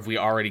thing, or have we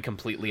already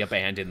completely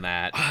abandoned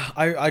that?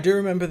 I do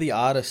remember the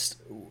artist,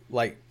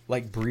 like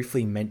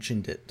briefly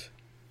mentioned it.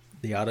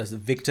 The artist,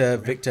 Victor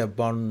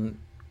Bogdanovic.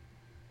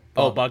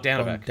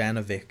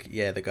 Bogdanovic,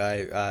 yeah, the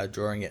guy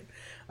drawing it.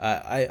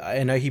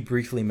 I know he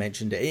briefly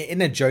mentioned it in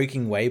a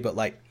joking way, but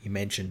like he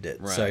mentioned it,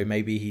 right. So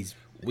maybe he's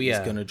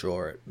going to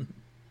draw it.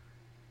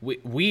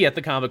 We at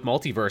the Comic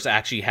Multiverse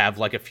actually have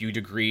like a few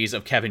degrees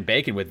of Kevin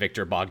Bacon with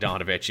Victor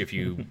Bogdanovich, if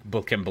you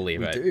can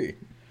believe it. We do.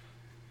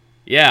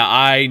 Yeah,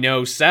 I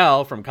know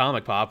Sal from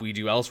Comic Pop. We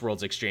do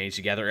Elseworlds Exchange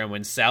together, and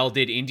when Sal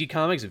did indie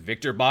comics,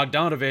 Victor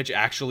Bogdanovich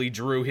actually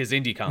drew his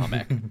indie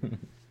comic.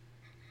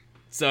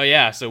 So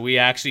we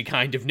actually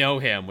kind of know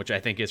him, which I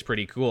think is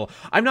pretty cool.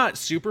 I'm not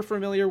super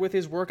familiar with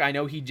his work. I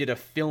know he did a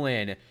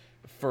fill-in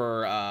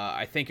for,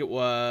 I think it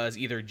was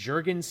either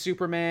Jurgen's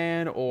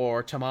Superman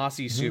or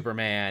Tomasi's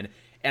Superman,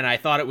 and I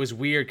thought it was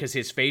weird because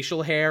his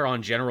facial hair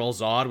on General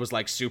Zod was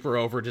like super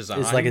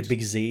over-designed. It's like a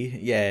big Z.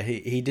 Yeah,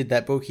 he did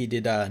that book. He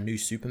did New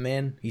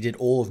Superman. He did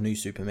all of New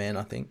Superman,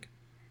 I think.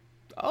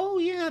 Oh,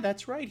 yeah,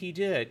 that's right. He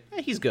did.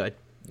 Yeah, he's good.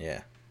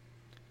 Yeah.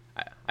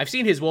 I've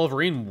seen his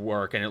Wolverine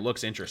work, and it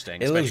looks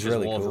interesting. It looks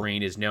really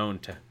Wolverine cool. is known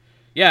to...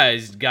 Yeah,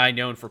 he's a guy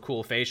known for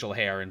cool facial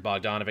hair, and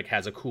Bogdanovic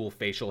has a cool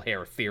facial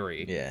hair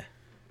theory. Yeah.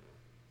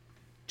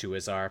 to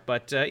his art.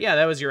 But yeah,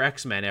 that was your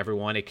X-Men,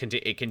 everyone. It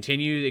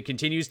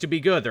continues to be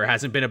good. There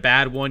hasn't been a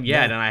bad one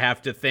yet, and I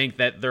have to think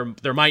that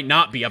there might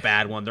not be a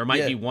bad one. There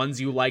might be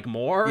ones you like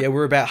more. Yeah,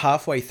 we're about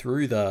halfway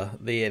through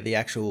the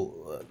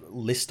actual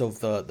list of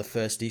the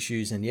first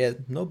issues,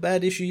 and no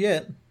bad issue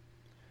yet.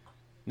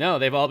 No,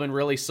 they've all been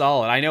really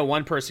solid. I know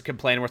one person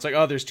complained where it's like,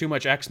 oh, there's too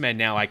much X-Men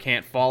now, I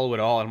can't follow it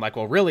all. And I'm like,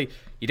 well, really?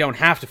 You don't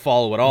have to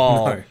follow it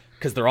all,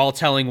 because they're all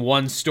telling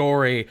one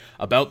story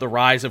about the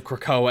rise of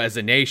Krakoa as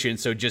a nation,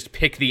 so just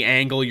pick the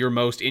angle you're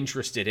most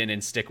interested in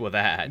and stick with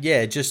that.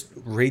 Yeah, just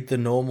read the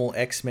normal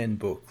X-Men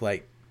book.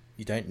 Like,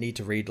 you don't need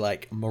to read,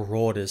 like,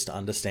 Marauders to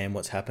understand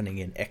what's happening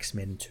in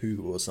X-Men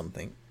 2 or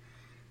something.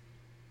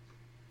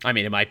 I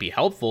mean, it might be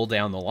helpful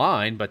down the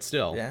line, but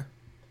still. Yeah.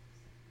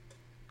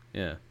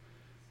 Yeah.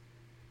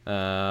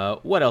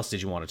 What else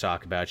did you want to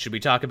talk about? Should we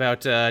talk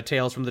about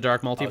Tales from the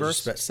Dark Multiverse? I was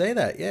just about to say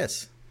that,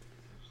 yes.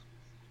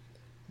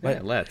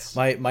 Let's.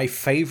 My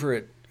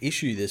favorite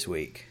issue this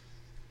week.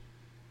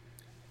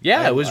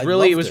 Yeah, it was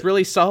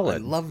really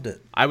solid. I loved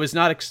it. I was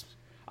not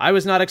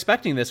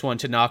expecting this one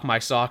to knock my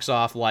socks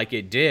off like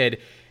it did,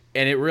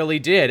 and it really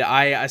did.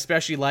 I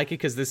especially like it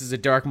because this is a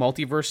Dark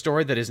Multiverse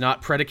story that is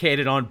not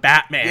predicated on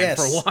Batman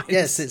for once.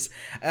 Yes, it's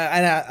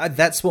and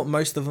that's what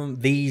most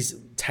of these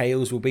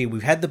tales will be.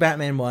 We've had the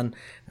Batman one,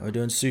 and we're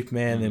doing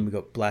Superman, then we've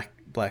got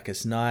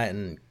Blackest Night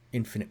and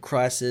Infinite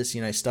Crisis,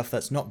 stuff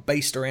that's not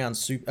based around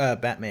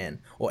Batman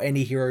or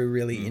any hero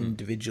really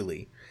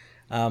individually.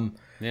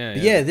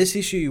 This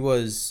issue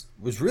was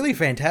really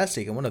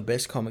fantastic and one of the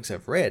best comics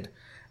I've read.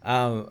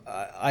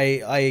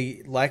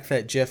 I like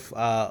that Jeff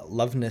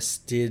Loveness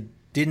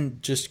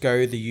didn't just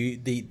go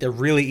the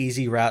really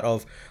easy route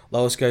of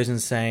Lois goes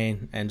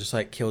insane and just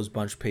like kills a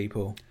bunch of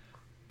people.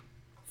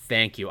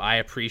 Thank you. I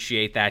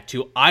appreciate that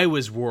too. I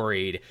was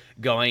worried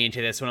going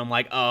into this when I'm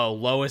like, oh,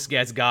 Lois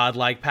gets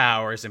godlike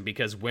powers, and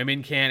because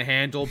women can't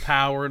handle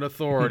power and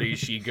authority,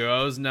 she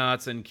goes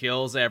nuts and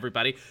kills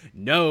everybody.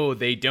 No,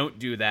 they don't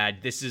do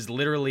that. This is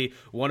literally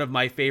one of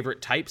my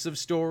favorite types of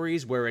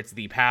stories where it's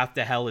the path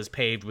to hell is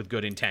paved with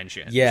good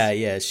intentions.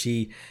 Yeah.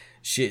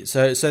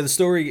 So the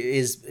story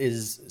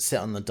is set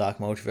on the Dark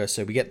Multiverse.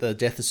 So we get the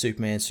death of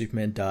Superman.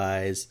 Superman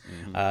dies.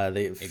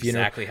 The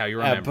funeral. Exactly how you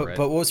remember it.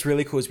 But what's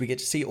really cool is we get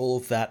to see all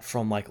of that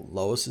from like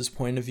Lois's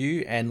point of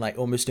view, and like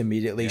almost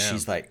immediately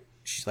she's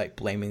like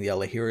blaming the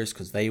other heroes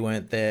because they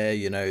weren't there.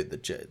 The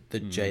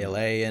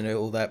JLA and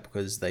all that,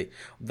 because they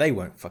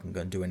weren't fucking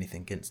going to do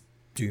anything against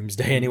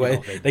Doomsday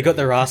anyway. No, they got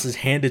their asses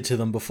handed to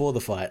them before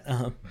the fight.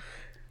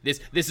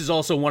 This is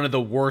also one of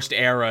the worst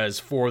eras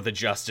for the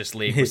Justice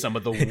League, with some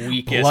of the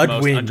weakest,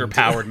 most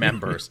underpowered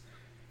members.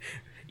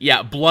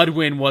 Yeah,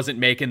 Bloodwind wasn't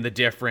making the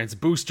difference.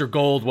 Booster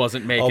Gold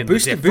wasn't making the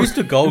difference.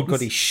 Booster Gold got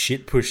his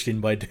shit pushed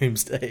in by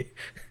Doomsday.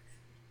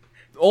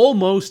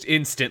 Almost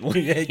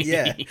instantly.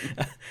 Yeah.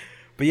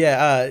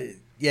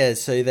 But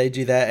so they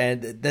do that,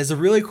 and there's a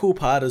really cool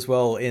part as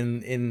well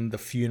in the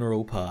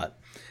funeral part.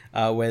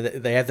 Where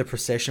they have the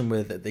procession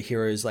with the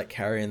heroes like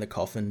carrying the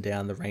coffin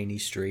down the rainy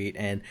street,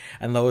 and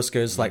Lois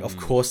goes like, of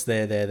course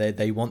they're there.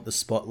 They want the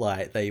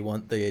spotlight, they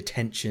want the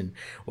attention,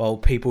 while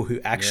people who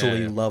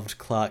actually loved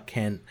Clark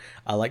Kent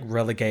are like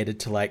relegated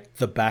to like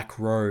the back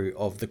row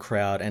of the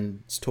crowd.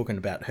 And it's talking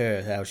about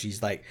her, how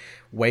she's like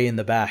way in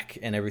the back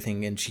and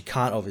everything, and she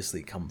can't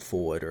obviously come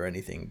forward or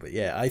anything. But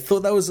yeah, I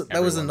thought that was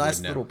a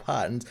nice little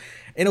part, and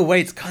in a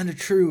way it's kind of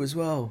true as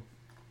well.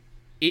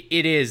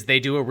 It is. They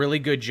do a really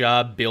good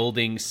job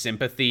building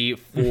sympathy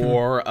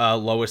for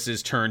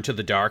Lois's turn to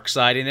the dark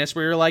side in this,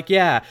 where you're like,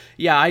 yeah,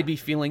 I'd be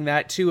feeling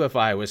that too if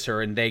I was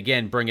her. And they,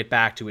 again, bring it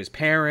back to his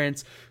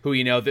parents, who,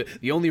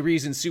 the only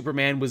reason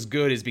Superman was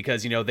good is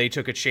because, they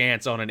took a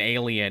chance on an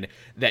alien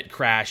that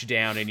crashed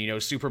down,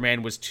 and,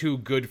 Superman was too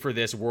good for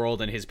this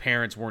world, and his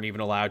parents weren't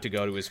even allowed to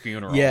go to his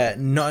funeral. Yeah,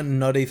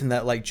 not even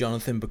that, like,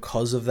 Jonathan,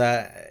 because of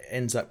that,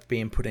 ends up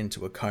being put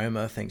into a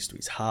coma thanks to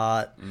his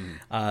heart.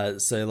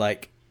 So,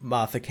 like,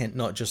 Martha Kent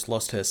not just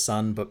lost her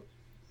son, but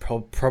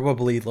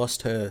probably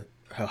lost her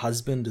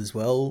husband as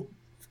well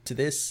to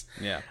this.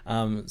 Yeah.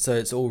 So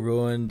it's all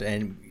ruined,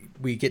 and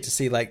we get to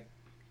see like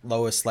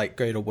Lois like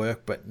go to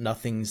work, but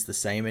nothing's the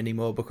same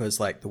anymore because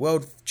like the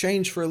world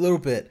changed for a little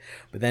bit,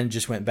 but then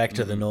just went back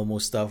to the normal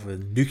stuff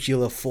with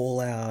nuclear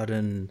fallout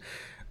and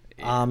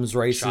arms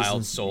races,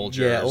 child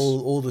soldiers. Yeah,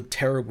 all the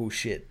terrible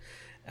shit.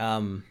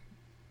 So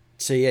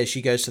yeah,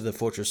 she goes to the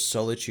Fortress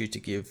Solitude to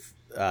give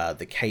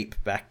the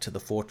cape back to the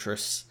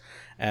fortress,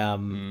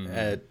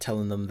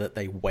 telling them that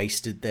they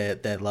wasted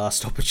their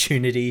last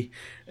opportunity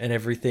and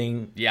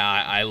everything. Yeah,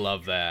 I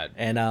love that.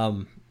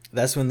 And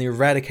that's when the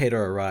Eradicator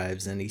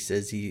arrives, and he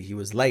says he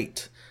was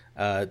late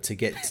to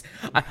get...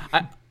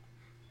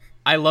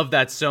 I love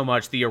that so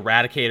much. The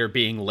Eradicator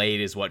being late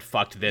is what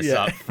fucked this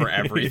up for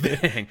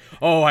everything.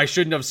 Oh, I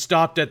shouldn't have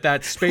stopped at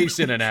that space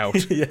in and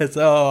out. Yes,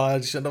 I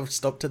shouldn't have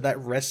stopped at that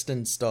rest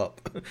and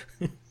stop.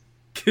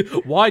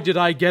 Why did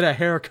I get a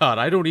haircut?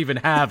 I don't even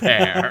have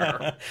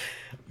hair.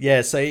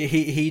 Yeah, so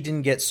he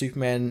didn't get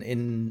Superman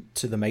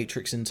into the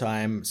Matrix in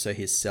time, so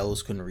his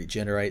cells couldn't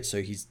regenerate,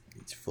 so he's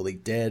fully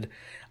dead.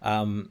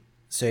 And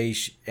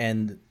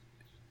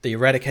the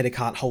Eradicator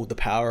can't hold the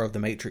power of the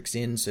Matrix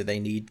in, so they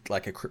need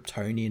like a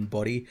Kryptonian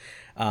body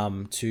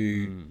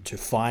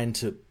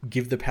to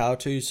give the power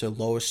to. So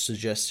Lois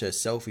suggests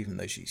herself, even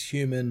though she's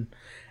human,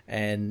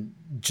 and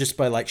just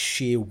by like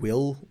sheer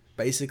will,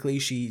 basically,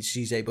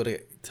 she's able to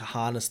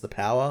harness the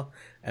power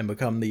and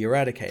become the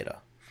Eradicator.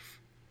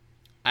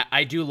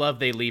 I do love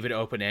they leave it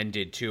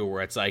open-ended, too,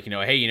 where it's like,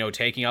 hey,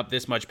 taking up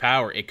this much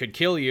power, it could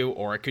kill you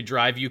or it could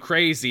drive you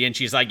crazy. And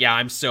she's like, yeah,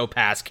 I'm so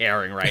past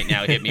caring right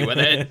now. Hit me with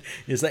it.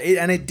 It's like,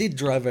 and it did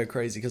drive her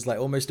crazy because, like,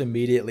 almost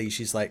immediately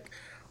she's like,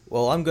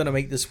 well, I'm going to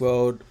make this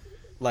world,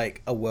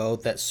 like, a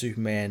world that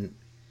Superman,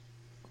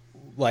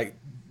 like,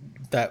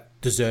 that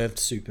deserved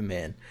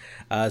Superman.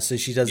 So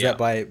she does that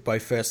by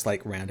first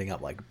like rounding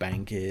up like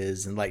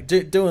bankers and like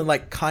doing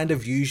like kind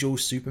of usual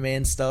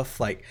Superman stuff,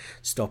 like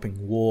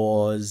stopping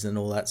wars and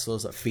all that sort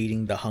of stuff,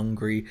 feeding the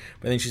hungry.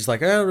 But then she's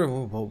like,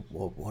 oh,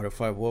 well, what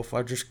if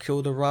I just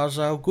kill the Ra's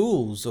al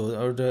Ghuls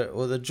or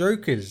the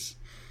Jokers?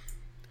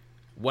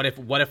 What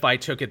if I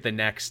took it the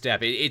next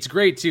step? It's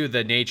great, too,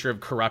 the nature of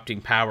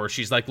corrupting power.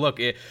 She's like, look,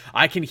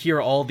 I can hear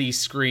all these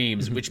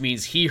screams, which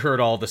means he heard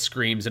all the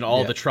screams and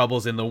all the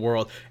troubles in the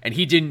world, and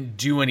he didn't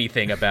do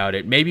anything about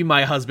it. Maybe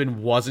my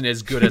husband wasn't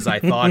as good as I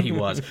thought he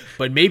was,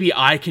 but maybe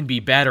I can be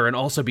better, and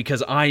also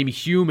because I'm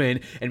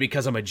human and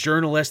because I'm a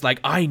journalist, like,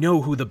 I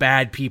know who the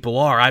bad people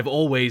are. I've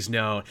always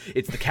known.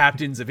 It's the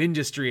captains of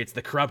industry, it's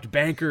the corrupt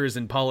bankers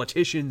and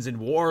politicians and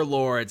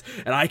warlords,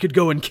 and I could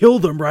go and kill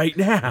them right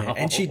now. Yeah,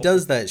 and she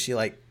does that. She,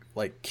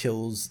 like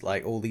kills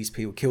like all these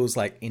people, kills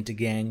like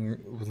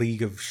Intergang,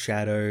 League of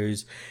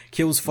Shadows,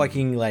 kills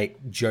fucking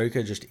like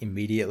Joker just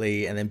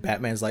immediately, and then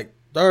Batman's like,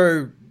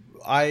 oh,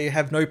 I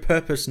have no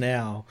purpose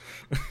now.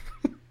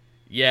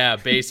 Yeah,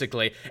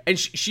 basically. And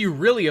she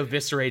really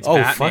eviscerates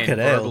Batman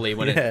verbally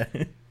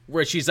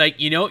where she's like,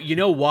 you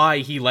know why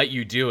he let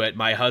you do it,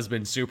 my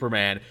husband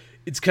Superman?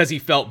 It's because he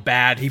felt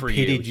bad for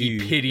you. He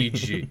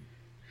pitied you.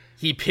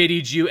 He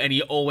pitied you, and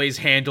he always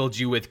handled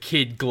you with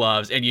kid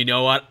gloves. And you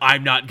know what?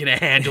 I'm not going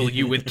to handle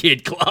you with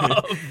kid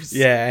gloves.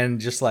 Yeah, and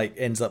just, like,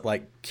 ends up,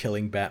 like,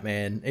 killing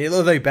Batman.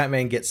 Although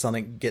Batman gets,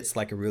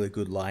 like, a really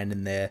good line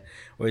in there,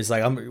 where he's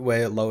like,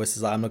 where Lois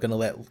is like, I'm not going to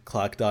let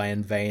Clark die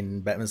in vain.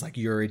 And Batman's like,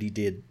 you already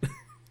did.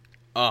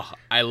 Oh,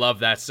 I love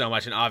that so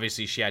much, and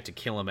obviously she had to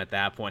kill him at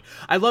that point.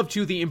 I love,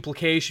 too, the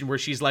implication where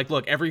she's like,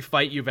 look, every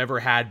fight you've ever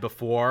had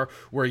before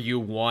where you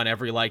won,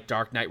 every, like,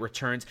 Dark Knight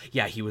Returns,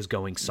 yeah, he was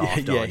going soft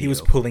on you. Yeah, he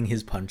was pulling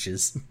his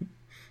punches.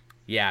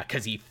 Yeah,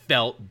 because he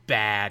felt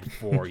bad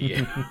for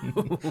you.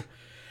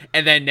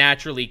 And then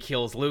naturally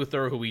kills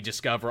Luthor, who we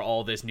discover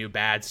all this new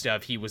bad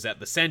stuff he was at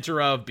the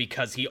center of,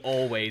 because he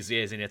always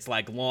is, and it's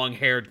like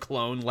long-haired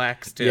clone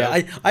Lex too.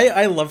 Yeah,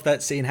 I love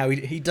that scene, how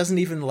he doesn't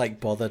even like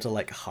bother to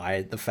like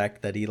hide the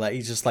fact that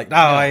he's just like,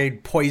 I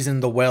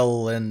poisoned the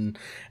well and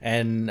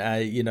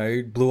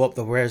blew up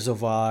the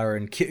reservoir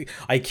and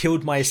I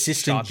killed my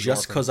assistant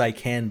just because I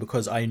can,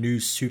 because I knew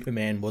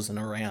Superman wasn't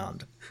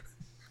around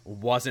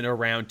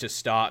to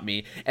stop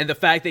me. And the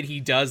fact that he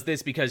does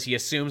this because he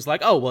assumes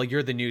like, oh, well,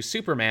 you're the new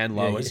Superman,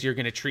 Lois. You're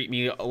going to treat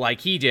me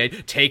like he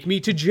did. Take me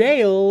to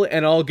jail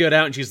and I'll get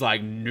out. And she's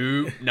like,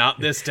 nope,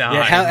 not this time.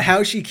 Yeah,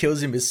 how she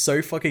kills him is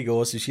so fucking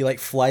awesome. She like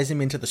flies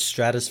him into the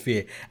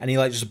stratosphere and he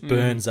like just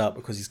burns up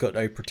because he's got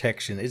no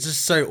protection. It's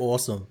just so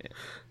awesome.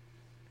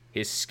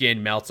 His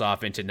skin melts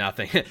off into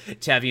nothing.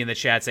 Tevi in the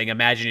chat saying,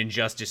 imagine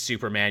Injustice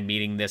Superman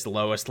meeting this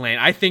Lois Lane.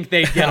 I think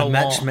they'd get along.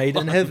 Match made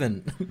in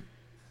heaven.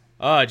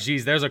 Oh,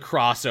 geez, there's a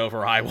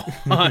crossover I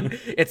want.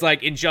 It's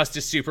like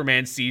Injustice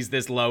Superman sees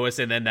this Lois,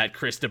 and then that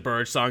Krista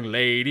Birch song,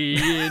 Lady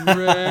in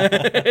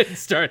Red,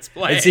 starts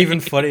playing. It's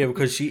even funnier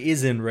because she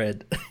is in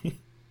red.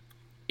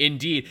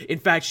 Indeed. In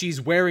fact,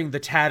 she's wearing the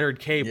tattered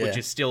cape, which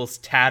is still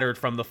tattered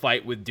from the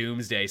fight with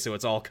Doomsday, so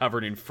it's all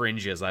covered in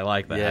fringes. I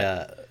like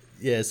that.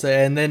 Yeah, so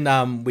and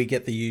then we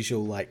get the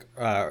usual like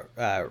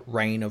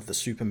reign of the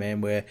Superman,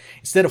 where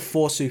instead of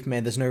 4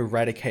 Superman, there's no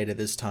Eradicator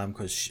this time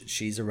because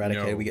she's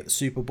Eradicator. No. We get the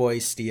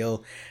Superboy,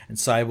 Steel, and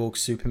Cyborg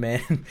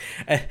Superman.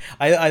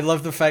 I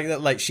love the fact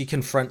that like she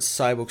confronts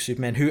Cyborg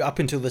Superman, who up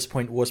until this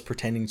point was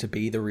pretending to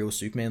be the real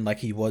Superman, like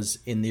he was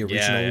in the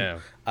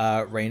original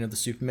reign of the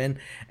Superman.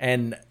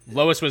 And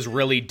Lois was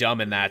really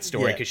dumb in that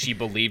story because she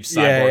believed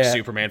Cyborg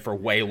Superman for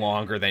way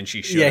longer than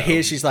she should. Yeah,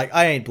 here she's like,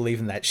 I ain't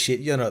believing that shit.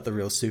 You're not the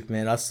real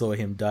Superman. I saw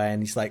him die.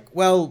 And he's like,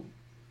 well,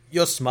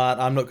 you're smart.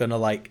 I'm not gonna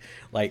like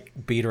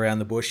beat around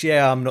the bush.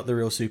 Yeah, I'm not the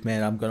real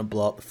Superman. I'm gonna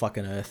blow up the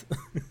fucking earth.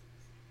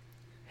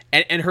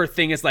 And her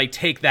thing is like,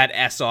 take that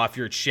S off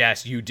your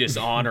chest, you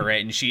dishonor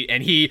it. And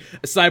he,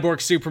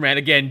 Cyborg Superman,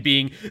 again,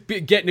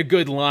 getting a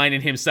good line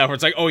in himself, where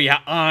it's like, oh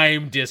yeah,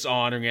 I'm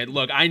dishonoring it.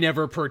 Look, I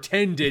never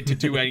pretended to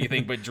do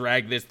anything but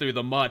drag this through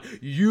the mud.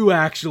 You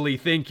actually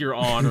think you're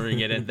honoring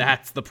it, and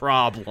that's the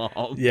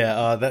problem.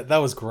 Yeah, that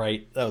was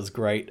great. That was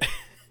great.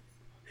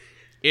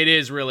 It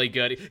is really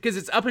good, because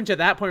it's up until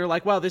that point you're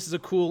like, wow, this is a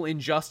cool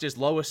Injustice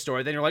Lois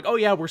story. Then you're like, oh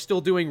yeah, we're still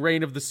doing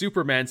Reign of the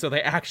Superman, so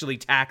they actually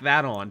tack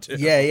that on too.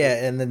 Yeah,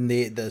 and then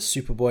the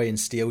Superboy and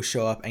Steel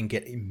show up and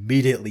get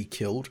immediately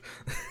killed.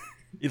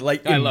 I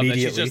love that.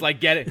 She's just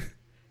like, get it.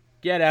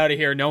 Get out of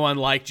here. No one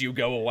liked you.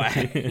 Go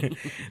away.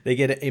 They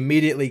get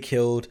immediately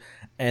killed.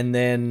 And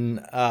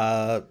then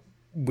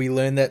we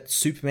learn that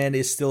Superman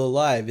is still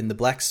alive in the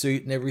black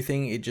suit and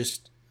everything. It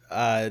just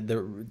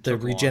the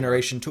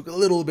regeneration took a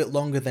little bit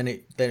longer than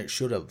it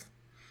should have.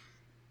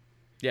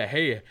 Yeah,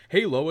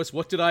 hey Lois,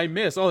 what did I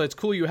miss? Oh, it's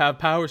cool you have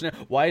powers now.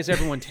 Why is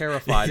everyone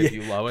terrified of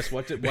you, Lois?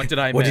 What did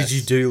I miss? What did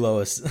you do,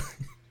 Lois?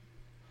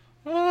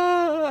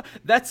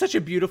 That's such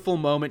a beautiful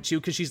moment too,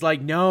 because she's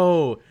like,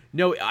 no,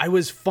 I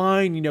was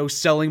fine,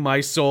 selling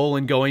my soul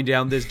and going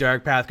down this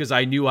dark path because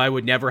I knew I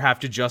would never have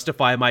to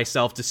justify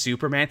myself to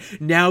Superman.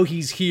 Now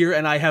he's here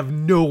and I have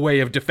no way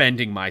of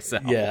defending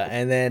myself. Yeah,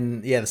 and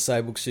then the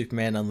cyborg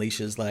Superman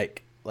unleashes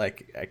like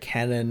a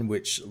cannon,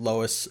 which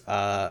Lois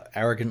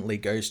arrogantly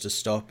goes to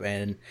stop,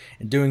 and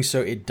in doing so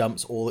it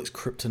dumps all its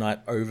kryptonite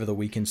over the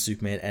weakened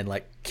Superman and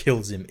like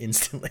kills him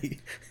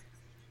instantly.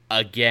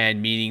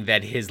 Again, meaning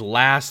that his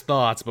last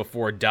thoughts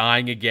before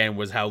dying again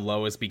was how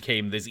Lois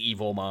became this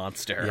evil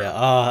monster. Yeah,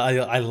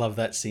 I love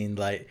that scene.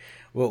 Like,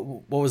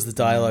 what was the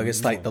dialogue?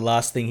 It's like the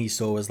last thing he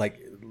saw was like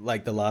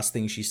the last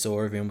thing she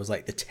saw of him was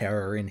like the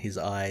terror in his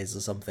eyes or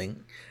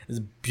something. It's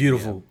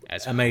beautiful,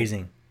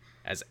 amazing.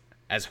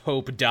 As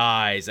hope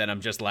dies, and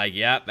I'm just like,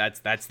 yeah,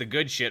 that's the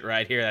good shit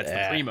right here. That's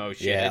the primo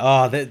shit.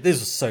 Yeah. This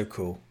was so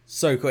cool.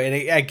 So cool. And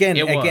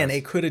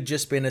it could have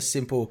just been a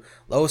simple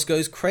Lois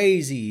goes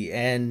crazy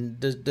and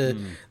the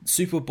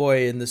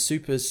Superboy and the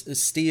Super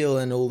Steel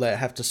and all that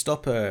have to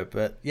stop her.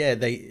 But yeah,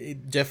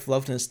 Jeff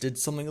Loveness did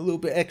something a little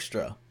bit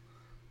extra.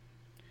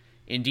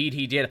 Indeed,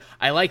 he did.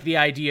 I like the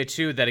idea,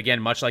 too, that,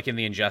 again, much like in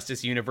the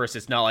Injustice universe,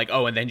 it's not like,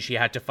 oh, and then she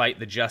had to fight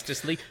the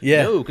Justice League.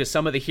 Yeah. No, because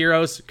some of the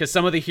heroes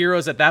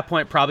at that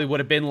point probably would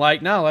have been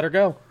like, no, let her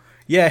go.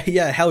 Yeah.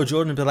 Hal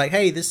Jordan would be like,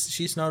 hey,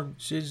 she's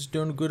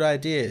doing a good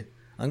idea.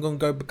 I'm going to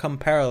go become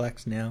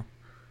Parallax now.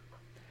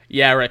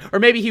 Yeah, right. Or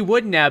maybe he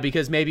wouldn't now,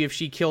 because maybe if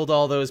she killed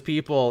all those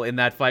people in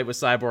that fight with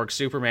Cyborg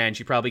Superman,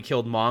 she probably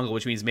killed Mongol,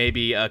 which means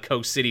maybe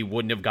Coast City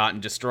wouldn't have gotten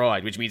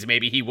destroyed, which means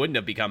maybe he wouldn't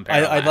have become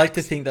Parallax. I'd like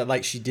to think that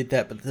like she did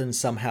that, but then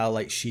somehow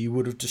like she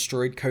would have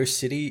destroyed Coast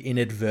City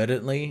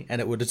inadvertently,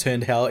 and it would have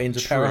turned Hal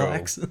into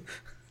Parallax.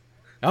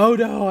 Oh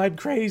no, I'm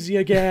crazy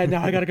again.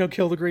 Now I gotta go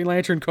kill the Green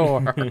Lantern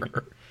Corps.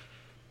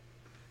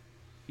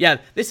 Yeah,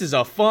 this is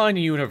a fun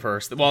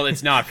universe. Well,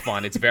 it's not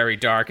fun. It's very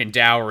dark and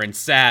dour and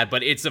sad,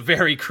 but it's a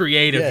very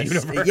creative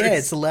universe. Yeah,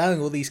 it's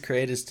allowing all these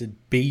creators to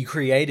be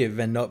creative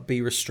and not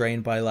be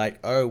restrained by like,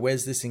 oh,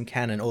 where's this in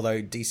canon? Although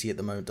DC at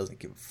the moment doesn't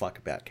give a fuck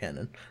about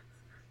canon.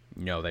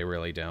 No, they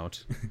really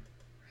don't.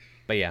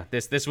 But yeah,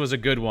 this was a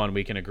good one.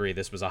 We can agree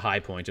this was a high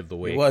point of the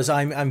week. It was.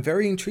 I'm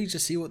very intrigued to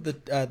see what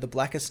the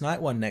Blackest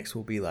Night one next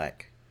will be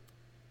like.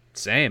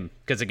 Same,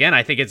 because again,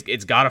 I think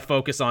it's got to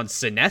focus on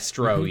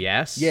Sinestro. Mm-hmm.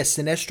 Yes,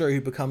 Sinestro, who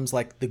becomes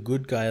like the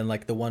good guy and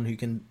like the one who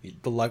can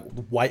the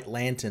White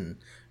Lantern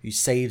who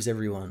saves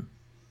everyone.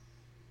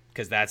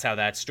 Because that's how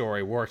that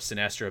story worked.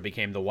 Sinestro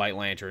became the White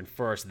Lantern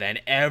first, then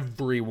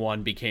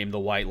everyone became the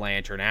White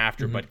Lantern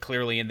after. Mm-hmm. But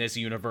clearly, in this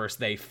universe,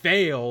 they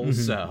fail. Mm-hmm.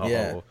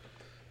 So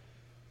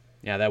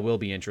yeah, that will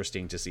be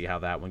interesting to see how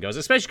that one goes.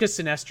 Especially because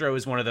Sinestro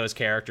is one of those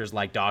characters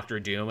like Doctor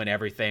Doom and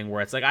everything,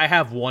 where it's like, I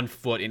have one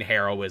foot in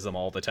heroism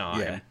all the time.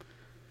 Yeah.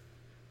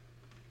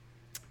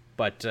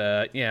 But,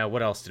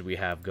 what else did we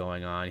have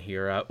going on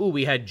here?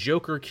 We had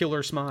Joker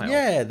Killer Smile.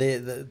 Yeah,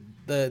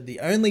 the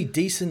only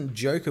decent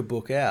Joker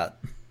book out.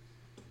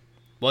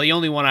 Well, the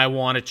only one I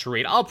wanted to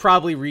read. I'll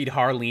probably read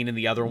Harleen and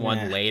the other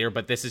one later,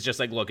 but this is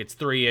just like, look, it's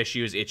 3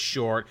 issues, it's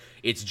short,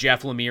 it's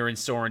Jeff Lemire and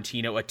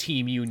Sorrentino, a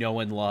team you know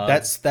and love.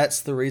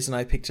 That's the reason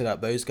I picked it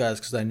up, those guys,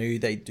 because I knew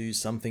they'd do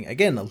something,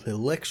 again, a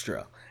little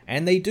extra.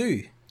 And they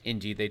do.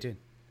 Indeed, they did.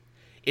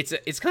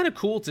 It's kind of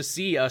cool to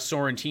see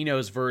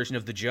Sorrentino's version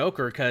of the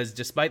Joker, because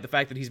despite the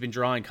fact that he's been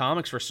drawing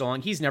comics for so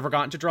long, he's never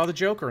gotten to draw the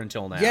Joker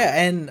until now. Yeah,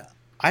 and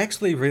I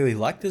actually really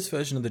like this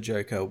version of the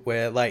Joker,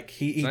 where like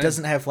he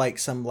doesn't have like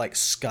some like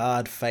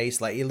scarred face,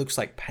 like it looks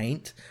like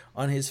paint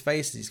on his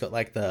face. He's got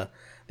like the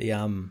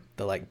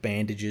like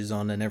bandages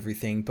on and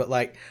everything, but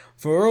like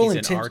for all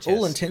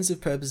intensive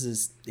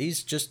purposes,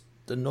 he's just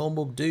a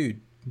normal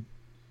dude.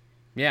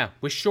 Yeah,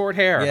 with short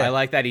hair. Yeah. I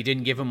like that. He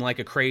didn't give him like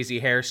a crazy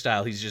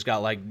hairstyle. He's just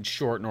got like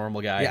short, normal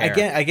guy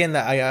hair. Again,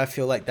 that I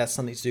feel like that's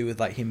something to do with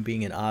like him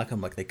being in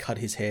Arkham. Like they cut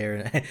his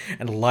hair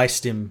and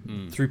laced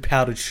him, threw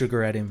powdered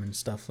sugar at him and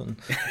stuff, and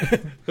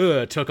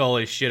took all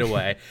his shit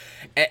away.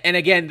 And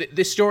again,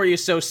 this story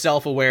is so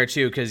self-aware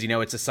too, because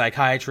it's a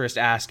psychiatrist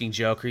asking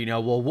Joker,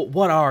 well,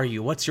 what are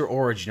you? What's your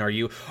origin? Are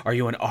you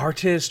an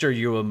artist? Are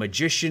you a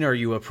magician? Are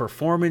you a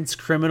performance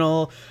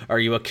criminal? Are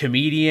you a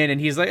comedian?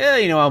 And he's like,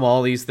 I'm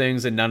all these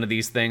things and none of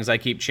these things. I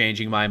keep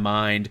changing my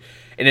mind.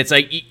 And it's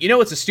like,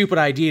 it's a stupid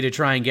idea to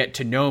try and get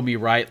to know me,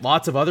 right?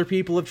 Lots of other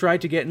people have tried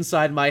to get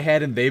inside my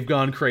head and they've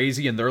gone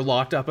crazy and they're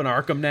locked up in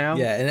Arkham now.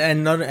 Yeah,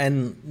 and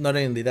not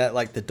only that,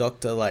 like the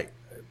Doctor like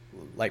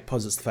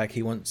posits the fact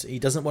he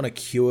doesn't want to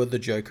cure the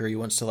Joker. He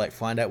wants to like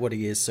find out what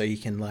he is so he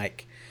can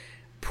like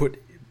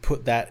put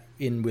that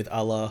in with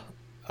other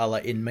other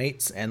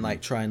inmates and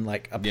like try and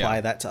like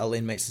apply that to other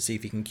inmates to see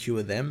if he can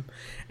cure them,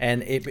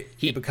 and it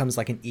becomes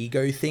like an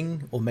ego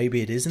thing, or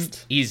maybe it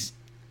isn't.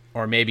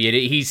 Or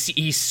maybe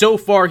he's so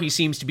far he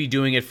seems to be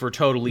doing it for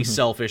totally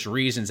selfish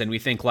reasons, and we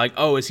think like,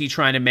 oh, is he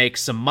trying to make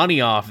some money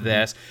off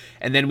this?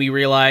 And then we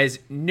realize,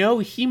 no,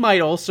 he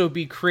might also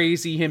be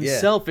crazy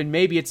himself, and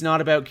maybe it's not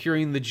about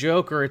curing the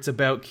Joker, it's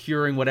about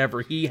curing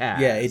whatever he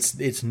has. Yeah,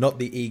 it's not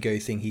the ego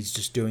thing. He's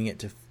just doing it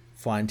to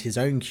find his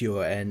own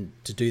cure, and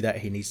to do that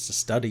he needs to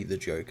study the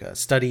Joker.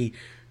 Study,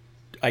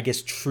 I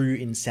guess, true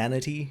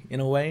insanity in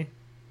a way.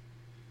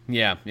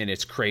 Yeah, in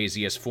its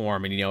craziest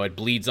form, and it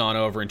bleeds on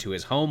over into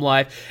his home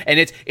life, and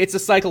it's a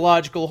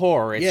psychological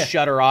horror. It's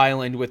Shutter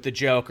Island with the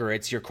Joker.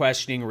 It's you're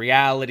questioning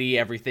reality.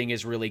 Everything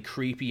is really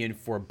creepy and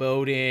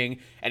foreboding,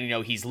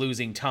 and he's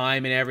losing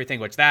time and everything,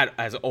 which that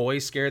has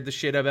always scared the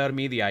shit out of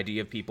me. The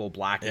idea of people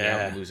blacking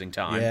out and losing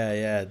time.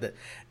 Yeah.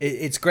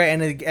 It's great,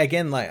 and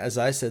again, like as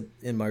I said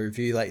in my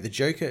review, like the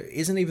Joker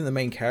isn't even the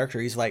main character.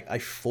 He's like a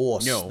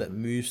force that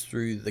moves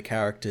through the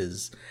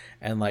characters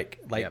and like.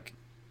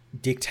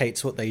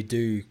 Dictates what they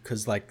do,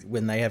 because like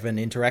when they have an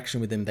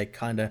interaction with him, they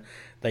kind of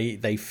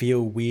they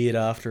feel weird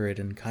after it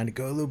and kind of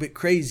go a little bit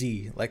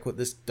crazy, like what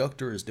this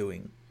doctor is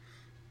doing.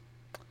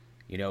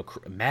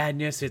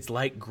 Madness, it's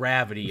like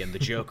gravity, and the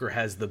Joker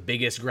has the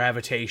biggest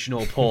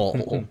gravitational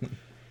pull.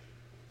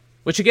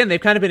 Which again,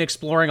 they've kind of been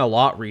exploring a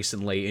lot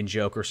recently in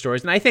Joker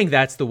stories, and I think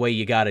that's the way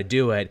you got to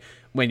do it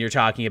when you're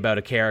talking about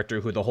a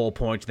character who the whole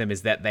point to them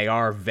is that they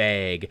are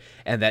vague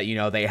and that,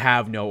 they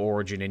have no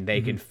origin and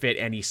they can fit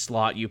any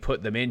slot you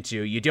put them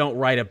into. You don't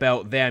write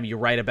about them, you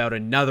write about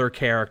another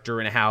character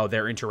and how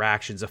their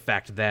interactions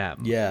affect them.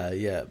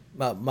 Yeah.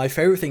 My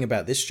favorite thing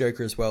about this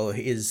Joker as well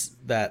is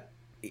that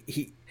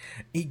he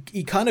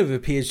kind of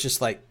appears just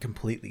like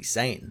completely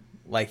sane.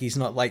 Like he's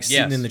not like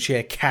sitting in the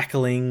chair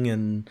cackling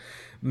and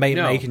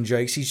making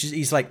jokes.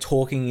 He's like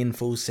talking in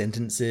full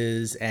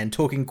sentences and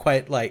talking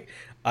quite like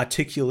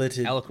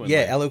articulated,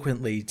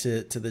 eloquently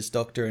to this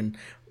doctor, and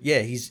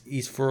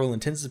he's for all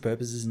intents and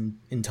purposes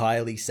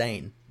entirely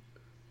sane.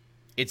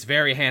 It's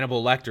very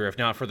Hannibal Lecter. If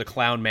not for the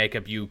clown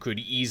makeup, you could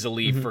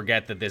easily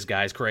forget that this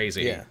guy's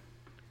crazy. Yeah.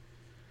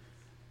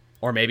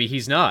 Or maybe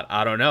he's not.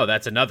 I don't know.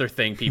 That's another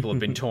thing people have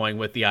been toying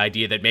with, the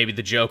idea that maybe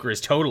the Joker is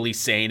totally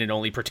sane and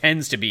only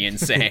pretends to be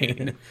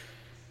insane.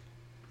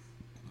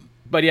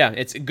 But yeah,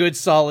 it's good,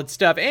 solid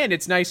stuff, and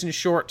it's nice and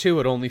short, too,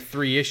 at only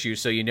 3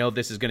 issues, so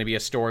this is going to be a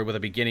story with a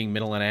beginning,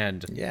 middle, and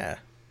end. Yeah.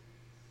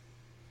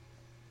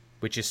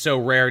 Which is so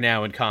rare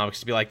now in comics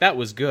to be like, that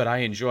was good, I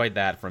enjoyed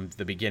that from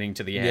the beginning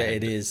to the end. Yeah,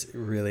 it is. It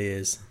really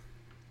is.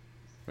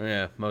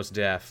 Yeah, most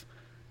def.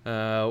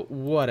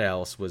 What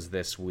else was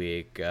this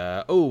week?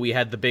 We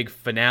had the big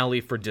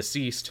finale for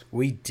Deceased.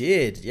 We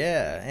did,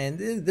 yeah, and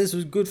this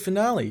was a good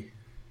finale.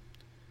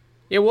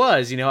 It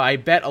was, I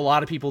bet a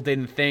lot of people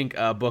didn't think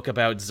a book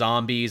about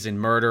zombies and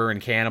murder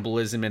and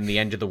cannibalism and the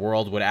end of the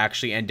world would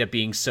actually end up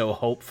being so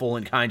hopeful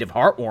and kind of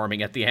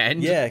heartwarming at the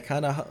end. Yeah,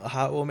 kind of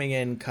heartwarming,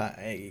 and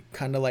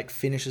kind of like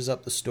finishes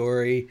up the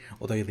story,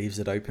 although he leaves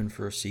it open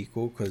for a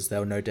sequel, because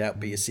there'll no doubt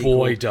be a sequel.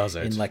 Boy, does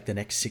it. In like the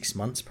next 6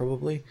 months,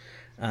 probably.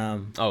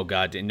 Oh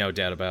god, no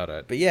doubt about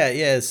it. But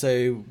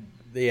so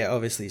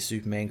obviously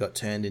Superman got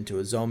turned into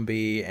a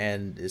zombie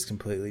and is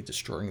completely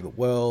destroying the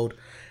world.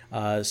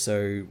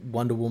 So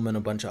Wonder Woman, a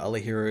bunch of other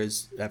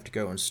heroes have to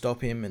go and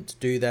stop him, and to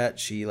do that,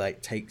 she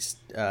like takes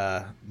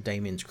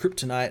Damian's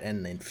kryptonite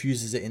and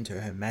infuses it into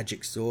her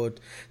magic sword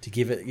to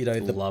give it, the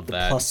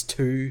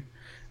 +2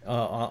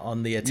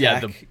 on the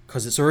attack,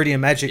 because it's already a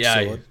magic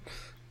sword.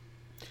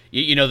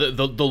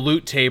 The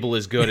loot table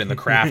is good, and the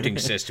crafting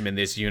system in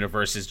this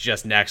universe is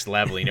just next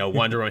level.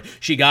 Wonder Woman,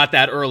 she got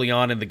that early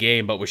on in the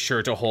game, but was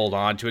sure to hold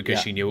on to it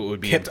because she knew it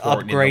would be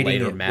important in the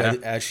later meta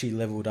as she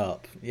leveled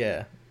up.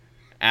 Yeah.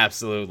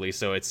 Absolutely,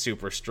 so it's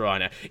super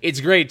strong.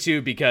 It's great,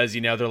 too, because,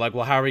 they're like,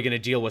 well, how are we going to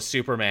deal with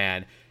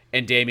Superman?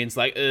 And Damian's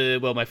like,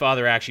 well, my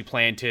father actually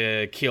planned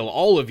to kill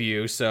all of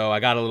you, so I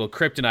got a little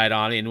kryptonite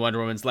on it. And Wonder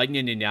Woman's like,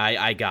 no,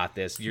 I got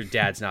this. Your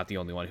dad's not the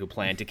only one who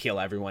planned to kill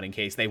everyone in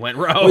case they went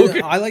rogue.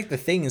 Well, I like the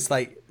thing, it's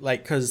like,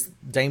 because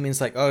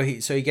Damian's like,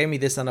 so he gave me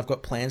this, and I've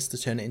got plans to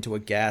turn it into a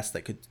gas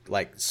that could,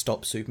 like,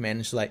 stop Superman.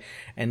 And she's like,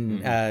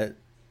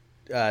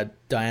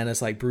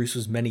 Diana's like, Bruce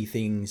was many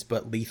things,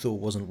 but lethal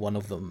wasn't one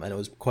of them, and it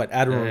was quite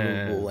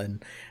admirable.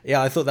 And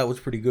I thought that was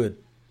pretty good.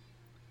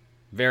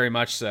 Very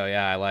much so.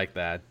 Yeah, I like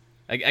that.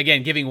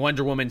 Again, giving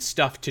Wonder Woman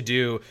stuff to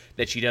do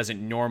that she doesn't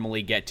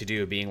normally get to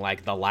do, being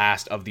like the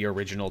last of the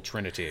original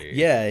Trinity.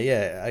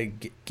 Yeah.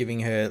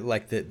 Giving her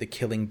like the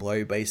killing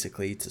blow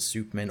basically to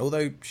Superman,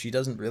 although she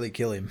doesn't really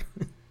kill him.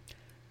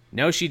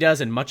 No, she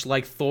doesn't. Much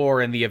like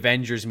Thor in the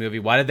Avengers movie,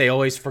 why did they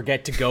always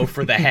forget to go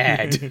for the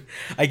head?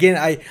 Again,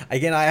 I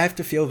have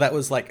to feel that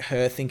was like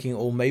her thinking,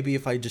 or maybe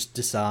if I just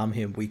disarm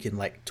him, we can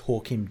like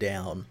talk him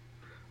down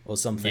or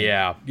something.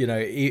 Yeah.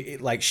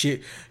 Like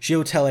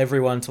she'll tell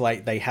everyone to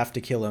like they have to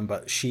kill him,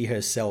 but she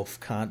herself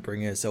can't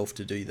bring herself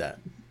to do that.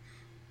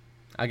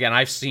 Again,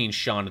 I've seen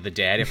Shaun of the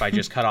Dead. If I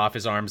just cut off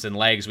his arms and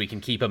legs, we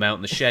can keep him out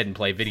in the shed and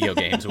play video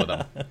games with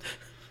him.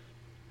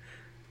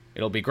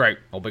 It'll be great.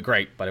 It'll be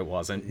great, but it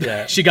wasn't.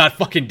 Yeah. She got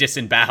fucking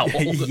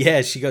disemboweled.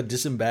 Yeah, she got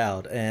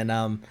disemboweled.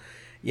 And,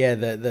 yeah,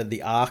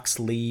 the arcs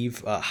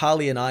leave.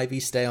 Harley and Ivy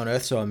stay on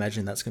Earth, so I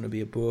imagine that's going to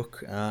be a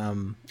book.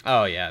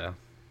 Oh, yeah.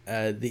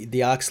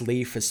 The arcs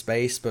leave for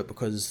space, but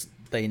because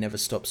they never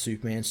stop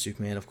Superman,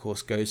 Superman, of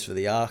course, goes for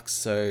the arcs.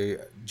 So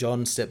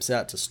John steps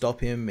out to stop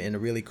him in a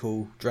really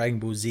cool Dragon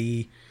Ball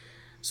Z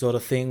sort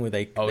of thing where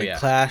they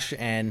clash,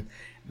 and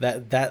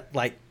that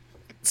like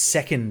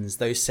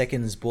those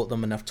seconds bought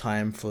them enough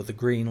time for the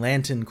Green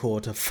Lantern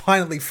Corps to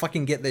finally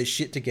fucking get their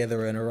shit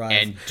together and arrive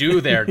and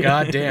do their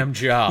goddamn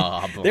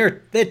job.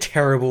 They're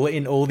terrible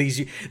in all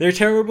these. They're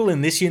terrible in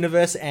this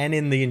universe and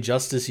in the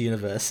Injustice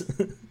universe.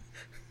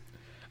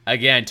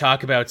 Again,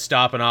 talk about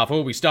stopping off.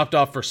 Oh, we stopped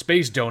off for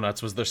space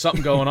donuts. Was there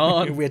something going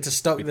on? We had to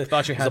stop. There's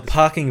a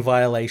parking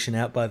violation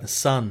out by the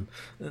sun.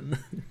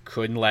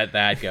 Couldn't let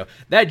that go.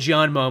 That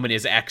John moment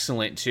is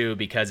excellent, too,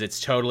 because it's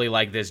totally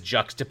like this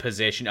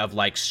juxtaposition of,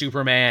 like,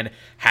 Superman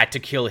had to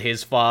kill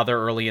his father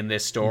early in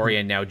this story,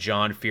 and now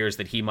John fears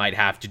that he might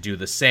have to do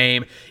the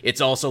same.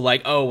 It's also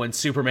like, oh, when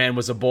Superman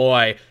was a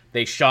boy,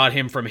 they shot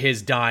him from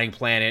his dying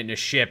planet in a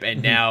ship,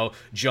 and now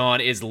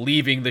John is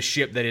leaving the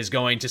ship that is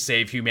going to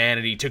save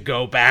humanity to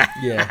go back.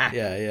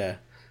 Yeah.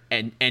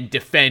 And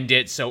defend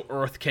it so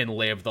Earth can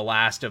live, the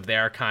last of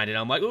their kind. And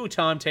I'm like, ooh,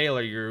 Tom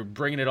Taylor, you're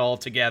bringing it all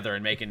together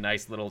and making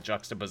nice little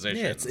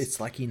juxtapositions. Yeah, it's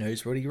like he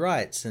knows what he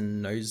writes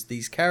and knows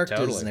these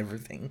characters and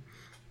everything.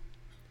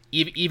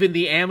 Even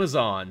the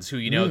Amazons, who,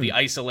 the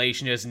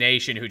isolationist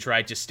nation who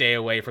tried to stay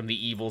away from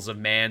the evils of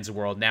man's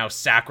world, now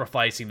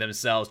sacrificing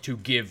themselves to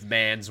give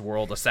man's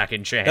world a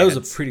second chance. That was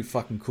a pretty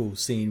fucking cool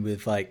scene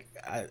with, like,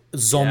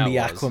 zombie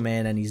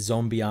Aquaman and his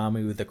zombie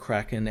army with the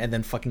Kraken, and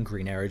then fucking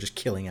Green Arrow just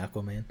killing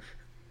Aquaman.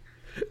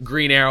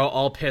 Green Arrow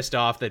all pissed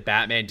off that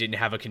Batman didn't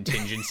have a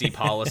contingency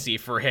policy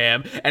for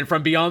him, and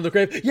from beyond the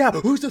grave, yeah,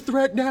 who's the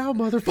threat now,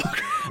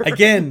 motherfucker?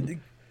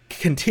 Again,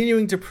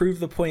 continuing to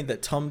prove the point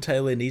that Tom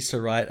Taylor needs to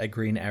write a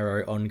Green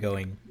Arrow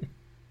ongoing.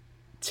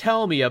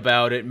 Tell me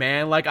about it,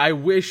 man. Like, I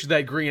wish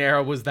that Green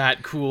Arrow was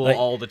that cool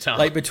all the time.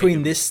 Like,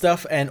 between this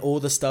stuff and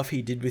all the stuff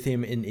he did with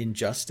him in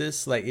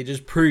Injustice, like, it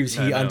just proves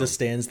he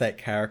understands that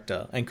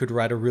character and could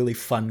write a really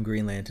fun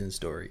Green Lantern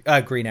story.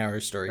 Green Arrow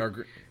story.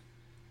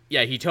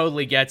 Yeah, he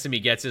totally gets him.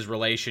 He gets his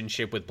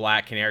relationship with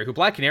Black Canary, who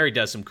Black Canary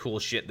does some cool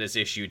shit this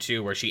issue,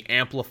 too, where she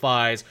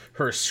amplifies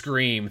her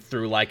scream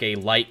through, like, a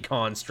light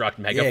construct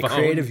megaphone. Yeah,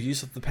 creative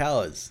use of the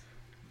powers.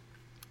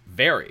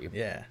 Very.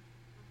 Yeah.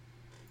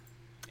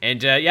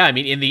 And, I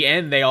mean, in the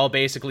end, they all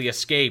basically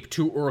escape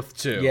to Earth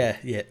 2.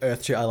 Yeah,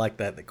 Earth 2. I like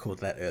that. They called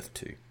that Earth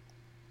 2.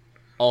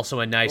 Also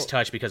a nice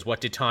touch, because what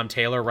did Tom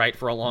Taylor write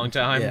for a long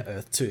time? Yeah,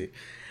 Earth 2.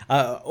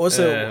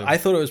 I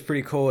thought it was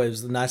pretty cool. It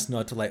was a nice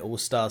nod to, like,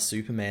 All-Star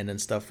Superman and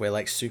stuff, where,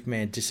 like,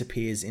 Superman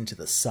disappears into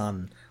the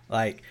sun,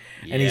 like,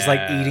 and he's,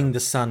 like, eating the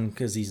sun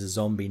because he's a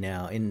zombie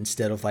now,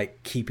 instead of,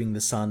 like, keeping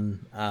the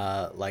sun,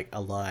 like,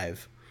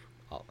 alive.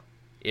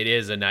 It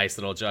is a nice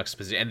little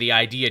juxtaposition. And the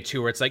idea,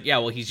 too, where it's like, yeah,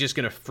 well, he's just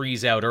going to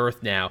freeze out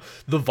Earth now.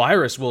 The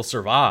virus will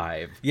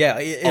survive. Yeah,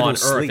 on Earth,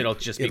 sleep. it'll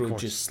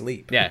just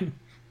sleep. Yeah.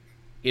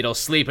 It'll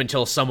sleep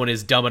until someone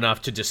is dumb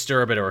enough to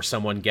disturb it, or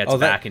someone gets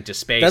back into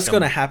space. That's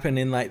going to happen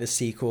in, like, the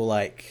sequel.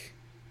 Like,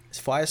 is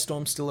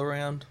Firestorm still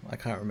around? I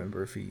can't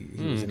remember if he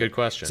was in good it.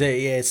 question. So,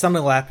 yeah,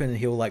 something will happen and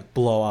he'll, like,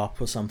 blow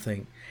up or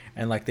something.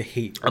 And, like, the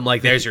heat... I'm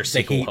like, there's your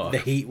sequel hook. The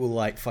heat will,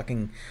 like,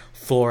 fucking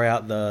thaw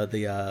out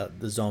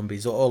the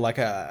zombies. Or like,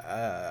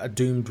 a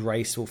doomed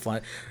race will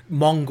find...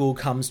 Mongol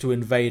comes to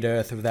invade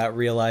Earth without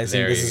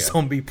realizing there's a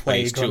zombie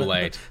plague. He's too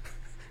late.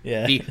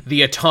 Yeah.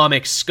 The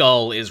atomic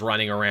skull is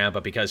running around,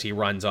 but because he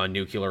runs on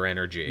nuclear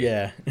energy.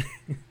 Yeah.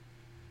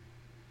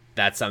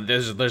 That's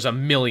there's a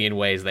million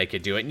ways they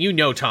could do it.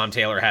 And Tom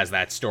Taylor has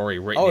that story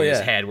written in his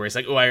head where he's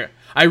like, oh,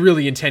 I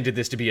really intended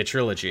this to be a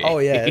trilogy. Oh,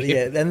 yeah.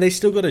 And they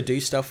still got to do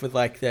stuff with,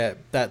 like,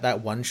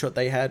 that one shot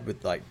they had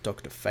with, like,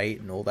 Dr.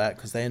 Fate and all that,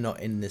 because they're not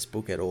in this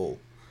book at all.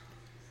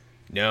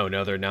 No,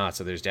 they're not.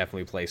 So there's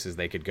definitely places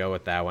they could go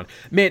with that one.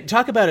 Man,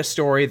 talk about a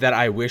story that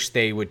I wish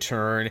they would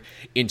turn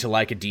into,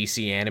 like, a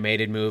DC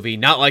animated movie.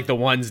 Not like the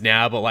ones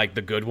now, but like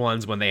the good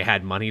ones when they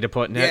had money to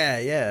put in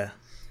it. Yeah.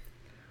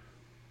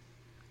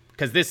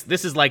 Because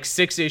this is like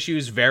 6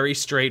 issues, very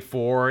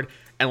straightforward,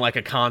 and like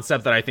a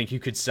concept that I think you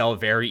could sell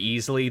very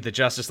easily. The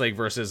Justice League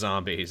versus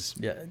zombies.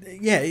 Yeah.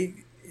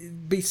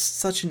 It'd be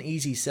such an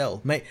easy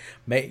sell.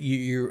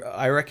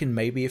 I reckon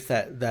maybe if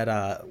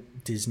that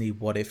Disney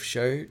What If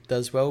show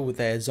does well with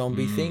their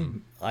zombie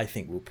thing, I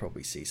think we'll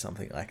probably see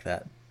something like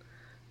that.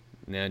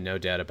 No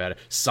doubt about it.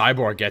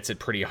 Cyborg gets it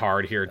pretty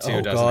hard here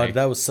too, doesn't he? Oh god,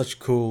 that was such a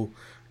cool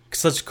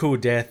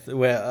death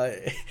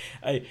where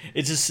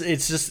it's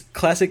just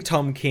classic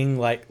Tom King,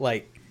 like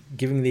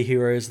giving the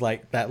heroes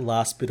like that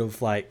last bit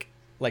of like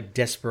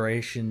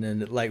desperation,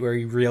 and like where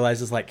he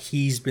realizes like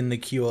he's been the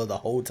cure the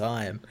whole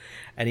time,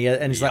 and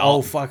he's like,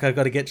 oh fuck, I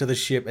got to get to the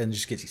ship, and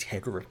just gets his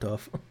head ripped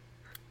off.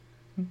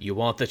 You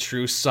want the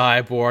true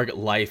cyborg?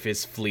 Life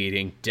is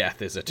fleeting,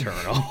 death is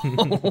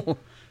eternal.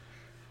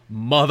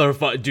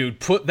 Motherfucker, dude,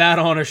 put that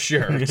on a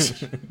shirt.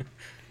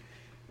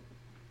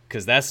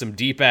 Because that's some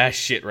deep-ass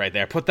shit right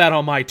there. Put that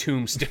on my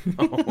tombstone.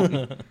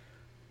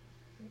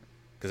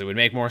 Because it would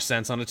make more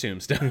sense on a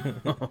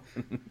tombstone.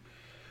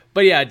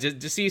 But yeah,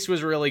 Deceased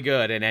was really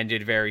good and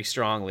ended very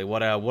strongly.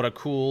 What a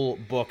cool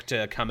book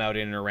to come out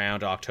in and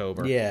around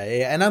October. Yeah,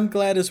 and I'm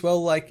glad as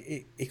well.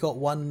 Like it got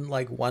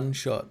one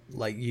shot.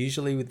 Like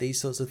usually with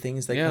these sorts of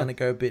things, they kind of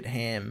go a bit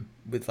ham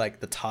with like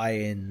the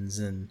tie-ins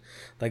and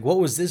like what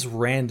was this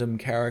random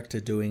character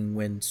doing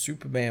when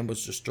Superman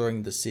was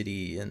destroying the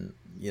city and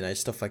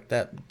stuff like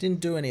that. Didn't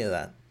do any of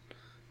that.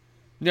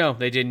 No,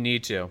 they didn't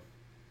need to.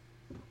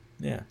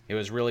 Yeah, it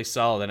was really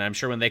solid, and I'm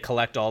sure when they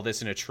collect all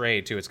this in a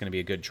trade too, it's going to be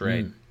a good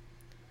trade.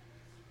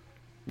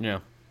 Yeah.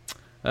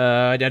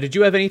 Now, did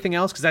you have anything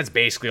else? Because that's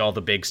basically all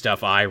the big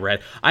stuff I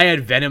read. I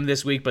had Venom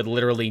this week, but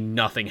literally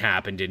nothing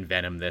happened in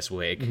Venom this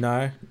week.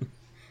 No,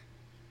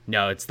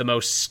 it's the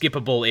most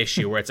skippable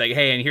issue where it's like,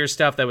 hey, and here's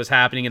stuff that was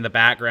happening in the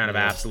background of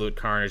Absolute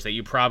Carnage that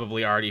you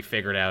probably already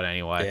figured out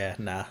anyway. Yeah,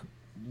 nah,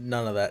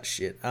 none of that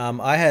shit.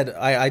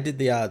 I did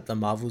the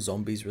Marvel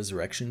Zombies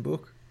Resurrection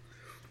book.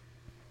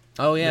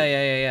 Oh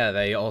yeah.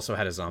 They also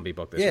had a zombie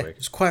book this week.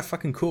 It's quite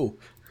fucking cool.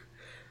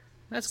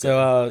 That's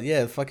good.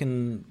 So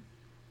fucking.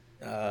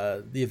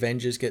 The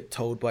Avengers get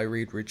told by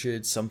Reed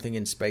Richards something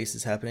in space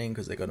is happening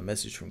because they got a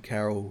message from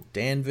Carol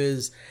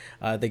Danvers.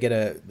 They get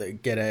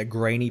a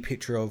grainy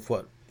picture of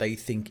what they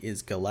think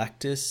is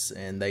Galactus,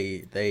 and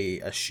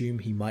they assume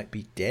he might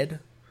be dead.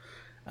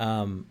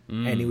 And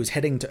he was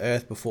heading to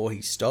Earth before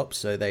he stopped,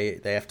 so they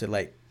have to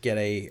like get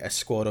a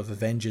squad of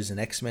Avengers and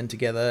X-Men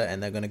together,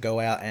 and they're going to go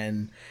out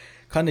and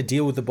kind of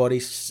deal with the body,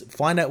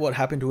 find out what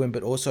happened to him,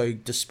 but also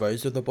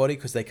dispose of the body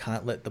because they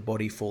can't let the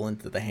body fall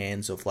into the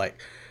hands of like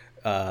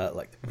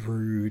the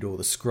Brood or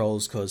the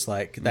Skrulls, because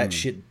like that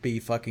shit be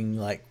fucking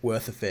like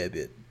worth a fair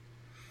bit.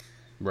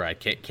 Right,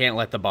 can't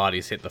let the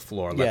bodies hit the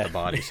floor. Let the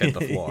bodies hit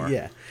the floor.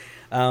 Yeah.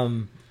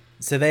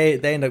 So they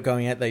end up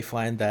going out. They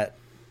find that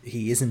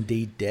he is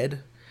indeed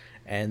dead,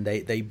 and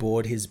they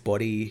board his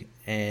body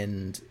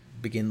and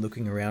begin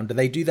looking around.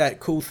 They do that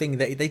cool thing.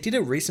 They did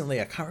it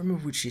recently. I can't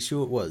remember which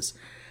issue it was.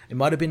 It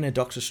might have been a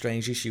Doctor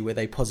Strange issue where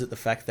they posit the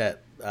fact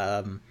that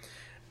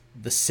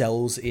the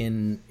cells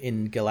in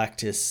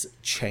Galactus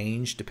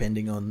change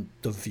depending on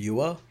the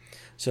viewer.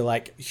 So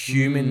like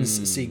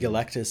humans see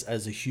Galactus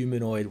as a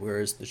humanoid,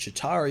 whereas the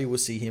Chitauri will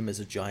see him as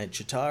a giant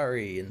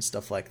Chitauri and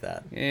stuff like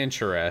that.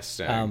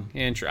 Interesting.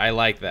 I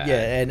like that.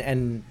 Yeah,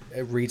 and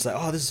it reads like,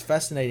 oh, this is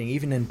fascinating.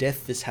 Even in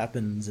death, this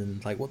happens,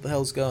 and like, what the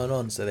hell's going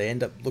on? So they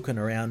end up looking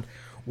around.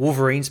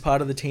 Wolverine's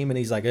part of the team, and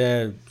he's like,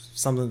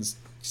 something's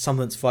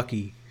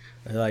fucky.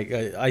 Like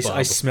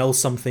I smell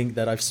something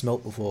that I've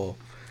smelt before.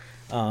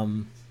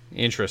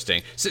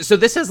 Interesting. So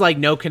this has like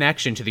no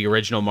connection to the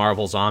original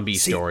Marvel zombie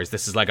stories.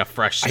 This is like a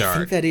fresh start. I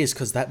think that is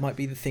because that might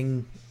be the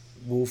thing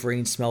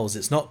Wolverine smells.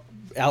 It's not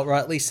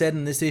outrightly said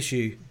in this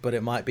issue, but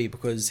it might be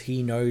because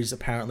he knows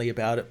apparently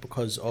about it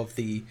because of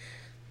the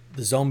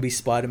zombie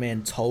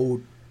Spider-Man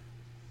told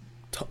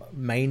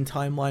main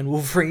timeline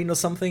Wolverine or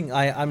something.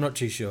 I'm not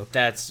too sure.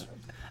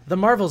 The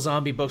Marvel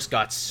zombie books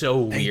got so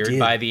weird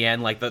by the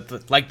end. Like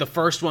the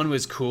first one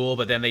was cool,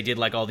 but then they did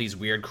like all these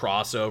weird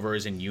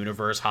crossovers and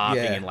universe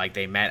hopping, and like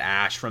they met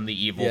Ash from the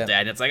Evil Dead.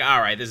 And it's like, all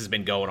right, this has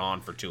been going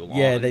on for too long.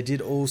 Yeah, they did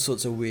all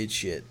sorts of weird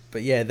shit.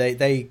 But yeah,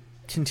 they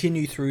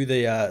continue through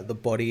the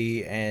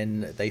body,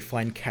 and they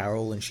find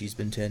Carol, and she's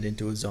been turned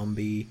into a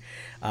zombie.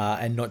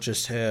 And not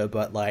just her,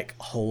 but like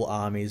whole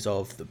armies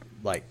of the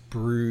like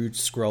Brood,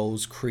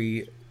 Skrulls,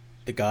 Kree,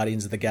 the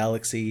Guardians of the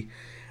Galaxy.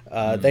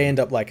 They end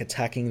up like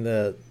attacking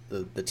the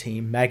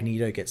team.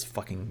 Magneto gets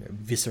fucking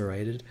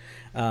eviscerated.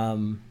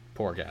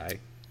 Poor guy.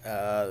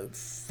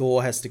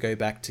 Thor has to go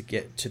back to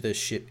get to the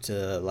ship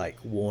to like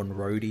warn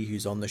Rhodey,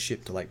 who's on the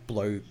ship, to like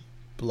blow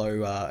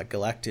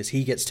Galactus.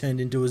 He gets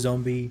turned into a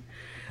zombie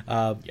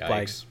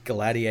by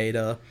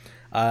Gladiator.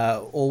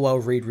 All while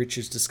Reed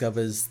Richards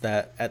discovers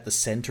that at the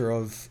center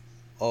of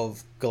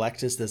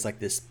Galactus, there's like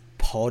this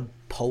pod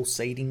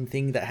pulsating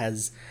thing that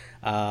has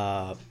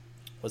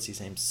what's his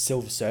name,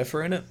 Silver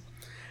Surfer in it.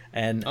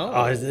 And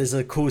there's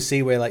a cool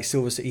scene where like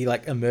he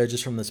like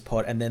emerges from this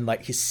pod, and then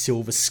like his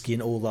silver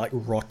skin all like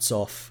rots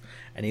off,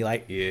 and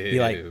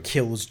he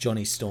kills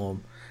Johnny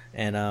Storm.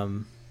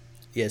 And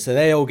so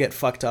they all get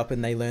fucked up,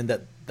 and they learn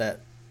that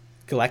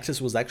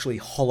Galactus was actually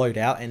hollowed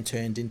out and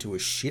turned into a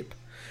ship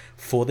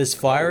for this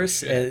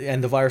virus,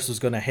 and the virus was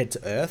going to head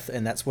to Earth,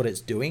 and that's what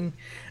it's doing.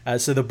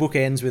 So the book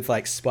ends with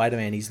like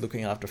Spider-Man, he's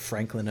looking after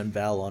Franklin and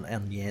Val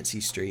on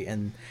Yancey Street,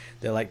 and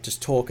they're like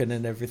just talking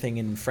and everything,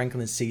 and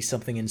Franklin sees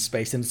something in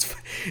space, and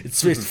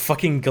it's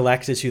fucking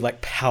Galactus who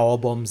like power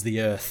bombs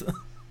the Earth.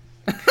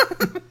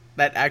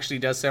 That actually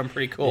does sound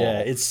pretty cool. Yeah,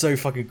 it's so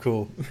fucking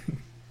cool.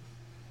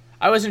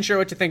 I wasn't sure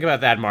what to think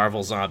about that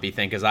Marvel zombie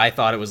thing, because I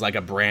thought it was like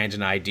a brand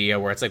and idea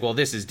where it's like, well,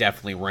 this is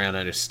definitely ran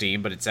out of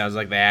steam, but it sounds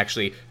like they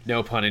actually,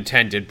 no pun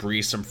intended,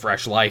 breathe some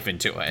fresh life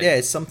into it. Yeah,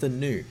 it's something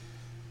new.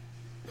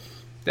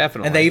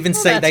 Definitely. And they even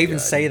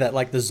say that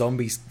like the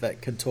zombies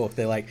that can talk,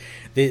 they're like,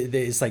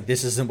 it's like,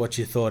 this isn't what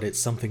you thought, it's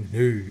something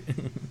new.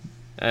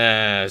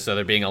 So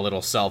they're being a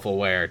little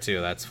self-aware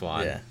too. That's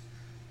fun. Yeah.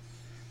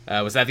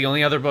 Was that the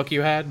only other book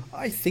you had?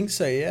 I think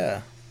so,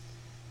 yeah.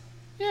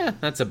 Yeah,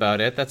 that's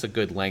about it. That's a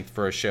good length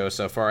for a show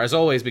so far. As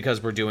always,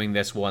 because we're doing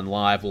this one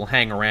live, we'll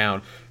hang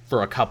around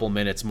for a couple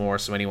minutes more,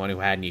 so anyone who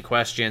had any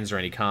questions or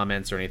any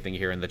comments or anything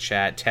here in the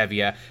chat,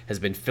 Tevya has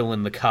been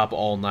filling the cup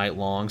all night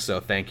long,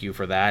 so thank you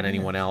for that.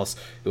 Anyone else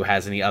who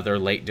has any other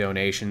late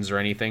donations or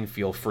anything,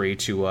 feel free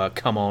to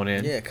come on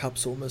in. Yeah,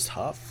 cup's almost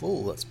half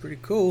full. That's pretty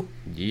cool.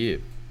 Yeah.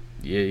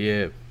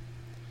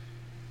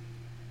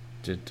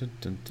 Dun, dun,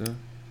 dun, dun.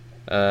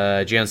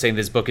 Gian saying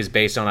this book is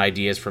based on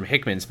ideas from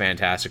Hickman's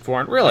Fantastic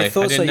Four. And really, I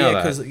thought didn't know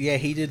that. because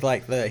he did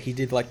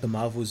like the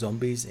Marvel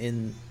Zombies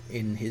in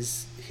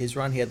his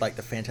run. He had like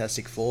the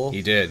Fantastic Four.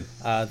 He did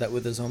that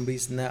were the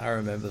zombies in that. I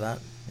remember that.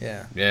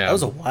 Yeah. That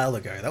was a while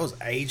ago. That was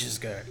ages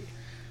ago.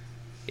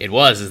 It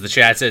was, as the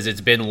chat says,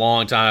 it's been a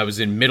long time. I was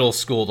in middle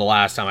school the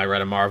last time I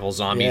read a Marvel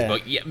Zombies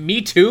book. Yeah,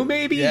 me too,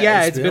 maybe?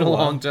 Yeah, it's been a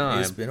long time.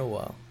 It's been a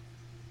while.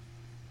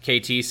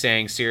 KT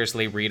saying,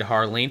 seriously, read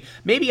Harleen.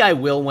 Maybe I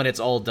will when it's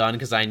all done,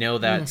 because I know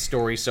that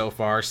Story So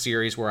Far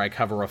series where I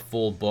cover a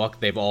full book,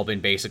 they've all been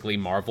basically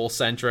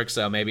Marvel-centric,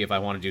 so maybe if I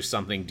want to do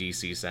something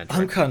DC-centric.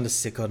 I'm kind of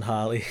sick on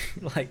Harley.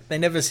 Like, they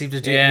never seem to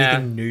do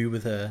anything new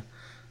with her.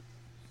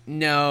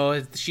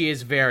 No, she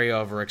is very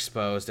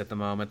overexposed at the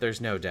moment.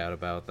 There's no doubt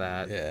about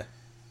that.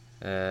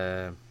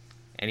 Yeah.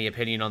 Any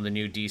opinion on the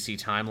new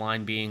DC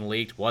timeline being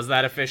leaked? Was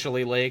that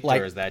officially leaked,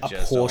 like, or is that a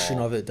just portion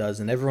of it does?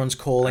 And everyone's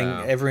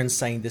everyone's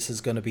saying this is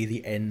going to be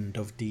the end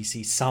of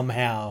DC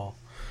somehow.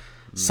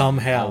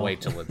 Somehow. I'll wait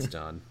till it's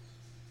done.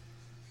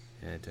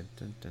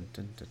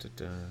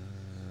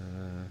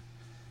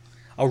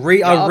 I'll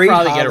read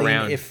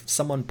Harleen if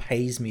someone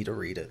pays me to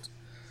read it.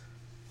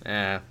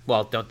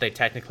 Well, don't they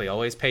technically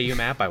always pay you,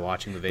 Matt, by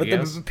watching the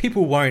videos? But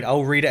people won't.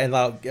 I'll read it and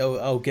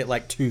I'll get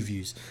like 2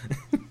 views.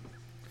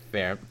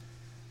 Fair.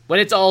 When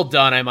it's all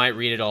done, I might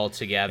read it all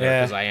together,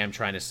 because I am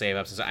trying to save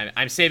up.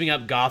 I'm saving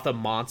up Gotham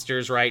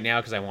Monsters right now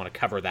because I want to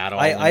cover that all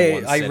in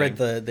one I sitting. read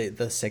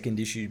the second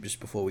issue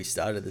just before we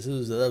started this.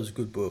 That was a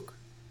good book.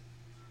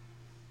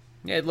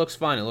 Yeah, it looks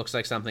fun. It looks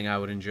like something I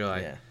would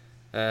enjoy.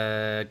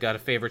 Yeah. Got a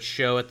favorite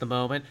show at the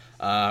moment.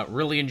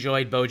 Really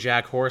enjoyed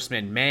BoJack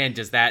Horseman. Man,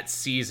 does that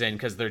season,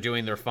 because they're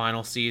doing their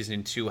final season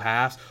in 2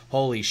 halves,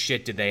 holy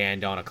shit did they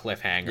end on a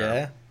cliffhanger.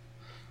 Yeah.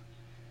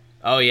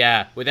 Oh,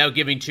 yeah. Without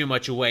giving too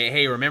much away,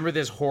 hey, remember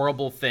this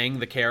horrible thing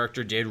the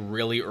character did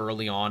really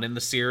early on in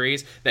the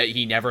series that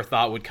he never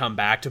thought would come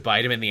back to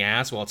bite him in the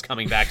ass? Well, it's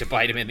coming back to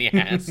bite him in the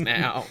ass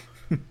now.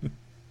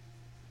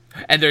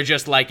 And they're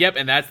just like, yep,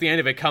 and that's the end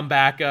of it. Come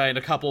back in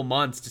a couple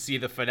months to see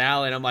the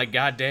finale. And I'm like,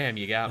 God damn,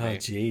 you got me. Oh,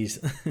 jeez.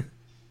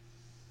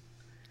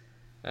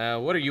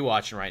 What are you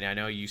watching right now? I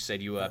know you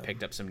said you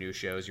picked up some new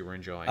shows you were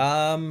enjoying.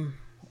 I'm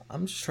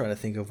just trying to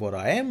think of what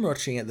I am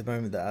watching at the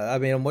moment. I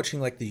mean, I'm watching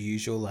like the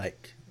usual,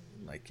 like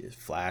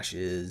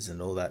Flashes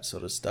and all that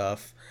sort of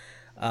stuff.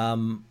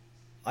 I'm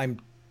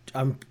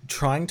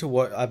trying to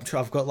watch.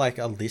 I've got like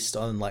a list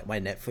on like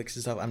my Netflix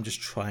and stuff. I'm just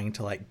trying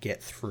to like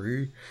get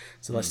through.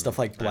 So like stuff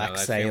like Black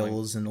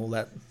Sails and all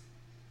that.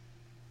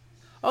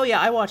 Oh yeah,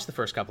 I watched the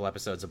first couple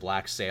episodes of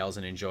Black Sails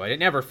and enjoyed it.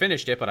 Never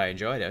finished it, but I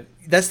enjoyed it.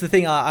 That's the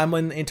thing. I'm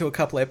into a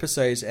couple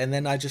episodes and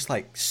then I just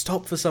like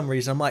stop for some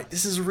reason. I'm like,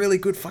 this is a really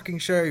good fucking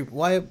show.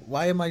 Why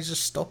am I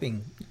just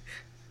stopping?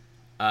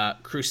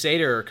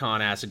 Crusader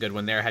Con asks a good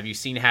one there. Have you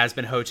seen Has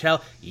Been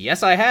Hotel?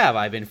 Yes, I have.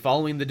 I've been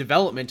following the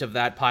development of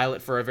that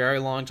pilot for a very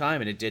long time,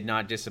 and it did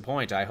not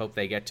disappoint. I hope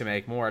they get to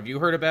make more. Have you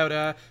heard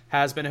about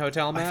Has Been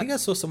Hotel, Matt? I think I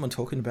saw someone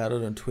talking about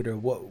it on Twitter.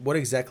 What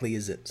exactly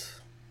is it?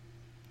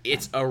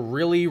 It's a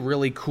really,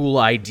 really cool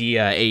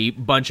idea. A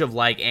bunch of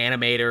like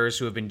animators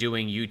who have been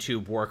doing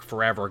YouTube work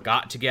forever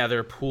got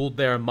together, pooled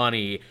their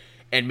money,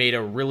 and made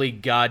a really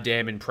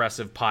goddamn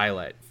impressive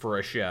pilot for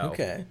a show.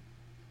 Okay.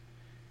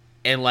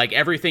 And, like,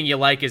 everything you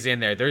like is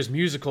in there. There's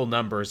musical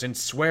numbers and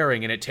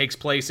swearing, and it takes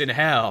place in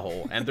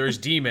hell. And there's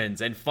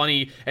demons and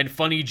funny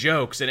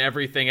jokes and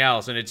everything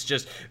else. And it's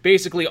just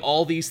basically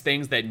all these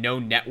things that no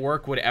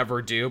network would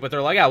ever do. But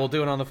they're like, yeah, we'll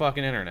do it on the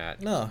fucking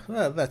internet. No,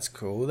 well, that's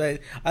cool.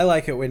 I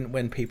like it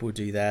when people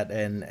do that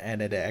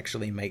and it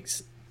actually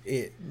makes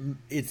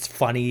it's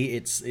funny.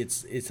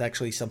 It's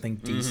actually something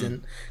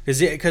decent.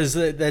 Because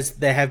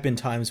there have been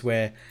times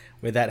where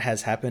that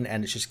has happened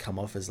and it's just come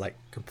off as, like,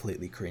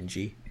 completely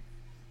cringy.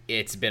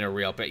 It's been a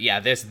real, but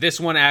yeah, this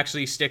one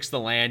actually sticks the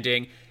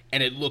landing,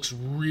 and it looks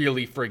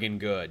really friggin'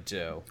 good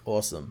too.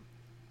 Awesome,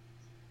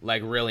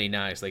 like really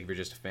nice. Like if you're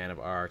just a fan of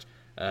art.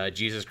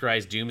 Jesus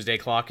Christ, Doomsday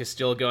Clock is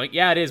still going.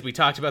 Yeah, it is. We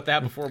talked about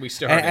that before we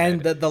started.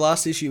 And the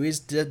last issue is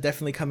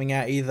definitely coming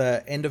out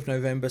either end of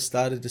November,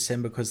 start of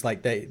December, because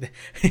like they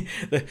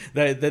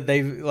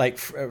like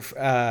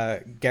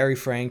Gary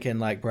Frank and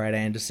like Brad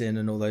Anderson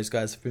and all those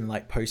guys have been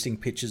like posting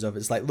pictures of it.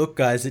 It's like, look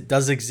guys, it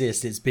does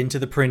exist. It's been to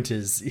the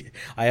printers.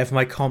 I have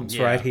my comps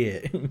right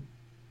here.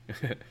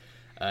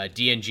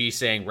 DNG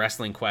saying,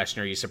 wrestling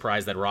question, are you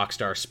surprised that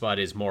Rockstar Spud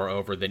is more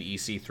over than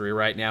EC3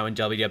 right now in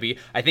WWE?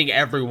 I think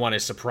everyone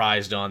is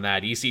surprised on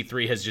that.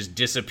 EC3 has just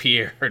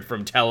disappeared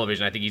from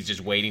television. I think he's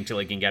just waiting till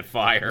he can get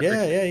fired.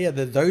 Yeah.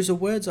 Those are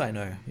words I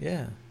know.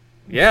 Yeah.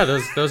 Yeah,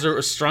 those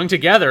are strung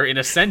together in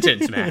a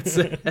sentence, Matt.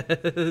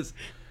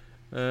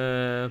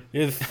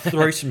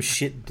 Throw some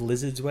shit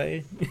Blizzard's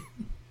way.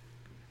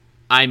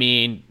 I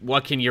mean,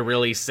 what can you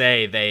really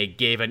say? They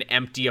gave an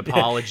empty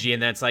apology,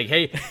 and then it's like,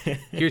 hey,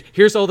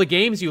 here's all the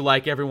games you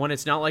like, everyone.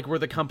 It's not like we're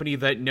the company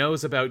that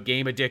knows about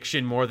game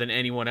addiction more than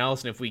anyone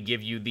else, and if we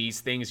give you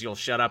these things, you'll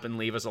shut up and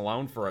leave us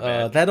alone for a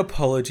bit. That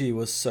apology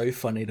was so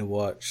funny to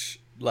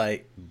watch.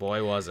 Like,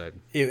 boy, was it.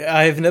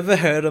 I've never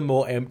heard a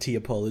more empty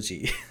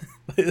apology.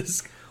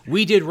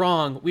 We did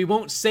wrong. We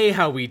won't say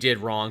how we did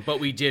wrong,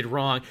 but we did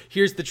wrong.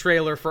 Here's the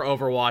trailer for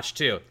Overwatch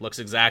 2. Looks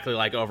exactly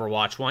like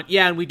Overwatch 1.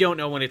 Yeah, and we don't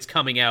know when it's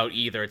coming out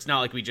either. It's not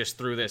like we just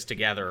threw this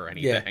together or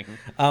anything.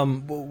 Yeah.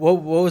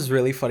 What was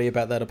really funny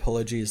about that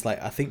apology is, like,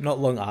 I think not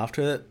long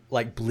after it,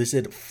 like,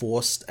 Blizzard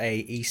forced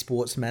a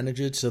esports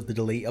manager to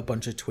delete a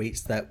bunch of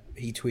tweets that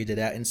he tweeted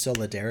out in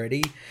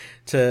solidarity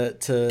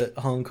to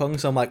Hong Kong.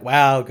 So I'm like,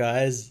 wow,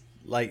 guys,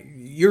 like,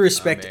 you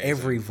respect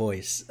every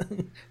voice.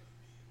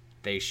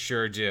 They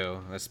sure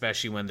do,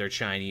 especially when they're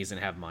Chinese and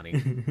have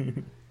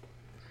money.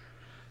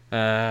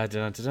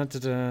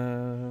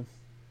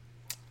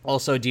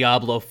 Also,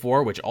 Diablo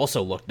 4, which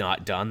also looked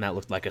not done. That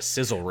looked like a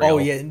sizzle reel. Oh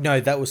yeah, no,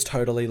 that was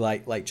totally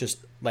like just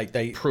like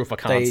they proof of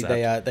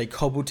concept. They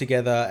cobbled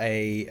together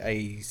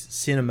a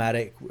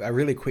cinematic, a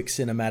really quick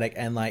cinematic,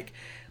 and like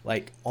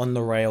on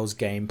the rails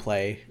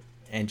gameplay,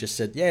 and just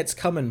said, yeah, it's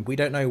coming. We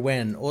don't know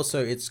when.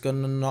 Also, it's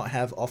gonna not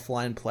have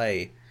offline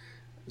play,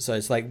 so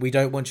it's like, we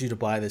don't want you to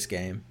buy this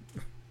game.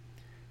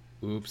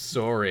 Oops,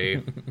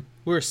 sorry.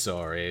 We're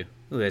sorry.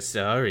 We're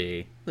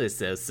sorry. We're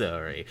so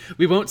sorry.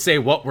 We won't say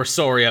what we're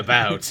sorry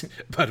about,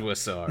 but we're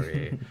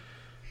sorry.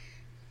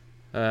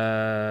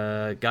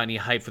 Got any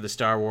hype for the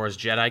Star Wars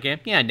Jedi game?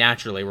 Yeah,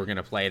 naturally we're going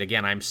to play it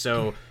again. I'm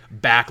so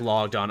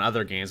backlogged on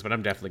other games, but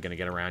I'm definitely going to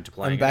get around to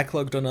playing it. I'm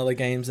backlogged on other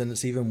games, and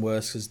it's even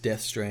worse because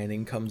Death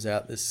Stranding comes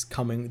out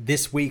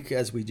this week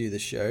as we do the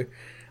show,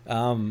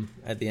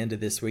 at the end of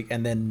this week,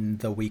 and then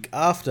the week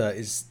after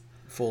is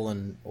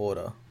Fallen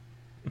Order.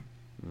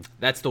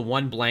 That's the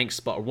one blank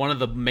spot, one of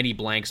the many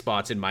blank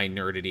spots in my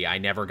nerdity. I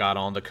never got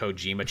on the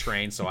Kojima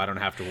train, so I don't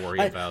have to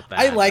worry about that.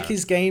 I like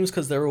his games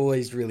because they're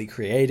always really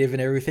creative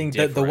and everything.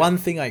 The one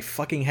thing I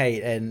fucking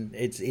hate, and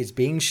it's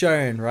being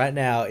shown right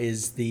now,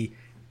 is the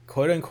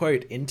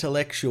quote-unquote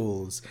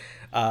intellectuals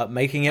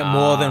making it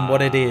more than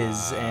what it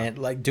is, and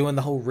like doing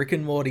the whole Rick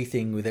and Morty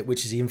thing with it,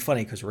 which is even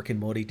funny because Rick and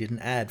Morty did an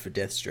ad for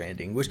Death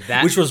Stranding, which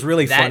was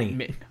really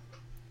funny.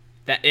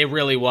 That it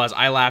really was.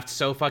 I laughed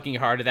so fucking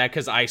hard at that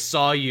because I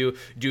saw you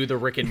do the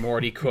Rick and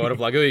Morty quote of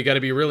like, oh, you got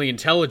to be really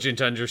intelligent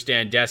to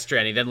understand Death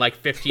Stranding. Then like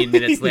 15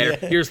 minutes later,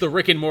 here's the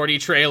Rick and Morty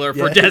trailer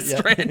for Death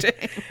Stranding.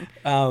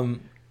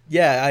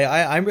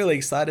 I'm really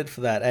excited for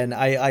that, and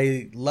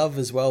I love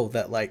as well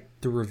that like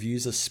the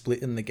reviews are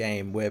split in the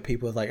game where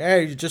people are like,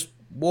 hey, you just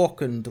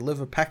walk and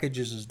deliver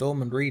packages as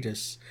Norman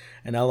Reedus,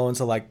 and other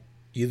ones are like,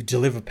 you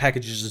deliver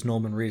packages as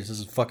Norman Reedus. This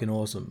is fucking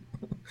awesome.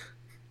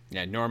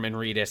 Yeah, Norman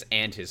Reedus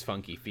and his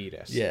funky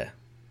fetus. Yeah.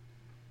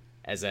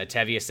 As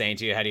Tevye saying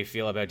to you, how do you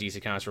feel about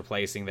DC Comics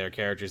replacing their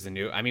characters in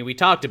new... I mean, we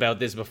talked about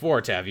this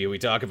before, Tevye. We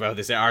talk about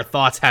this. Our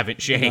thoughts haven't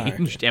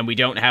changed, and we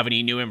don't have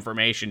any new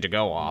information to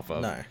go off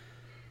of. No.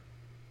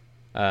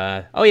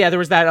 Oh, yeah, there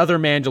was that other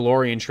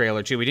Mandalorian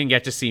trailer, too. We didn't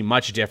get to see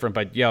much different,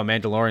 but,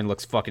 Mandalorian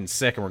looks fucking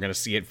sick, and we're going to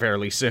see it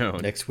fairly soon.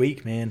 Next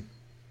week, man.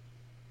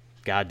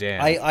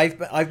 Goddamn.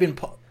 I've been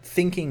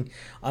thinking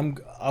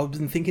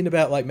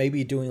about like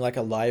maybe doing like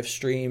a live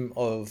stream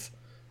of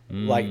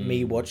like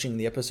me watching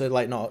the episode,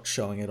 like not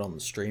showing it on the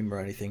stream or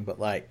anything, but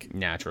like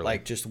naturally,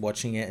 like just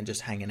watching it and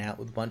just hanging out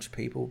with a bunch of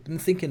people. Been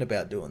thinking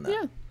about doing that.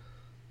 Yeah,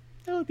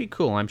 that would be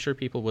cool. I'm sure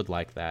people would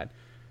like that.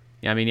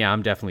 Yeah, I mean,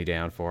 I'm definitely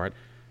down for it.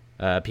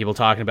 People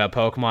talking about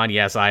Pokemon.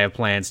 Yes, I have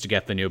plans to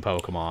get the new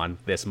Pokemon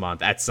this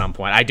month at some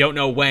point. I don't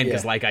know when,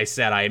 because like I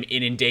said, I am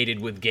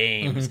inundated with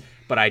games.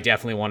 But I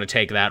definitely want to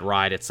take that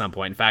ride at some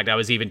point. In fact, I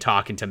was even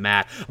talking to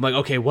Matt. I'm like,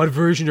 okay, what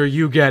version are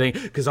you getting?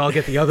 Because I'll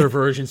get the other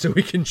version so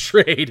we can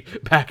trade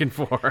back and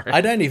forth. I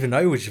don't even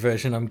know which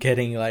version I'm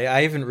getting. Like,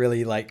 I haven't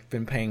really like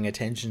been paying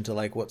attention to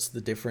like what's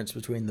the difference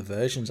between the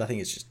versions. I think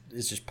it's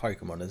just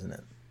Pokemon, isn't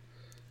it?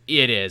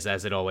 It is,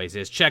 as it always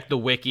is. Check the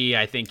wiki.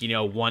 I think,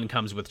 one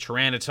comes with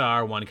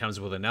Tyranitar, one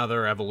comes with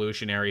another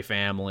evolutionary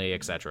family,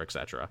 etc.,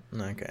 etc.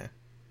 Okay.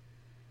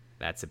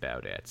 That's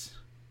about it.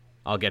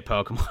 I'll get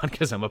Pokemon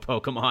because I'm a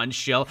Pokemon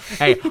shill.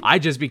 Hey, I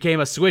just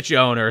became a Switch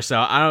owner, so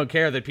I don't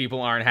care that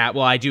people aren't happy.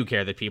 Well, I do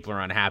care that people are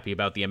unhappy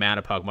about the amount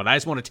of Pokemon. I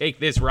just want to take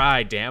this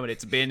ride, damn it.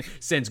 It's been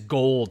since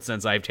Gold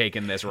since I've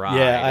taken this ride.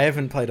 Yeah, I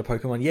haven't played a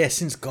Pokemon. Yeah,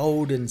 since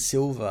Gold and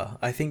Silver.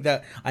 I think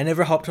that I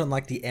never hopped on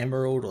like the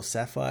Emerald or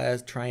Sapphire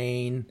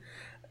train.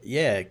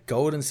 Yeah,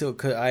 Gold and Silver.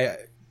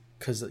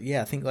 Because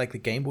I think like the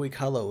Game Boy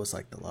Color was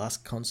like the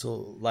last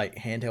console, like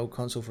handheld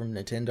console from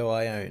Nintendo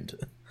I owned.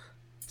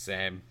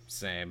 Same.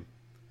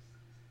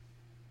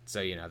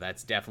 So,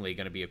 that's definitely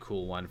going to be a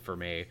cool one for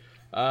me.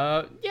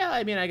 Yeah,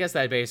 I mean, I guess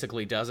that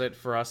basically does it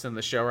for us in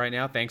the show right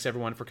now. Thanks,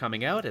 everyone, for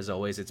coming out. As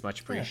always, it's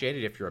much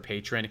appreciated. If you're a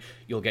patron,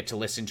 you'll get to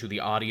listen to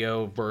the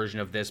audio version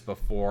of this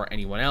before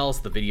anyone else,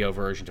 the video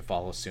version to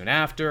follow soon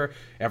after.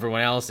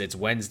 Everyone else, it's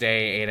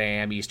Wednesday, 8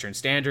 a.m. Eastern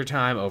Standard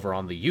Time over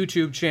on the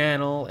YouTube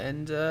channel,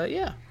 and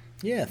yeah.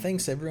 Yeah,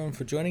 thanks, everyone,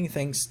 for joining.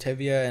 Thanks,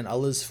 Tevye and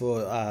others,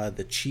 for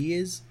the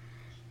cheers.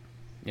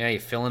 Yeah,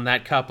 you're filling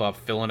that cup up,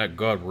 filling it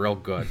good, real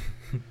good.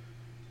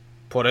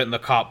 Put it in the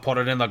cup, put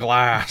it in the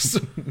glass.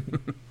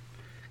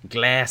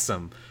 Glass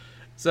 'em.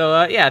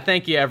 So, yeah,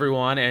 thank you,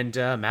 everyone. And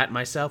Matt and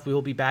myself, we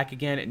will be back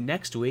again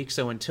next week.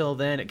 So until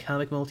then,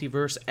 Comic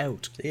Multiverse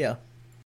out. See ya.